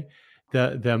 Okay.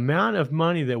 The amount of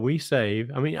money that we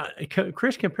save. I mean,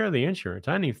 Chris, compare the insurance.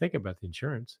 I didn't even think about the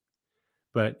insurance,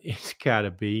 but it's got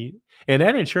to be. And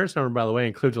that insurance number, by the way,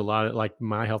 includes a lot of, like,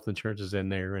 my health insurance is in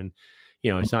there, and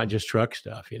it's not just truck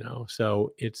stuff.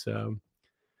 So it's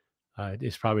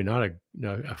probably not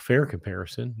a fair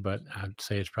comparison, but I'd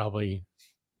say it's probably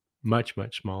much,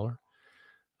 much smaller.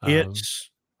 And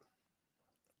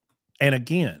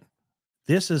again,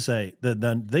 this is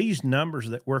these numbers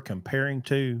that we're comparing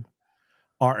to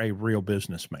are a real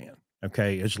businessman.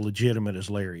 Okay. As legitimate as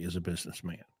Larry is a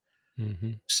businessman.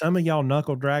 Mm-hmm. Some of y'all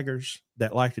knuckle draggers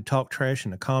that like to talk trash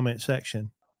in the comment section,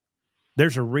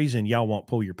 there's a reason y'all won't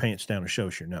pull your pants down and show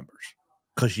us your numbers,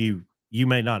 because you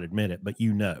may not admit it, but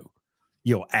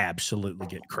you'll absolutely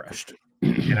get crushed.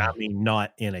 And I mean,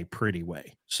 not in a pretty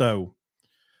way. So,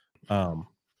 and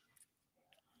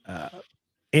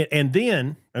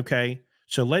then, okay,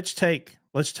 so let's take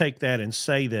that and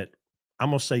say that I'm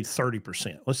going to say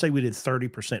 30%. Let's say we did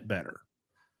 30% better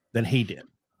than he did.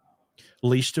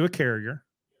 Leased to a carrier.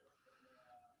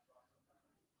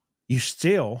 You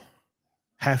still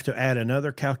have to add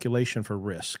another calculation for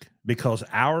risk, because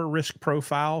our risk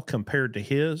profile compared to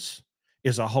his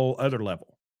is a whole other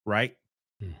level, right?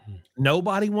 Mm-hmm.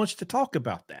 Nobody wants to talk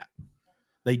about that.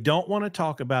 They don't want to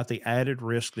talk about the added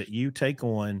risk that you take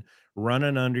on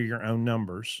running under your own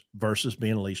numbers versus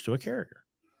being leased to a carrier.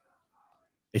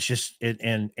 It's just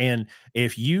and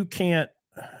if you can't,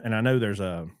 and I know there's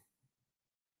a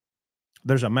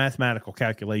mathematical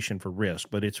calculation for risk,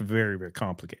 but it's very, very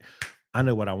complicated. I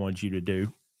know what I wanted you to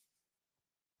do,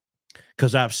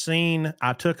 because I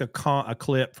took a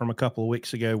clip from a couple of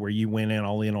weeks ago where you went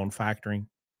all in on factoring,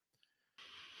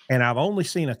 and I've only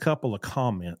seen a couple of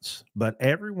comments, but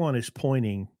everyone is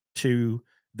pointing to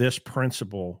this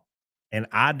principle, and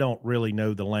I don't really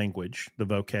know the language, the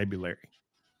vocabulary,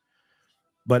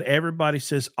 but everybody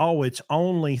says, oh, it's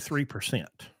only 3%.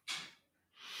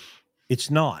 It's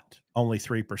not only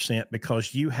 3%,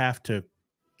 because you have to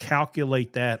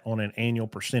calculate that on an annual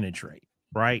percentage rate,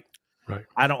 right? Right.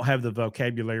 I don't have the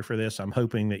vocabulary for this. I'm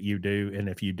hoping that you do. And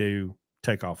if you do,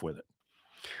 take off with it.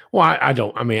 Well, I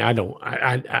don't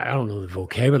know the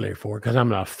vocabulary for it, because I'm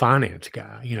not a finance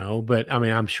guy, but I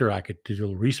mean, I'm sure I could do a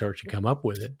little research and come up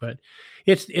with it, but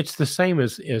it's the same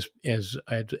as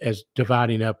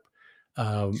dividing up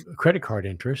credit card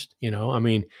interest. I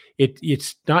mean,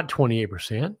 it's not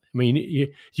 28%. I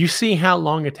mean, you see how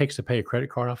long it takes to pay a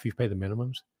credit card off if you pay the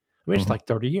minimums. I mean, it's like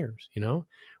 30 years, Well,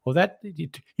 that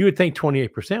you would think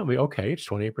 28% would be okay. It's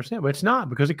 28%, but it's not,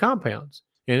 because it compounds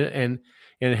and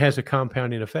it has a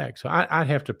compounding effect. So I'd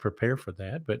have to prepare for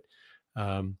that. But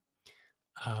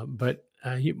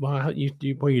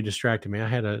you distracted me. I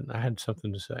had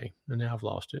something to say, and now I've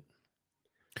lost it.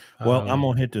 Well, I'm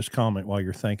going to hit this comment while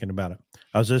you're thinking about it,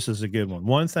 as this is a good one.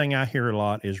 One thing I hear a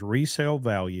lot is resale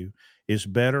value is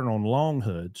better on long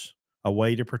hoods, a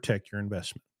way to protect your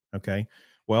investment. Okay.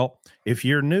 Well, if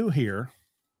you're new here,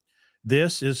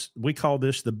 we call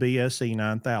this the BSE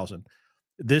 9000.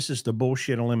 This is the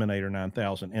bullshit eliminator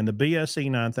 9000, and the BSE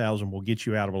 9000 will get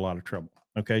you out of a lot of trouble.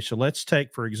 Okay. So let's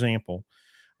take, for example,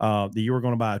 that you were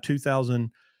going to buy a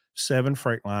 2007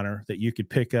 Freightliner that you could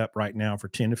pick up right now for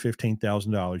 $10,000 to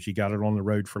 $15,000. You got it on the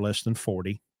road for less than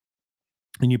 40,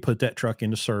 and you put that truck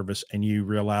into service, and you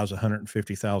realize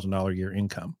 $150,000 a year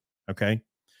income. Okay.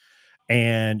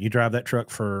 And you drive that truck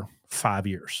for 5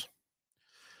 years.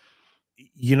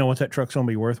 You know what that truck's going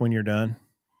to be worth when you're done?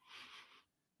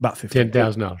 About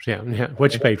 $10,000. Yeah.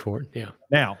 What you paid for it. Yeah.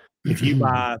 Now, If you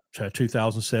buy a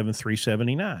 2007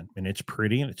 379 and it's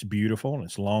pretty and it's beautiful and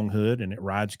it's long hood and it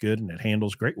rides good and it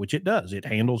handles great, which it does. It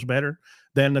handles better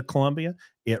than the Columbia.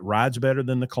 It rides better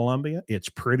than the Columbia. It's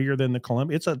prettier than the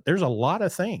Columbia. There's a lot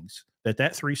of things that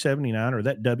 379 or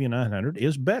that W900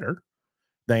 is better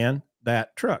than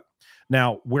that truck.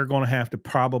 Now we're going to have to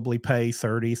probably pay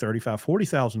 $30,000,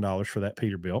 $35,000, $40,000 for that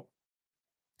Peterbilt.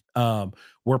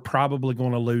 We're probably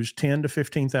going to lose $10,000 to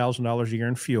 $15,000 a year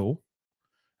in fuel.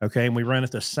 Okay. And we run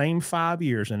it the same 5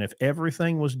 years. And if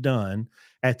everything was done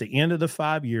at the end of the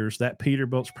 5 years, that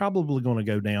Peterbilt's probably going to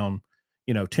go down,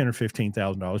 $10,000 or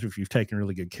 $15,000 if you've taken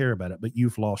really good care about it, but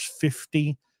you've lost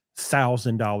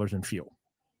 $50,000 in fuel.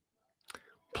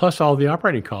 Plus all the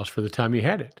operating costs for the time you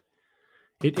had it.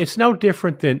 It's no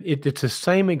different than it's the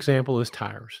same example as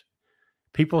tires.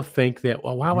 People think that,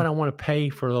 well, why would I want to pay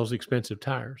for those expensive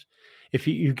tires? If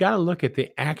you've got to look at the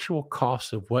actual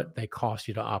cost of what they cost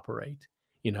you to operate.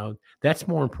 That's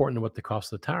more important than what the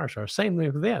cost of the tires are. Same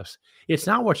thing with this. It's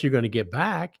not what you're going to get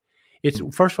back. It's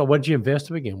first of all, what did you invest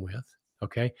to begin with?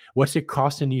 Okay. What's it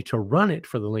costing you to run it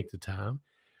for the length of time?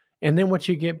 And then what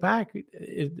you get back,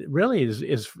 it really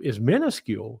is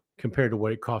minuscule compared to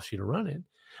what it costs you to run it.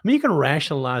 I mean, you can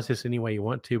rationalize this any way you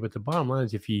want to, but the bottom line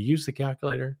is if you use the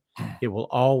calculator, it will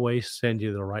always send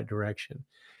you the right direction.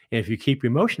 And if you keep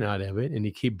emotion out of it and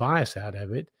you keep bias out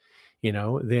of it,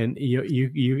 then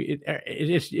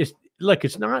it's look,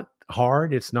 it's not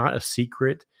hard. It's not a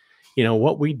secret.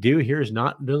 What we do here is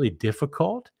not really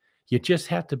difficult. You just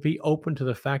have to be open to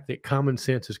the fact that common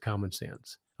sense is common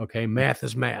sense. Okay. Math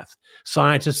is math.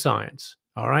 Science is science.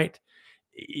 All right.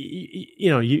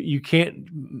 You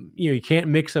can't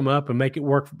mix them up and make it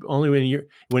work only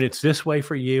when it's this way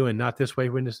for you and not this way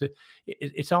when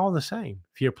it's all the same.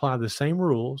 If you apply the same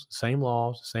rules, the same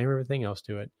laws, the same everything else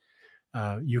to it,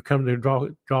 you come to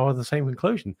draw the same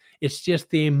conclusion. It's just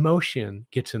the emotion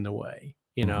gets in the way,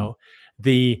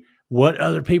 the what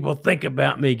other people think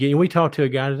about me. We talked to a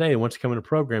guy today that wants to come in a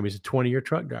program. He's a 20-year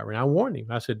truck driver. And I warned him.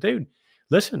 I said, dude,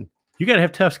 listen, you got to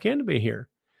have tough skin to be here.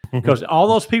 Because all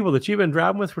those people that you've been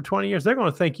driving with for 20 years, they're going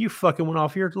to think you fucking went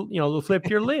off your, flipped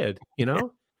your lid,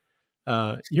 You're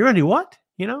going to do what,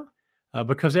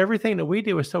 because everything that we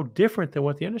do is so different than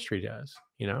what the industry does,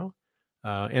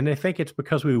 and they think it's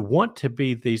because we want to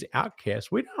be these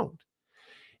outcasts. We don't.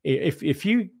 If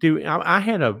you do, I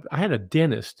had a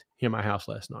dentist in my house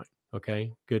last night.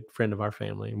 Okay. Good friend of our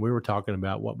family. And we were talking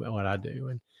about what I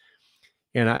do.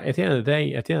 And at the end of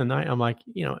the night, I'm like,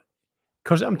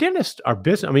 because dentists are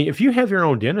business. I mean, if you have your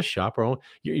own dentist shop or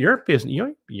your business,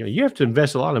 you have to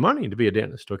invest a lot of money to be a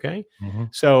dentist. Okay. Mm-hmm.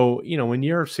 So, when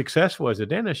you're successful as a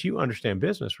dentist, you understand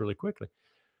business really quickly.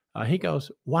 He goes,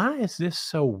 why is this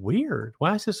so weird?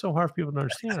 Why is this so hard for people to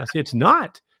understand? I said, it's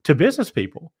not to business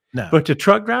people, but to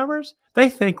truck drivers, they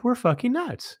think we're fucking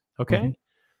nuts. Okay.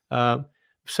 Mm-hmm.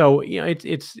 So,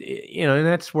 it's and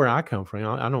that's where I come from.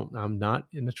 I'm not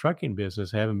in the trucking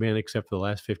business. I haven't been except for the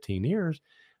last 15 years.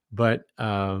 But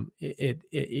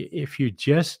if you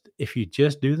just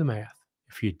do the math,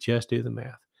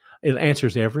 it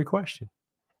answers every question,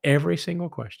 every single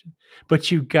question.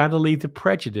 But you got to leave the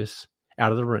prejudice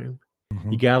out of the room.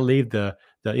 Mm-hmm. You got to leave the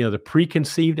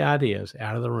preconceived ideas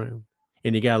out of the room,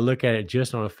 and you got to look at it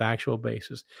just on a factual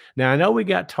basis. Now I know we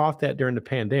got taught that during the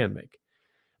pandemic,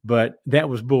 but that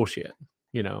was bullshit.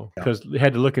 Because they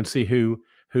had to look and see who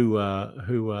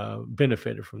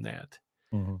benefited from that.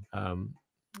 Mm-hmm.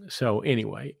 So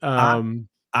anyway, I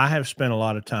have spent a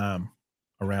lot of time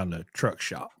around the truck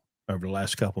shop over the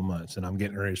last couple of months, and I'm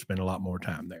getting ready to spend a lot more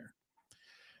time there.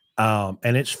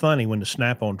 And it's funny when the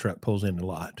Snap-on truck pulls in the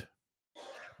lot.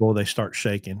 Well, they start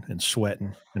shaking and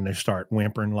sweating, and they start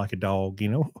whimpering like a dog.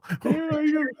 Here.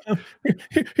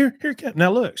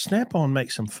 Now look, Snap-on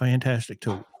makes some fantastic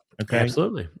tools. Okay,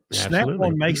 absolutely.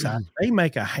 Snap-on they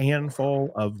make a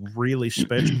handful of really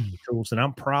special tools that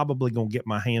I'm probably going to get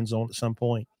my hands on at some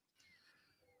point.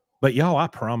 But y'all, I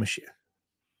promise you,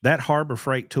 that Harbor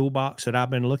Freight toolbox that I've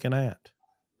been looking at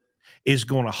is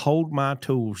going to hold my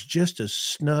tools just as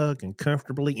snug and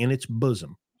comfortably in its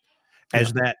bosom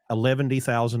as that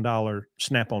 $11,000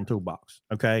 Snap-on toolbox.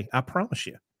 Okay, I promise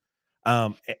you.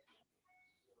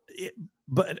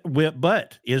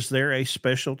 But is there a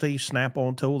specialty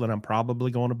Snap-on tool that I'm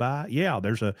probably going to buy? Yeah,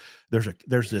 there's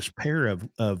this pair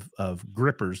of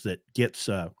grippers that gets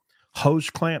hose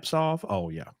clamps off. Oh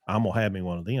yeah, I'm gonna have me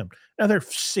one of them. Now they're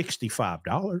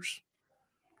 $65,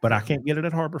 but I can't get it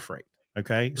at Harbor Freight.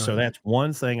 Okay, right. So that's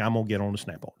one thing I'm gonna get on the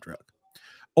Snap-on truck,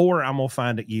 or I'm gonna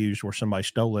find it used where somebody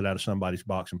stole it out of somebody's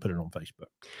box and put it on Facebook.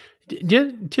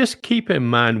 Just keep in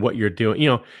mind what you're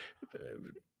doing.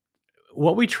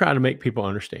 What we try to make people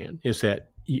understand is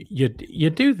that you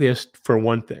do this for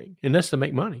one thing, and that's to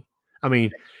make money. I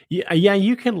mean, yeah,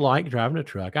 you can like driving a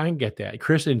truck. I can get that.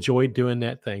 Chris enjoyed doing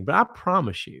that thing, but I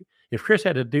promise you, if Chris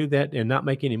had to do that and not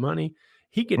make any money,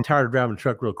 he'd get tired of driving a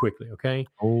truck real quickly. Okay,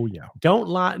 Oh yeah. don't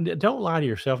lie. Don't lie to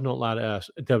yourself. Don't lie to us.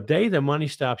 The day the money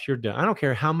stops, you're done. I don't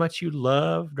care how much you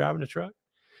love driving a truck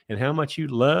and how much you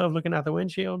love looking out the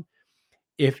windshield.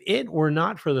 If it were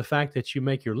not for the fact that you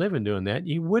make your living doing that,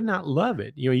 you would not love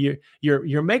it. You know,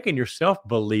 you're making yourself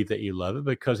believe that you love it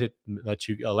because it lets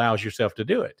you allows yourself to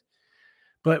do it.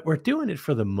 But we're doing it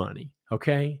for the money,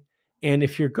 okay? And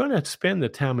if you're going to spend the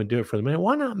time and do it for the money,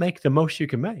 why not make the most you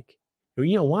can make?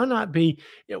 You know, why not be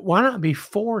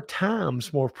 4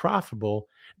 times more profitable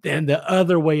than the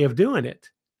other way of doing it?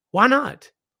 Why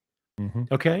not? Mm-hmm.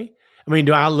 Okay. I mean,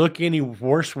 do I look any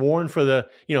worse worn for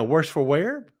worse for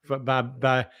wear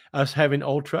by us having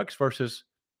old trucks versus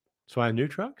swine new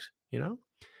trucks?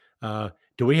 Do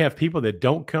we have people that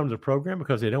don't come to the program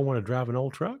because they don't want to drive an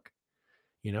old truck?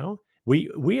 You know,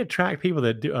 we attract people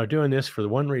that are doing this for the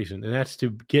one reason, and that's to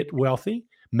get wealthy,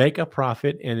 make a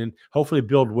profit, and then hopefully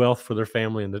build wealth for their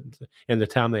family and the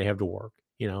time they have to work.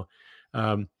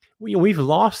 We've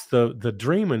lost the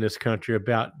dream in this country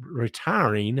about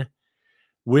retiring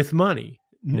with money.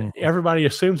 Everybody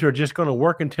assumes they're just going to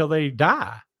work until they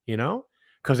die,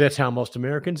 because that's how most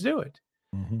Americans do it.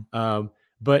 Mm-hmm.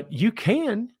 But you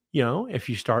can, if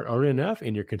you start early enough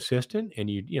and you're consistent and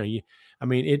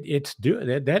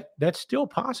that's still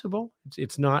possible.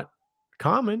 It's not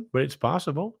common, but it's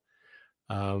possible.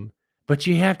 But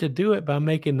you have to do it by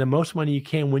making the most money you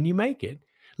can when you make it.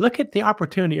 Look at the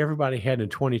opportunity everybody had in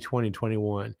 2020 and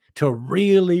 21 to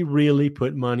really, really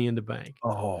put money in the bank.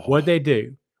 Oh. What'd they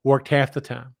do? Worked half the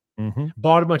time. Mm-hmm.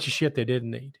 Bought a bunch of shit they didn't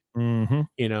need. Mm-hmm.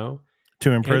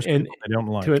 To impress and people they don't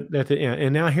like.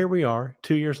 and now here we are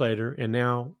 2 years later, and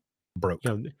now Broke.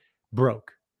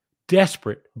 Broke,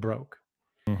 desperate broke.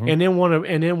 Mm-hmm. And then want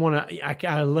to.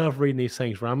 I love reading these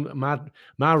things where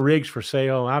my rig's for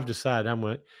sale. I've decided I'm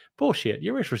going bullshit.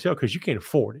 Your rig's for sale because you can't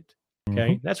afford it.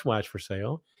 Okay, that's why it's for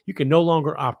sale. You can no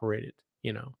longer operate it.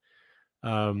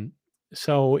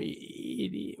 So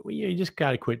you just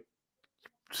got to quit.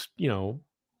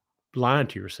 Lying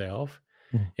to yourself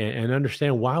and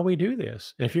understand why we do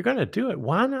this. And if you're going to do it,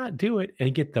 why not do it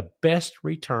and get the best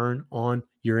return on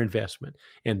your investment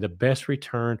and the best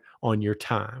return on your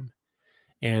time?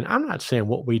 And I'm not saying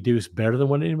what we do is better than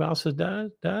what anybody else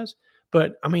does,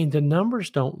 but I mean, the numbers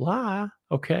don't lie.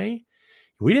 Okay.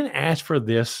 We didn't ask for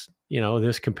this,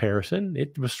 this comparison.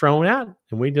 It was thrown out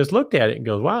and we just looked at it and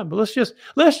goes, wow, but let's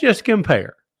just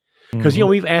compare. Because,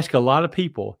 we've asked a lot of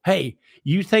people, hey,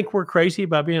 you think we're crazy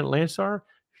about being at Landstar?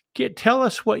 Tell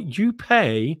us what you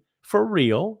pay for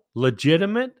real,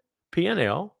 legitimate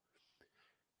P&L,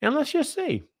 and let's just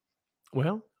see.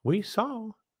 Well, we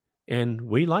saw, and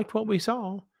we liked what we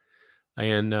saw.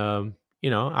 And,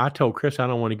 I told Chris I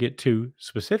don't want to get too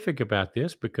specific about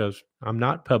this because I'm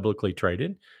not publicly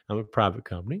traded. I'm a private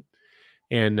company.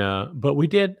 And, but we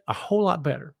did a whole lot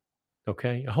better.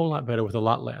 Okay. A whole lot better with a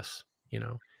lot less,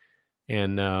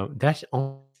 And that's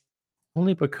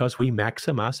only because we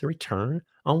maximize the return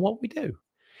on what we do.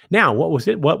 Now, what was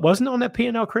it? What wasn't on that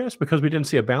P&L, Chris? Because we didn't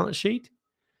see a balance sheet.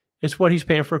 It's what he's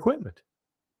paying for equipment.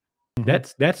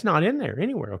 That's not in there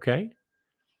anywhere. Okay.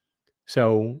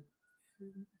 So,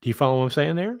 do you follow what I'm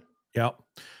saying there? Yep.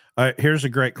 Here's a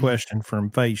great question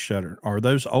from Phase Shutter. Are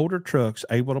those older trucks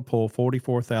able to pull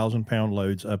 44,000-pound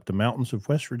loads up the mountains of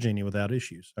West Virginia without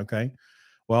issues? Okay.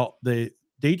 Well, the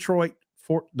Detroit,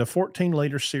 the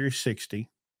 14-liter Series 60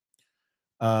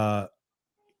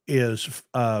 is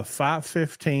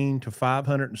 515 to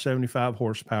 575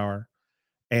 horsepower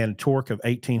and torque of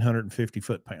 1,850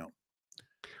 foot-pound.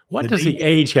 What does the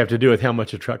age have to do with how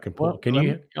much a truck can pull? Well, Can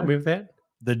you help me with that?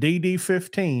 The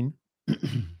DD15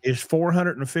 is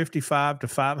 455 to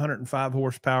 505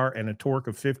 horsepower and a torque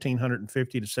of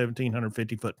 1,550 to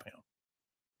 1,750 foot-pound.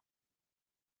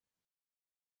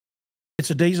 It's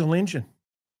a diesel engine,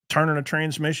 turning a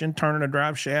transmission, turning a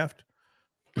drive shaft,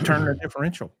 turning a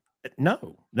differential.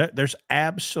 No, there's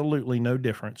absolutely no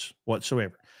difference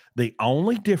whatsoever. The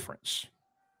only difference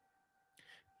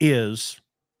is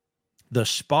the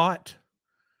spot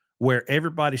where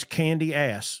everybody's candy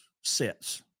ass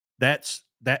sits. That's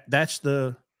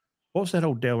the, what was that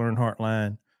old Dale Earnhardt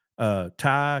line?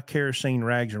 Tie kerosene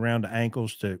rags around your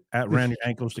ankles to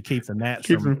keep the gnats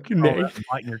from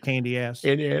biting your candy ass.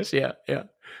 Yes, yeah.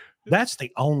 That's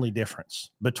the only difference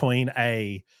between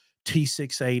a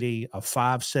T680, a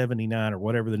 579, or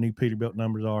whatever the new Peterbilt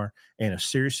numbers are, and a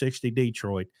Series 60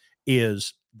 Detroit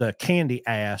is the candy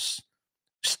ass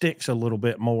sticks a little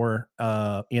bit more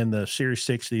in the Series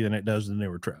 60 than it does the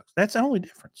newer trucks. That's the only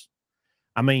difference.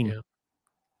 I mean,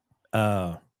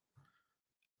 Yeah.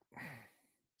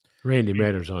 Randy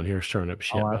Matters on here stirring up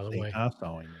shit, I by the see. way. I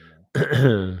saw him in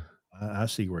there. I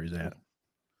see where he's at.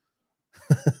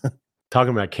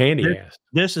 Talking about candy ass.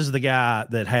 This is the guy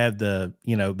that had the,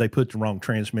 they put the wrong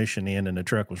transmission in and the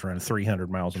truck was running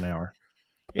 300 miles an hour.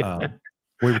 We were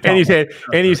And talking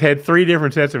he's had 3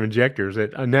 different sets of injectors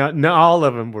that now all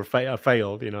of them were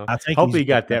failed. I think Hopefully he he's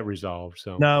got that resolved.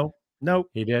 So no,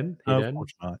 nope, he didn't. He of didn't.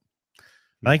 course not.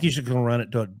 I think he's just going to run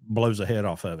it till it blows the head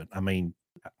off of it. I mean,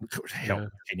 hell, Yeah.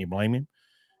 can you blame him?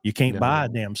 You can't No. buy a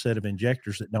damn set of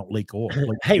injectors that don't leak oil.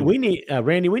 Hey, we need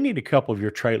Randy. We need a couple of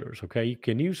your trailers. Okay,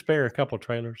 can you spare a couple of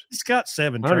trailers? He's got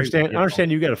 7 I trailers.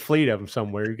 understand. You got a fleet of them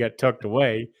somewhere. You got tucked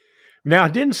away. Now,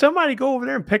 didn't somebody go over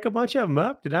there and pick a bunch of them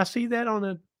up? Did I see that on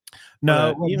the?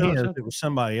 No, it was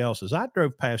somebody else's. I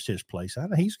drove past his place. I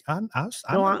know his trailers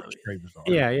are.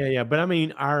 Yeah. But I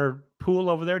mean, our pool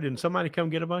over there. Didn't somebody come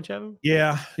get a bunch of them?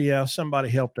 Yeah. Somebody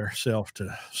helped herself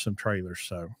to some trailers.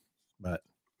 So, but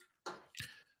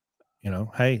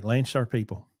hey, Landstar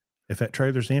people, if that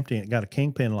trailer's empty and it got a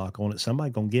kingpin lock on it,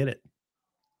 somebody gonna get it.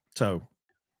 So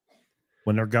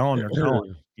when they're gone, they're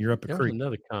gone. You're up a There's creek.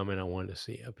 another comment I wanted to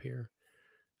see up here.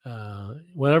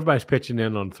 Well, everybody's pitching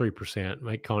in on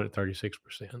 3%, calling it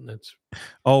 36%. That's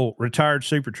retired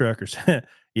super truckers.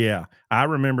 Yeah, I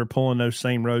remember pulling those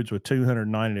same roads with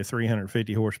 290 to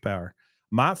 350 horsepower.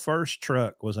 My first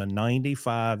truck was a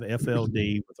 95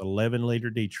 FLD with 11-liter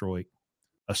Detroit,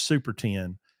 a Super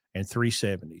 10, and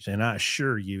 370s. And I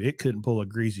assure you, it couldn't pull a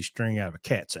greasy string out of a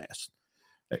cat's ass.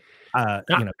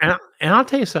 and I'll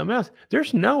tell you something else.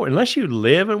 There's unless you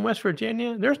live in West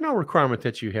Virginia, there's no requirement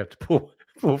that you have to pull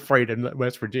freight in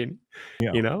West Virginia.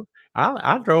 Yeah.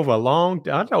 I drove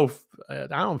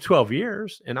 12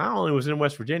 years, and I only was in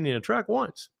West Virginia in a truck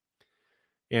once.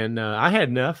 And I had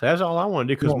enough. That's all I wanted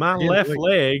to do, because my left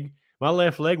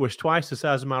leg was twice the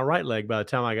size of my right leg by the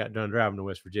time I got done driving to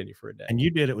West Virginia for a day. And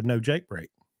you did it with no Jake brake.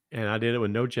 And I did it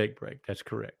with no Jake brake. That's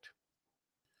correct.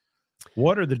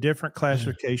 What are the different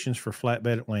classifications for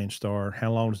flatbed at Landstar?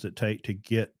 How long does it take to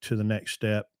get to the next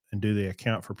step? And do they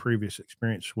account for previous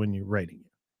experience when you're rating it?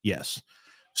 Yes.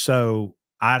 So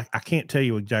I can't tell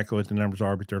you exactly what the numbers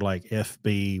are, but they're like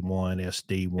FB1,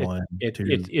 SD1.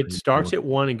 It starts at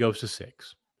 1 and goes to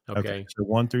 6. Okay. So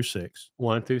 1 through 6.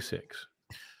 1 through 6.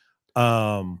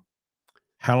 How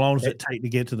long does it take to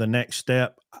get to the next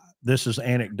step? This is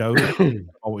anecdotal. I've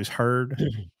always heard.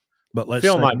 But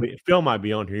Phil might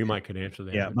be on here. You might could answer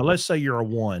that. Yeah, but let's say you're a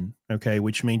 1, okay,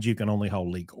 which means you can only haul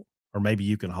legal, or maybe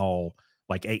you can haul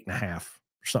like 8.5 or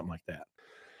something like that.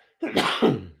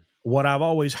 What I've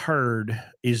always heard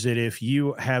is that if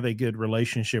you have a good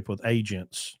relationship with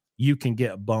agents, you can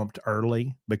get bumped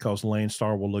early, because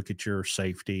Landstar will look at your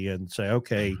safety and say,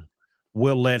 okay,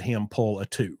 we'll let him pull a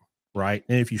 2, right?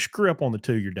 And if you screw up on the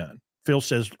 2, you're done. Phil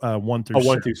says 1 through 7.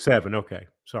 1 through 7. Okay,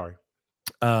 sorry.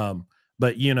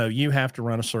 But you have to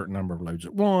run a certain number of loads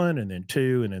at 1, and then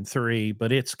 2, and then 3.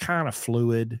 But it's kind of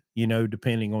fluid,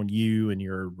 depending on you and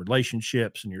your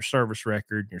relationships and your service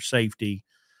record and your safety.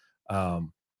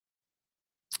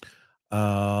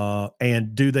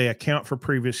 And do they account for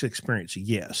previous experience?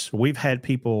 Yes. We've had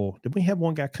people. Did we have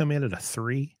one guy come in at a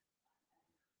 3?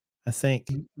 I think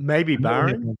maybe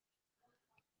Byron.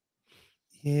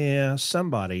 Yeah,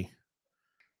 somebody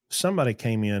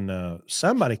came in.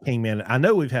 Somebody came in. I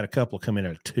know we've had a couple come in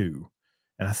at a 2,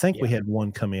 and I think we had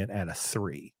one come in at a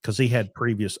 3 because he had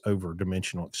previous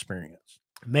over-dimensional experience.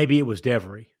 Maybe it was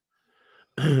Devery.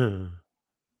 Could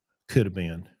have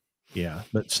been, yeah.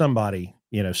 But somebody's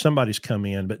come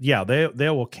in. But yeah, they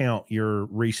will count your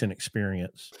recent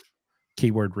experience.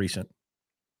 Keyword recent.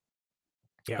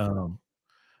 Yeah.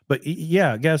 But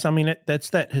yeah, guys. I mean, that's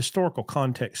that historical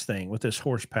context thing with this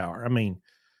horsepower. I mean,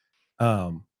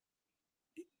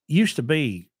 used to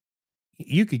be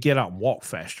you could get out and walk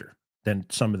faster than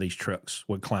some of these trucks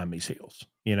would climb these hills,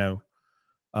 and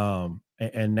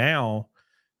now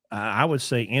I would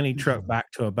say any truck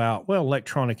back to about,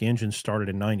 electronic engines started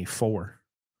in 94.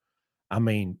 I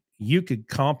mean, you could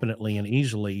competently and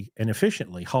easily and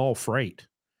efficiently haul freight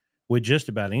with just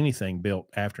about anything built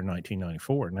after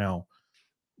 1994. Now,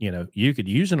 you could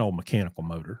use an old mechanical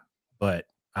motor, but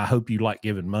I hope you like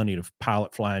giving money to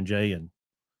Pilot, Flying J, and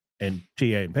TA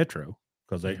and Petro,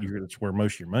 because that's where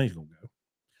most of your money's going to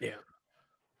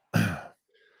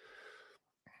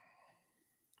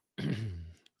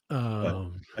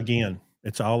go. Again,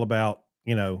 it's all about,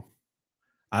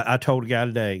 I told a guy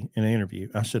today in an interview,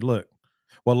 I said, look,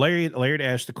 Well, Larry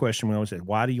asked the question when I said,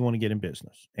 "Why do you want to get in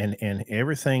business?" And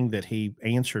everything that he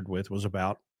answered with was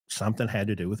about something had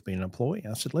to do with being an employee.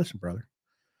 I said, "Listen, brother,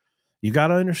 you got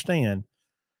to understand.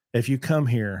 If you come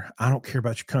here, I don't care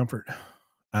about your comfort.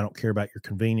 I don't care about your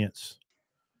convenience.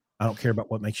 I don't care about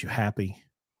what makes you happy.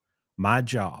 My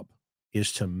job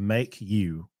is to make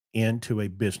you into a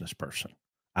business person.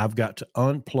 I've got to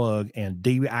unplug and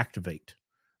deactivate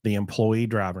the employee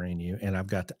driver in you, and I've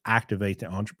got to activate the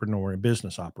entrepreneur and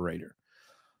business operator.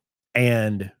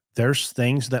 And there's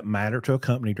things that matter to a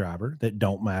company driver that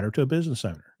don't matter to a business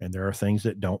owner. And there are things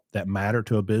that matter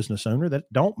to a business owner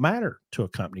that don't matter to a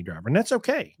company driver. And that's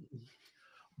okay.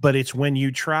 But it's when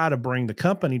you try to bring the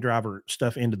company driver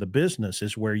stuff into the business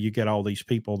is where you get all these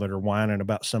people that are whining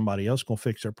about somebody else going to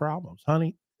fix their problems.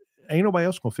 Honey, ain't nobody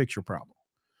else going to fix your problem.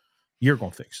 You're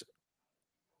going to fix it.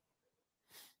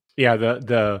 Yeah,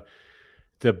 the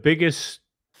biggest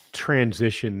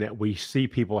transition that we see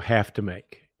people have to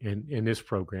make in this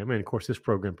program, and of course, this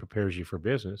program prepares you for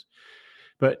business.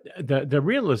 But the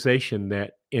realization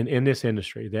that in this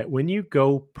industry, that when you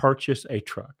go purchase a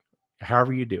truck,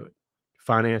 however you do it,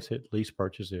 finance it, lease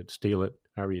purchase it, steal it,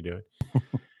 however you do it,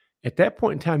 at that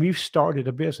point in time, you've started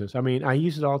a business. I mean, I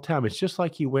use it all the time. It's just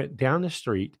like you went down the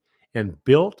street and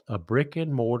built a brick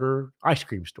and mortar ice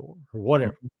cream store or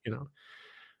whatever, Mhm. you know.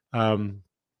 Um,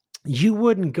 you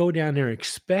wouldn't go down there and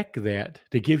expect that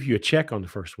to give you a check on the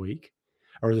first week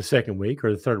or the second week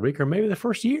or the third week or maybe the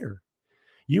first year.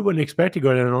 You wouldn't expect to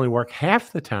go down and only work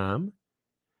half the time.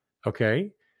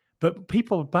 Okay. But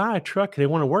people buy a truck, they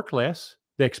want to work less.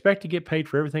 They expect to get paid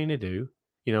for everything they do.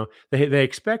 You know, they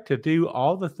expect to do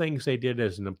all the things they did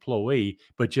as an employee,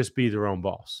 but just be their own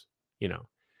boss, you know.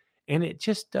 And it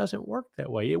just doesn't work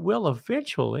that way. It will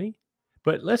eventually.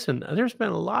 But listen, there's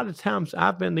been a lot of times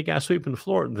I've been the guy sweeping the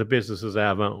floor in the businesses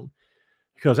I've owned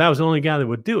because I was the only guy that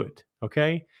would do it.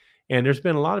 Okay. And there's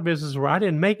been a lot of businesses where I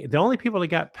didn't make it. The only people that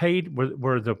got paid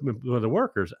were the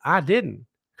workers. I didn't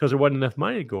because there wasn't enough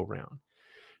money to go around.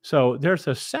 So there's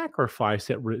a sacrifice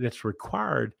that's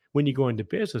required when you go into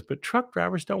business, but truck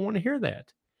drivers don't want to hear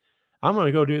that. I'm going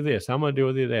to go do this. I'm going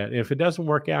to do that. If it doesn't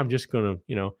work out, I'm just going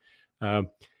to, um,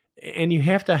 and you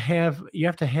have to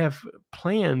have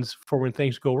plans for when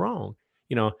things go wrong.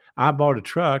 I bought a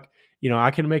truck. I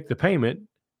can make the payment,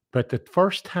 but the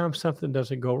first time something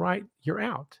doesn't go right, you're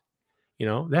out.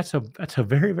 That's a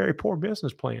very, very poor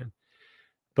business plan.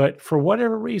 But for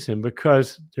whatever reason,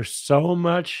 because there's so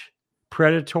much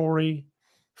predatory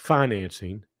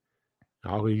financing,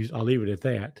 I'll leave it at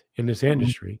that in this Mhm.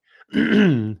 industry,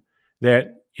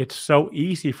 that it's so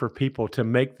easy for people to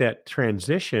make that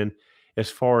transition as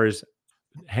far as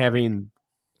having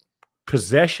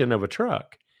possession of a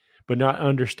truck, but not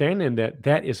understanding that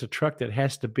that is a truck that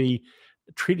has to be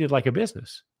treated like a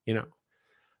business,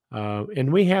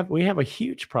 and we have a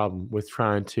huge problem with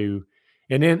trying to,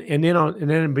 and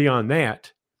then beyond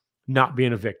that, not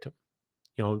being a victim.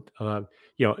 You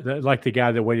know, like the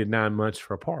guy that waited 9 months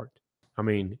for a part. I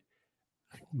mean,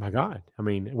 my God, I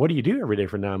mean, what do you do every day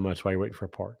for 9 months while you're waiting for a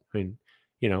part? I mean,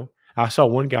 I saw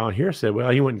one guy on here said, "Well,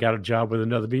 he went and got a job with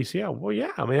another BCO." Well,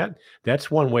 yeah, I mean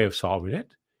that's one way of solving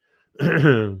it.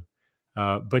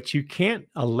 But you can't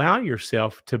allow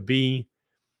yourself to be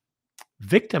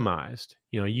victimized.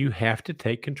 You have to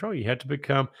take control. You have to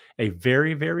become a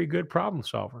very, very good problem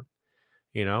solver.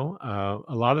 A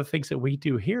lot of things that we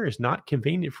do here is not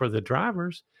convenient for the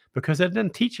drivers because that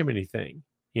doesn't teach them anything.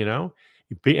 You know,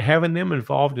 Having them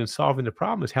involved in solving the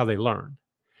problem is how they learn.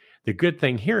 The good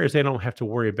thing here is they don't have to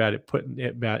worry about it putting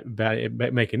it about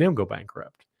it making them go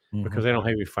bankrupt because Mhm. they don't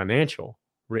have any financial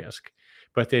risk.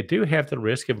 But they do have the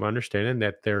risk of understanding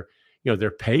that their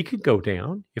pay could go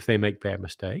down if they make bad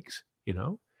mistakes. They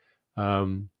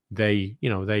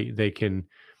can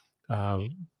uh,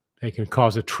 they can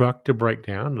cause a truck to break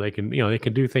down. They can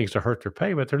do things to hurt their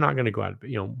pay, but they're not going to go out.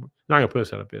 Not going to put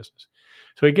us out of business.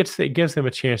 So it gives them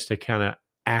a chance to kind of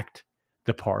act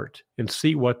the part and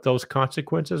see what those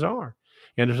consequences are.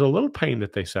 And there's a little pain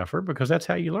that they suffer because that's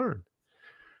how you learn.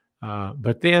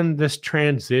 But then this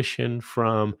transition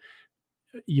from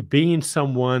you being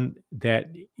someone that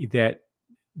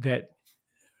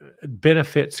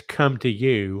benefits come to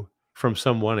you from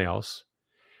someone else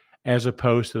as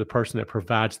opposed to the person that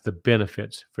provides the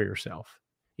benefits for yourself.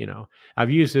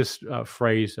 I've used this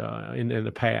phrase in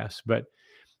the past, but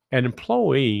an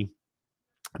employee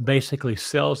basically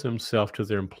sells themselves to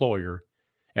their employer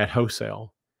at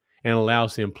wholesale and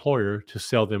allows the employer to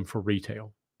sell them for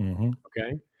retail. Mhm.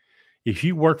 Okay. If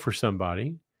you work for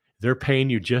somebody, they're paying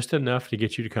you just enough to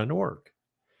get you to come to work.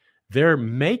 They're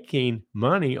making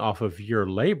money off of your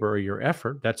labor or your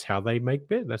effort. That's how they make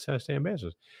business. That's how they stay in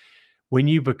business. When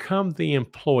you become the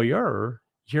employer,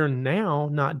 you're now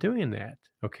not doing that.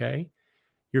 Okay.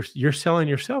 You're selling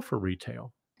yourself for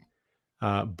retail.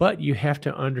 But you have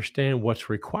to understand what's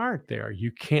required there.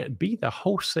 You can't be the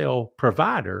wholesale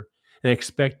provider and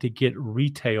expect to get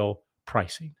retail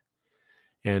pricing.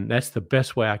 And that's the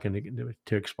best way I can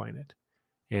to explain it.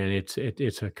 And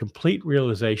it's a complete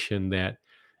realization that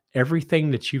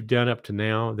everything that you've done up to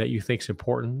now that you think is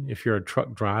important, if you're a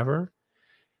truck driver,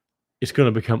 it's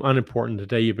going to become unimportant the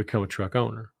day you become a truck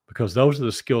owner, because those are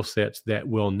the skill sets that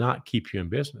will not keep you in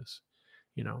business,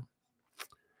 you know.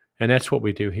 And that's what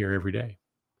we do here every day.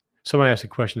 Somebody asked a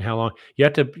question, how long you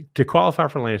have to qualify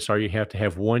for Landstar, you have to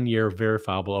have 1 year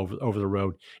verifiable over the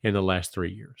road in the last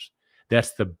 3 years.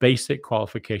 That's the basic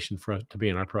qualification for us to be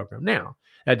in our program. Now,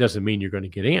 that doesn't mean you're going to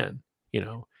get in,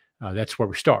 that's where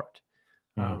we start.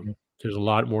 Mhm. There's a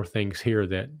lot more things here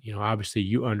that, obviously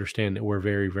you understand that we're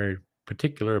very, very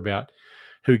particular about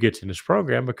who gets in this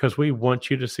program because we want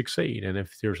you to succeed. And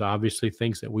if there's obviously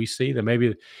things that we see that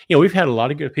maybe, we've had a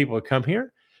lot of good people that come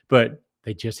here, but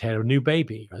they just had a new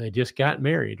baby or they just got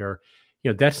married or,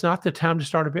 that's not the time to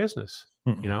start a business,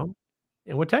 Mm-mm.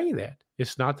 and we'll tell you that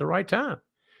it's not the right time.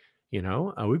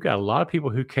 We've got a lot of people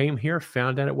who came here,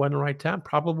 found out it wasn't the right time,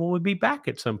 probably will be back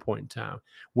at some point in time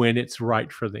when it's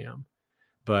right for them.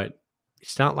 But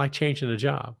it's not like changing a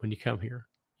job when you come here.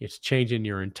 It's changing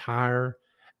your entire,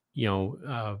 you know,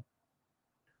 uh,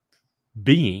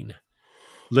 being,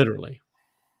 literally.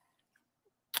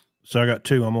 So I got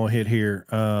two I'm gonna hit here.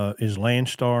 Is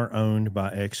Landstar owned by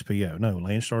XPO? No,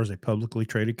 Landstar is a publicly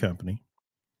traded company.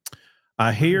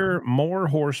 I hear more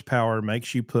horsepower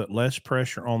makes you put less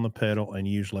pressure on the pedal and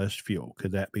use less fuel.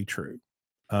 Could that be true?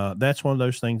 That's one of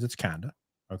those things that's kinda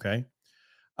okay.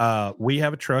 We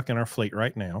have a truck in our fleet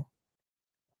right now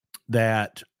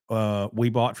that we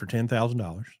bought for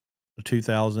 $10,000, a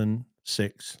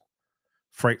 2006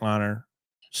 Freightliner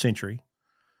Century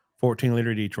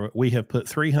 14-liter Detroit. We have put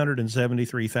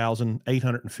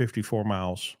 373,854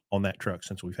 miles on that truck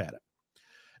since we've had it.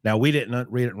 Now we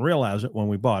didn't realize it when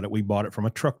we bought it. We bought it from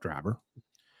a truck driver,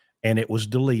 and it was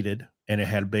deleted, and it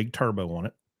had a big turbo on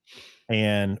it.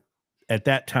 And at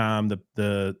that time,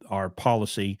 our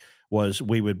policy was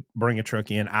we would bring a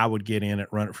truck in, I would get in it,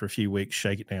 run it for a few weeks,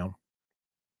 shake it down.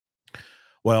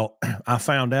 Well, I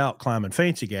found out climbing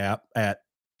Fancy Gap at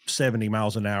 70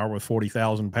 miles an hour with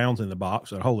 40,000 pounds in the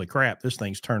box that holy crap, this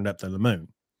thing's turned up to the moon.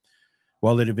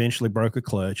 Well, it eventually broke a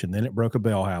clutch and then it broke a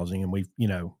bell housing and we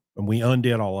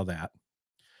undid all of that.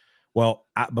 Well,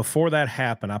 before that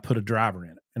happened, I put a driver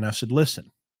in it and I said,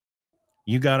 listen,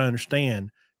 you got to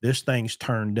understand this thing's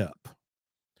turned up.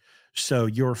 So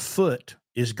your foot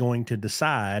is going to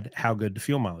decide how good the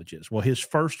fuel mileage is. Well, his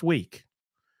first week,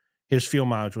 his fuel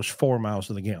mileage was 4 miles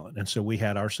to the gallon. And so we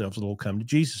had ourselves a little come to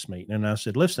Jesus meeting. And I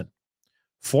said, listen,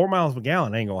 4 miles a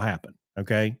gallon ain't going to happen.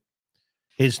 Okay.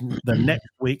 The next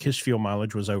week, his fuel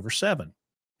mileage was over 7.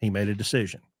 He made a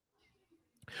decision.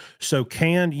 So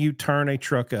can you turn a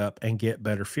truck up and get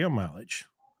better fuel mileage?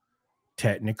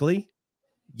 Technically,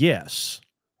 yes,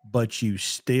 but you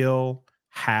still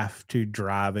have to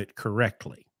drive it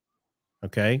correctly.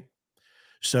 Okay.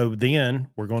 So then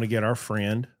we're going to get our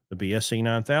friend, the BSC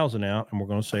 9000 out, and we're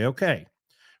going to say, okay,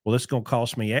 well, it's going to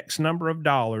cost me X number of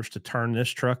dollars to turn this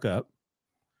truck up.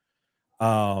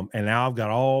 And now I've got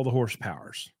all the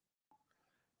horsepowers.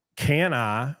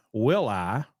 Will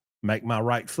I make my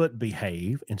right foot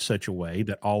behave in such a way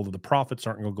that all of the profits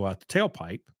aren't going to go out the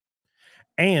tailpipe?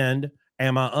 And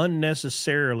am I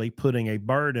unnecessarily putting a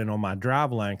burden on my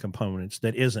driveline components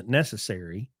that isn't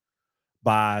necessary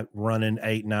by running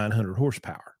 800-900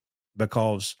 horsepower?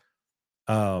 Because,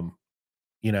 and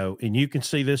you can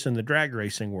see this in the drag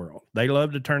racing world. They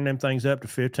love to turn them things up to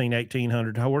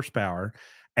 1,800 horsepower.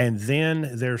 And then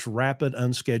there's rapid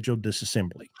unscheduled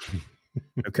disassembly.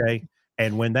 Okay.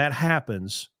 And when that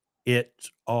happens,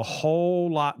 it's a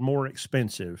whole lot more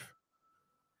expensive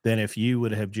than if you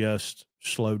would have just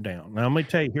slowed down. Now, let me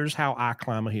tell you, here's how I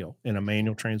climb a hill in a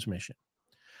manual transmission.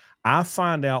 I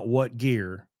find out what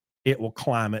gear it will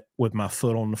climb it with my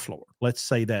foot on the floor. Let's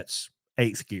say that's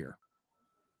 8th gear.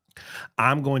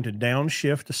 I'm going to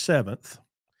downshift to 7th,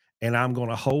 and I'm going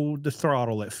to hold the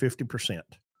throttle at 50%,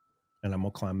 and I'm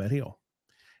going to climb that hill.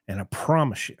 And I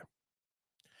promise you,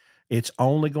 it's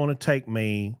only going to take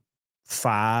me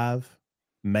 5,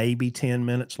 maybe 10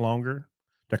 minutes longer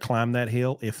to climb that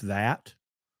hill, if that.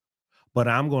 But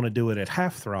I'm going to do it at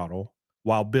half throttle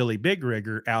while Billy Big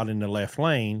Rigger out in the left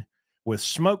lane with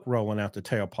smoke rolling out the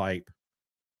tailpipe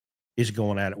is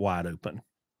going at it wide open.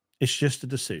 It's just a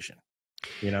decision,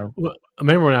 Well, I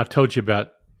remember when I told you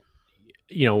about,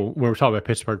 when we were talking about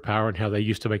Pittsburgh Power and how they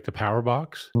used to make the power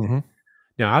box. Mm-hmm.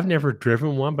 Now, I've never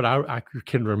driven one, but I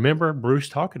can remember Bruce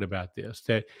talking about this,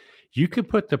 that you could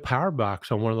put the power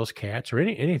box on one of those cats or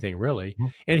anything really,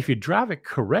 Mhm. and if you drive it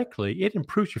correctly, it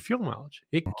improves your fuel mileage.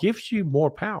 It gives you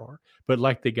more power. But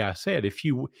like the guy said, if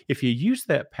you use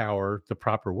that power the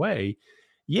proper way,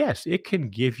 yes, it can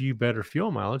give you better fuel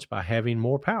mileage by having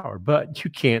more power, but you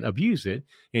can't abuse it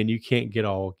and you can't get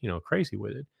all, crazy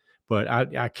with it. But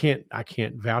I can't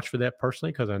vouch for that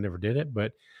personally because I never did it.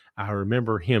 But I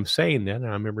remember him saying that, and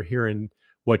I remember hearing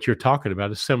what you're talking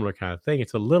about, a similar kind of thing.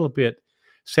 It's a little bit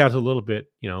sounds a little bit,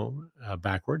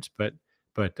 backwards, but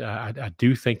I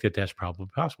do think that that's probably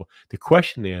possible. The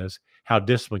question is, how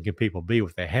disciplined can people be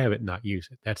if they have it and not use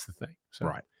it? That's the thing. So,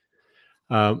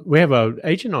 Right. we have a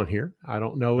agent on here. I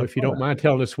don't know I if you saw don't that. mind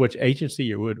telling us which agency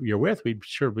you're with. We'd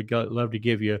sure would love to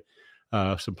give you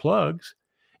some plugs.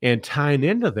 And tying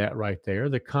into that right there,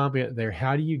 the comment there,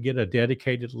 how do you get a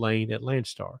dedicated lane at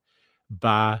Landstar?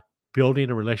 By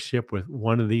building a relationship with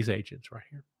one of these agents right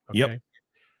here. Yep. Okay.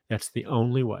 That's the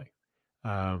only way.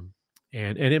 Um,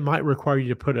 and it might require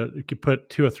you to you could put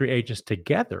 2 or 3 agents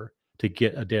together to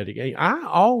get a dedicated. I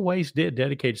always did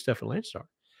dedicated stuff at Landstar.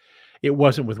 It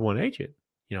wasn't with one agent.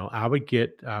 I would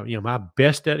get, my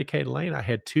best dedicated lane. I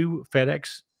had 2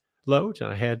 FedEx loads,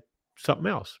 and I had something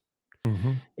else.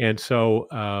 Mhm. And so,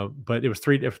 but it was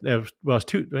 3 different. It was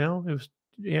 2. Well, it was,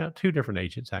 yeah, 2 different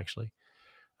agents actually.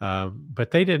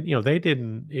 But they didn't. They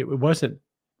didn't. It wasn't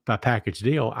by package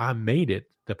deal. I made it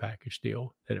the package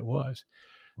deal that it was.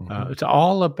 Mhm. It's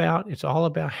all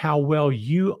about how well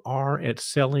you are at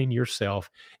selling yourself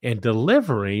and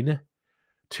delivering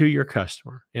to your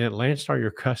customer. And at Landstar,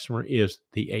 your customer is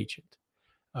the agent.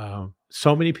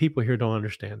 So many people here don't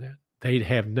understand that. They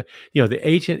have, the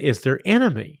agent is their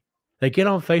enemy. They get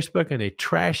on Facebook and they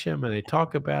trash them and they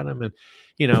talk about them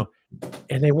you know,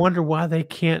 and they wonder why they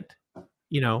can't,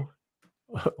 you know,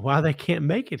 why they can't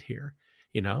make it here,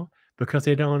 you know, because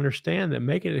they don't understand that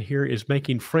making it here is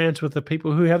making friends with the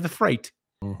people who have the freight.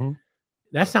 Mhm.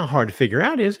 That's not hard to figure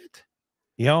out, is it?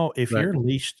 Y'all, But if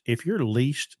you're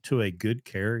leased to a good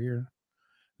carrier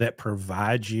that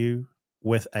provides you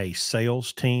with a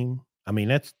sales team, I mean,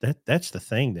 that's the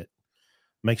thing that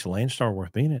makes Landstar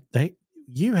worth being it.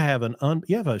 You have a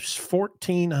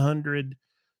 1,400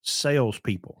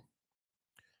 salespeople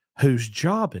whose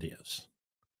job it is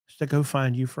to go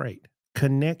find you freight,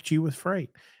 connect you with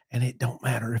freight, and it don't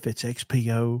matter if it's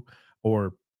XPO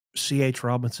or CH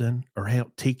Robinson or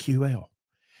hell TQL.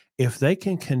 If they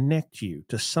can connect you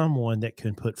to someone that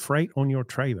can put freight on your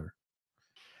trailer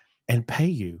and pay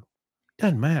you,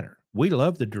 doesn't matter. We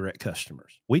love the direct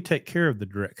customers. We take care of the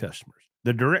direct customers.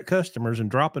 The direct customers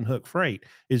and drop and hook freight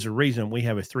is the reason we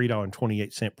have a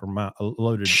 $3.28 per mile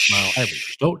loaded mile average.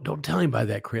 shh, don't tell anybody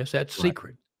that, Chris. That's Right.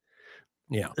 secret.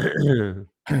 Yeah.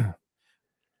 Yeah,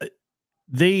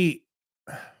 the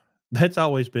That's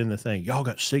always been the thing. Y'all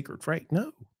got secret freight.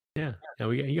 No. yeah,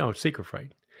 we got secret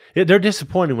freight. Yeah, they're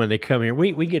disappointed when they come here.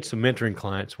 We get some mentoring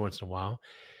clients once in a while,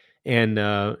 and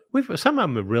we've some of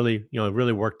them have really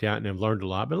really worked out and have learned a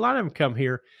lot. But a lot of them come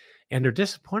here, and they're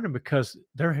disappointed because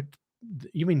they're.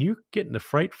 You mean you getting the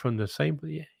freight from the same?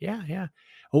 Yeah, yeah.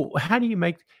 Well, how do you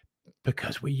make?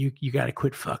 Because you got to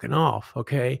quit fucking off.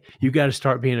 Okay, you got to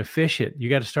start being efficient. You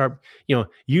got to start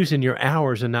using your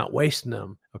hours and not wasting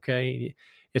them. Okay,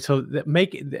 and so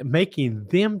making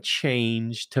them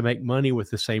change to make money with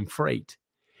the same freight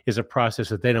is a process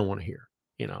that they don't want to hear.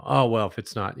 Oh well,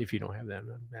 if you don't have that,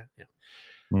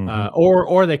 Mhm.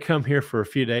 or they come here for a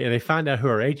few days and they find out who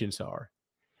our agents are.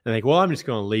 And they think, well, I'm just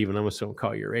going to leave and I'm just going to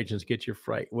call your agents, get your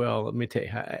freight. Well, let me tell you,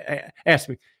 ask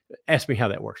me how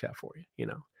that works out for you.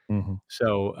 Mhm.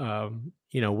 So,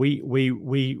 we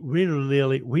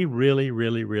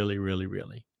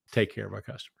really take care of our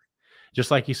customer.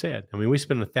 Just like you said, I mean, we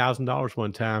spent $1,000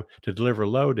 one time to deliver a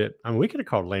load that, I mean, we could have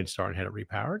called Landstar and had it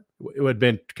repowered. It would have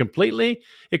been completely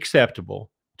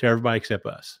acceptable to everybody except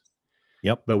us.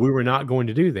 Yep. But we were not going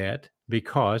to do that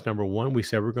because number one, we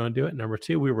said we're going to do it. Number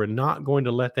two, we were not going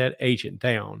to let that agent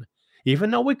down,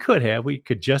 even though we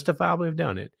could justifiably have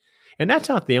done it. And that's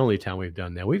not the only time we've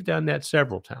done that. We've done that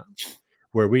several times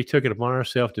where we took it upon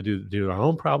ourselves to do our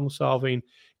own problem solving,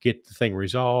 get the thing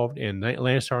resolved, and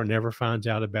Landstar never finds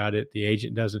out about it. The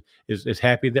agent doesn't is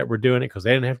happy that we're doing it because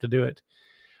they didn't have to do it.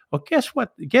 Well, guess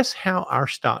what? Guess how our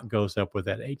stock goes up with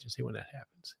that agency when that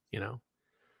happens.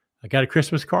 I got a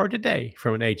Christmas card today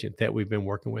from an agent that we've been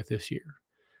working with this year.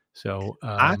 So,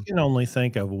 I can only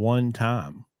think of one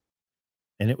time,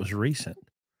 and it was recent,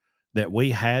 that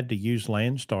we had to use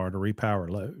Landstar to repower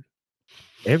a load.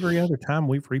 Every other time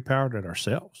we've repowered it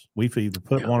ourselves. We've either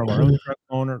put yeah. one of our own trucks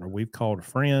on it or we've called a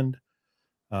friend.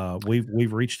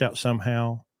 We've reached out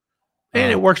somehow.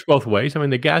 And it works both ways. I mean,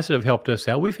 the guys that have helped us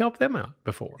out, we've helped them out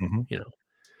before, Mhm. you know.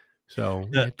 So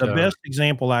The best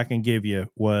example I can give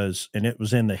you was, and it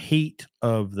was in the heat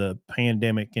of the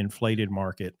pandemic inflated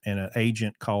market, and an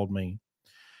agent called me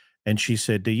and she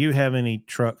said, "Do you have any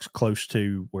trucks close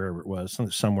to wherever it was,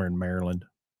 somewhere in Maryland,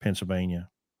 Pennsylvania?"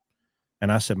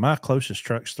 And I said, "My closest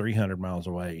truck's 300 miles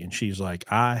away." And she's like,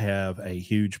 "I have a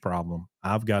huge problem.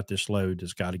 I've got this load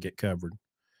that's got to get covered."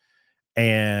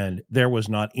 And there was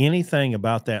not anything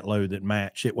about that load that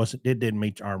matched. It didn't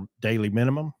meet our daily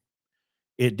minimum.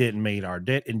 It didn't meet our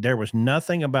debt. And there was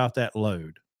nothing about that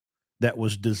load that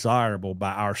was desirable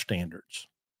by our standards.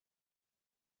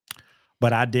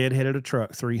 But I did hit a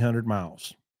truck 300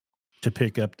 miles to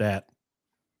pick up that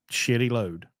shitty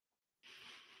load.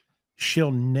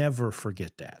 She'll never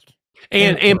forget that.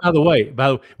 and by the way,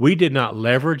 we did not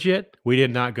leverage it. We did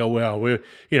not go, well, we'll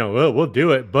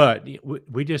do it, but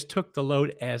we just took the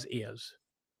load as is.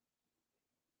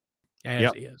 As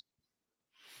Yep. is.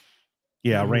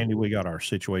 Yeah, Randy, we got our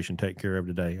situation taken care of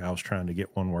today. I was trying to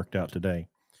get one worked out today.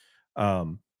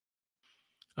 William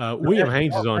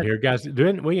Haynes is on here, guys.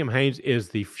 William Haynes is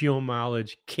the fuel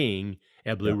mileage king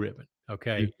at Blue Ribbon.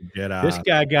 Okay, this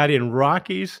guy got in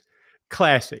Rockies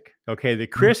Classic. Okay,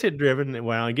 that Chris had driven,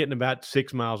 well, getting about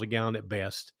 6 miles a gallon at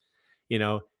best. You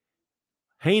know,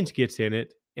 Haynes gets in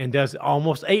it and does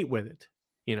almost 8 with it.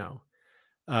 You know,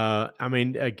 I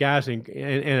mean, guys and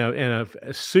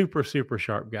a super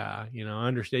sharp guy. You know, I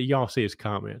understand. Y'all see his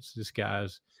comments. This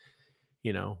guy's.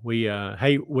 You know,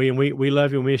 hey, we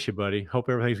love you and miss you, buddy. Hope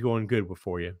everything's going good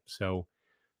for you. So,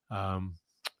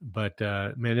 but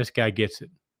man, this guy gets it.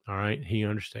 All right. He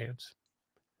understands.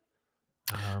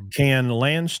 Can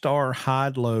Landstar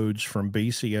hide loads from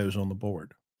BCOs on the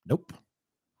board? Nope.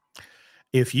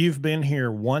 If you've been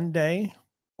here one day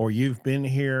or you've been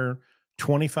here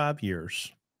 25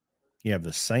 years, you have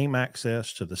the same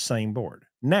access to the same board.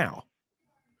 Now,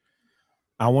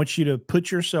 I want you to put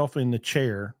yourself in the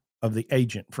chair of the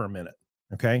agent for a minute,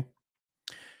 okay?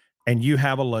 And you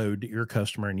have a load to your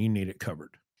customer and you need it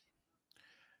covered.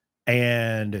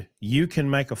 And you can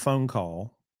make a phone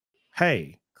call.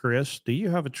 "Hey, Chris, do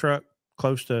you have a truck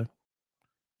close to?"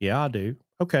 "Yeah, I do."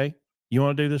 "Okay. You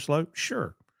want to do this load?"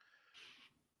 "Sure."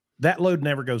 That load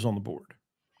never goes on the board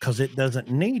because it doesn't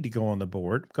need to go on the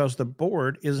board because the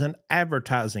board is an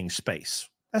advertising space.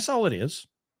 That's all it is.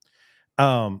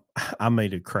 I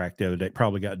made a crack the other day,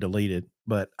 probably got deleted,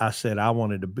 but I said I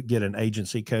wanted to get an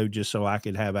agency code just so I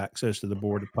could have access to the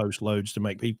board to post loads to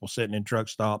make people sitting in truck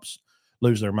stops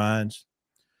lose their minds,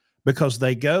 because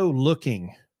they go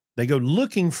looking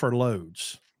for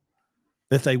loads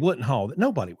that they wouldn't haul, that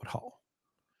nobody would haul,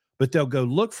 but they'll go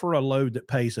look for a load that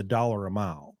pays $1 a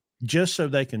mile just so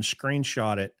they can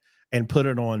screenshot it and put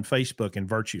it on Facebook and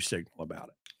virtue signal about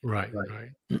it. Right.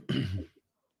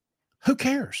 Who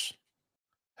cares?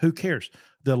 Who cares?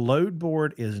 The load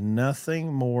board is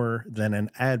nothing more than an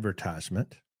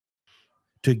advertisement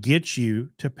to get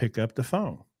you to pick up the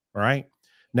phone. All right.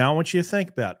 Now I want you to think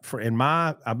about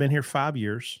it. I've been here 5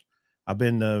 years. I've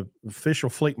been the official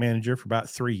fleet manager for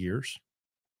about 3 years,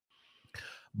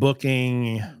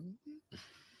 booking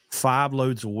 5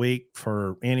 loads a week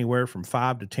for anywhere from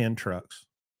 5 to 10 trucks.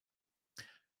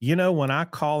 You know, when I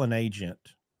call an agent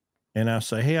and I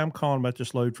say, "Hey, I'm calling about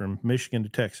this load from Michigan to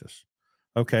Texas."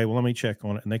 "Okay, well, let me check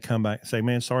on it." And they come back and say,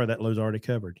 "Man, sorry, that load's already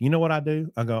covered." You know what I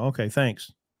do? I go, "Okay,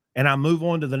 thanks." And I move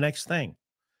on to the next thing.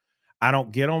 I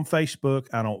don't get on Facebook.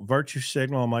 I don't virtue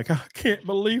signal. I'm like, "I can't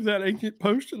believe that agent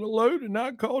posted a load and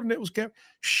I called and it was covered."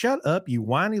 Shut up, you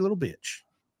whiny little bitch.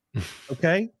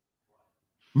 Okay?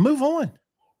 Move on.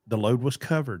 The load was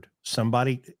covered.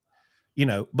 Somebody,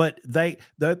 but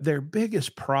their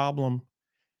biggest problem,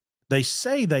 they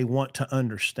say they want to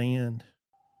understand,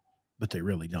 but they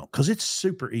really don't, because it's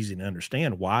super easy to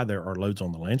understand why there are loads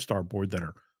on the Landstar board that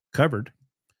are covered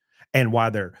and why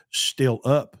they're still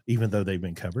up, even though they've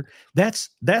been covered. That's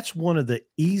one of the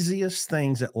easiest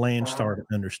things at Landstar to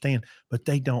understand, but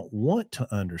they don't want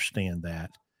to understand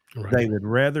that. Right. They would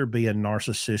rather be a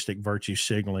narcissistic virtue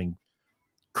signaling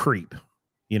creep,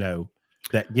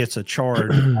 that gets a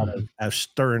charge of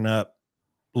stirring up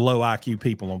low IQ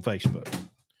people on Facebook.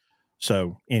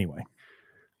 So anyway.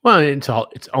 Well, it's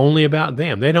only about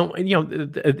them. They don't,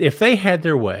 if they had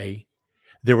their way,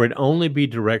 there would only be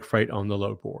direct freight on the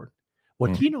load board.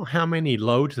 Well, do you know how many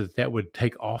loads that would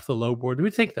take off the load board? Do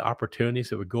we think the opportunities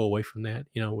that would go away from that,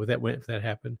 if that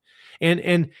happened?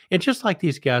 And just like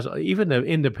these guys, even the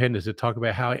independents that talk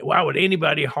about why would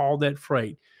anybody haul that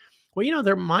freight? Well,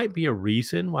 there might be a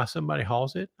reason why somebody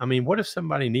hauls it. I mean, what if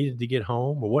somebody needed to get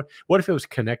home, or what if it was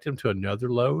connected to another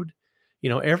load?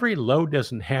 every load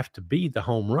doesn't have to be the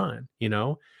home run.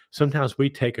 Sometimes we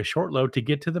take a short load to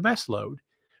get to the best load.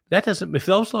 That doesn't, if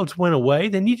those loads went away,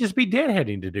 then you just be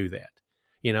deadheading to do that.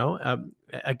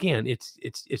 Again,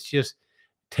 it's just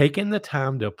taking the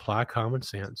time to apply common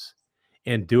sense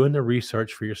and doing the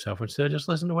research for yourself instead of just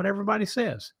listening to what everybody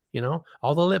says,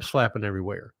 all the lips flapping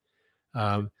everywhere.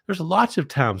 There's lots of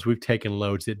times we've taken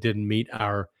loads that didn't meet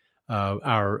our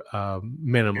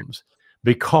minimums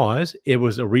because it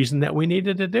was a reason that we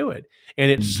needed to do it.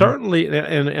 And it's certainly,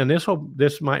 and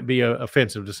this might be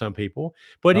offensive to some people,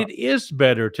 but it is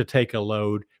better to take a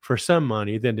load for some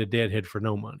money than to deadhead for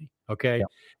no money. Okay. Yeah.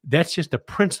 That's just a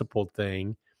principled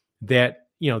thing that,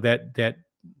 that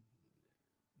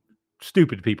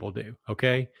stupid people do.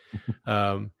 Okay.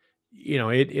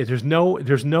 There's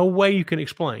no way you can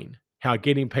explain how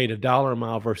getting paid $1 a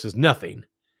mile versus nothing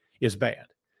is bad.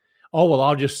 Oh, well,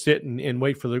 I'll just sit and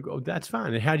wait for that's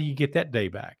fine. And how do you get that day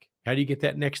back? How do you get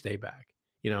that next day back?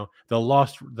 The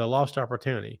lost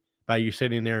opportunity by you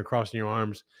sitting there and crossing your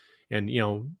arms and,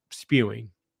 spewing.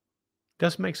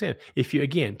 Doesn't make sense. If you,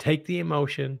 again, take the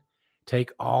emotion,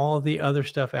 take all the other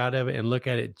stuff out of it and look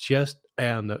at it just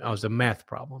as a math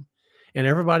problem. And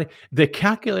everybody, the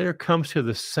calculator comes to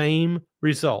the same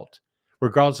result,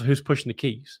 regardless of who's pushing the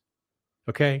keys.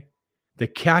 Okay? The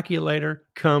calculator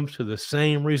comes to the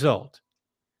same result,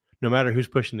 no matter who's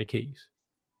pushing the keys.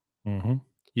 Mm-hmm.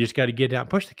 You just got to get out and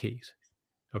push the keys.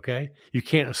 Okay? You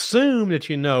can't assume that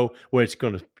you know what it's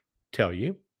going to tell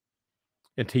you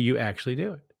until you actually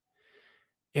do it.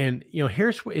 And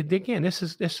here's again, this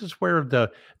is where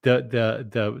the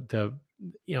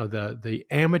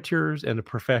amateurs and the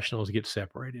professionals get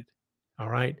separated. All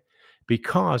right,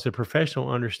 because the professional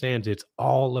understands it's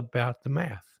all about the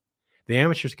math. The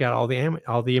amateurs got all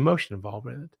the emotion involved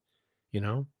in it,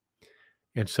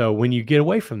 And so when you get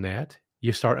away from that,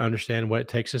 you start understanding what it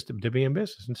takes us to be in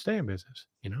business and stay in business.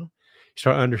 You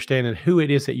start understanding who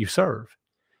it is that you serve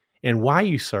and why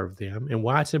you serve them and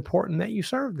why it's important that you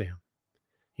serve them.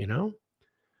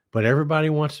 But everybody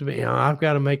wants to be, I've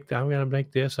got to make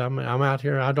this. I'm out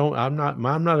here. I'm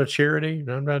not a charity.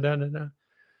 Well,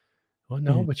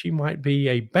 no, but you might be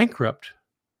a bankrupt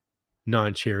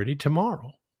non-charity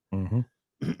tomorrow.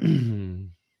 Mm-hmm.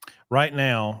 Right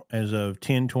now, as of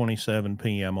 10:27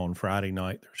 p.m. on Friday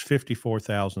night, there's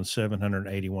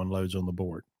 54,781 loads on the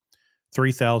board.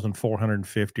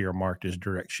 3,450 are marked as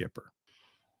direct shipper.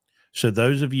 So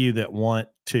those of you that want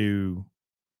to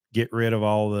get rid of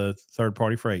all the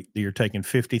third-party freight, you're taking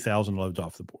 50,000 loads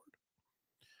off the board.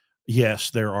 Yes,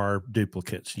 there are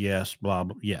duplicates. Yes, blah,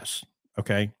 blah. Yes.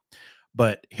 Okay.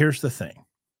 But here's the thing.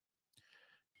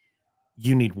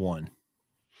 You need one.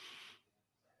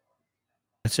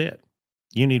 That's it.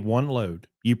 You need one load.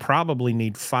 You probably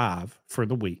need 5 for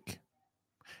the week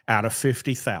out of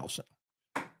 50,000.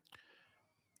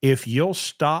 If you'll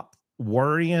stop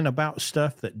worrying about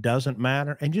stuff that doesn't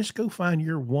matter and just go find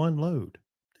your one load,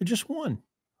 just one.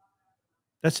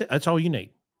 That's it. That's all you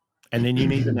need. And then you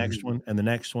need the next one and the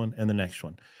next one and the next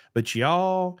one. But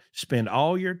y'all spend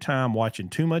all your time watching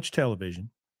too much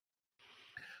television,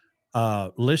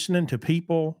 listening to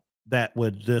people that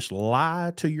would just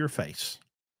lie to your face.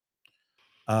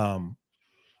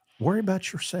 Worry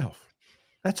about yourself.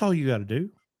 That's all you got to do.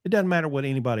 It doesn't matter what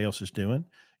anybody else is doing.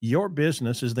 Your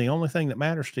business is the only thing that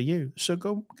matters to you. So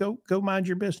go mind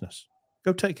your business.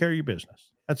 Go take care of your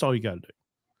business. That's all you got to do.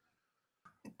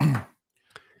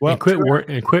 Well, quit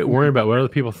worrying about what other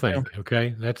people think.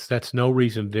 Okay, that's no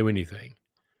reason to do anything.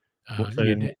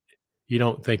 You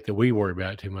don't think that we worry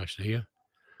about it too much, do you?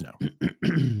 No.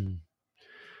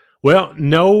 Well,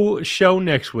 no show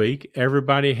next week.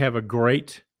 Everybody have a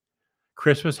great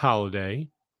Christmas holiday.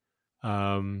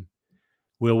 We'll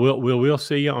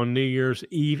see you on New Year's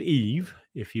Eve.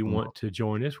 If you want to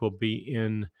join us, we'll be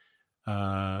in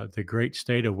the great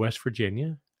state of West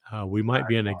Virginia. We might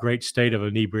be in a great state of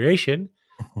inebriation,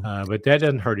 but that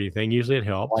doesn't hurt anything. Usually it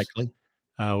helps. Likely.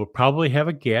 We'll probably have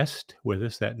a guest with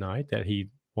us that night that he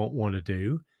won't want to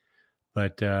do,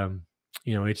 but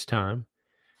it's time.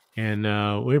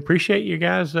 And we appreciate you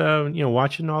guys,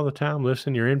 watching all the time,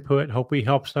 listening, your input. Hope we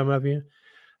help some of you.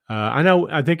 I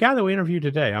know the guy that we interviewed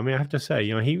today, I mean, I have to say,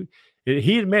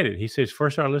 he admitted, he says,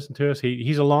 first started listening to us.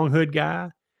 He's a long hood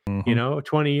guy,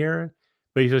 20 year,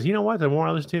 but he says, you know what, the more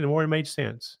I listened to it, the more it made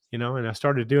sense, and I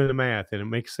started doing the math and it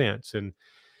makes sense. And,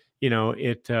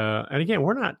 and again,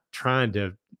 we're not trying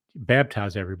to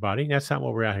baptize everybody. That's not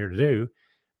what we're out here to do.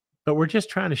 But we're just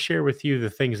trying to share with you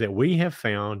the things that we have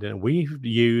found and we've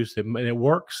used and it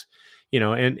works,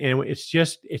 and it's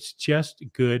just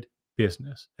good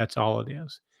business. That's all it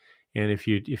is. And if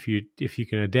you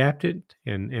can adapt it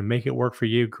and make it work for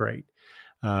you, great.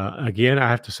 Again, I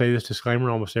have to say this disclaimer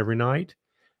almost every night.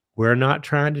 We're not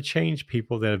trying to change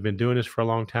people that have been doing this for a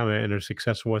long time and are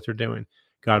successful at what they're doing.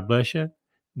 God bless you.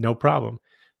 No problem.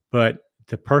 But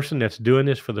the person that's doing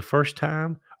this for the first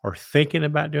time or thinking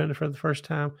about doing it for the first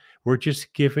time, we're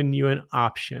just giving you an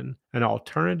option, an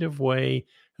alternative way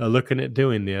of looking at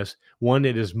doing this, one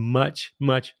that is much,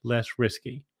 much less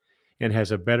risky and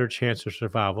has a better chance of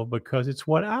survival because it's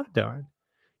what I've done.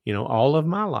 All of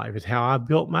my life is how I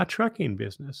built my trucking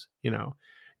business,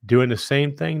 doing the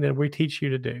same thing that we teach you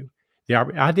to do.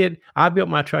 I built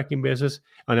my trucking business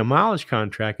on a mileage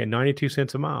contract at 92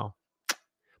 cents a mile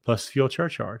plus fuel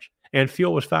surcharge. And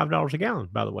fuel was $5 a gallon,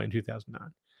 by the way, in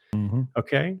 2009. Mm-hmm.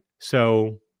 Okay.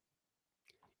 So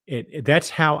that's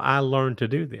how I learned to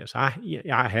do this. I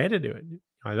had to do it.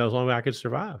 That was the only way I could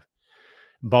survive.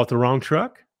 Bought the wrong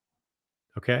truck.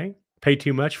 Okay. Paid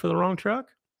too much for the wrong truck.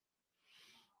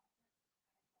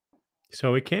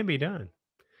 So it can be done.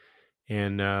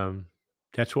 And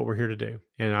that's what we're here to do.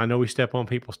 And I know we step on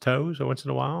people's toes once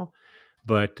in a while,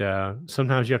 but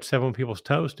sometimes you have to step on people's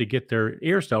toes to get their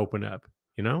ears to open up,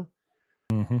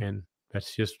 Mm-hmm. and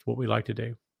that's just what we like to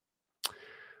do.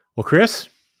 Well, Chris?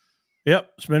 Yep,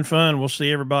 it's been fun. We'll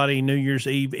see everybody New Year's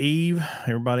Eve.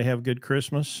 Everybody have a good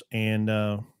Christmas, and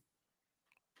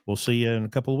we'll see you in a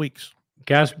couple of weeks.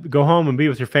 Guys, go home and be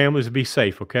with your families and be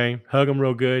safe, okay? Hug them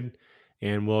real good,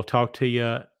 and we'll talk to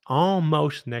you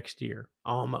almost next year.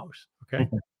 Almost, okay?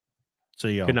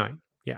 See y'all. Good night.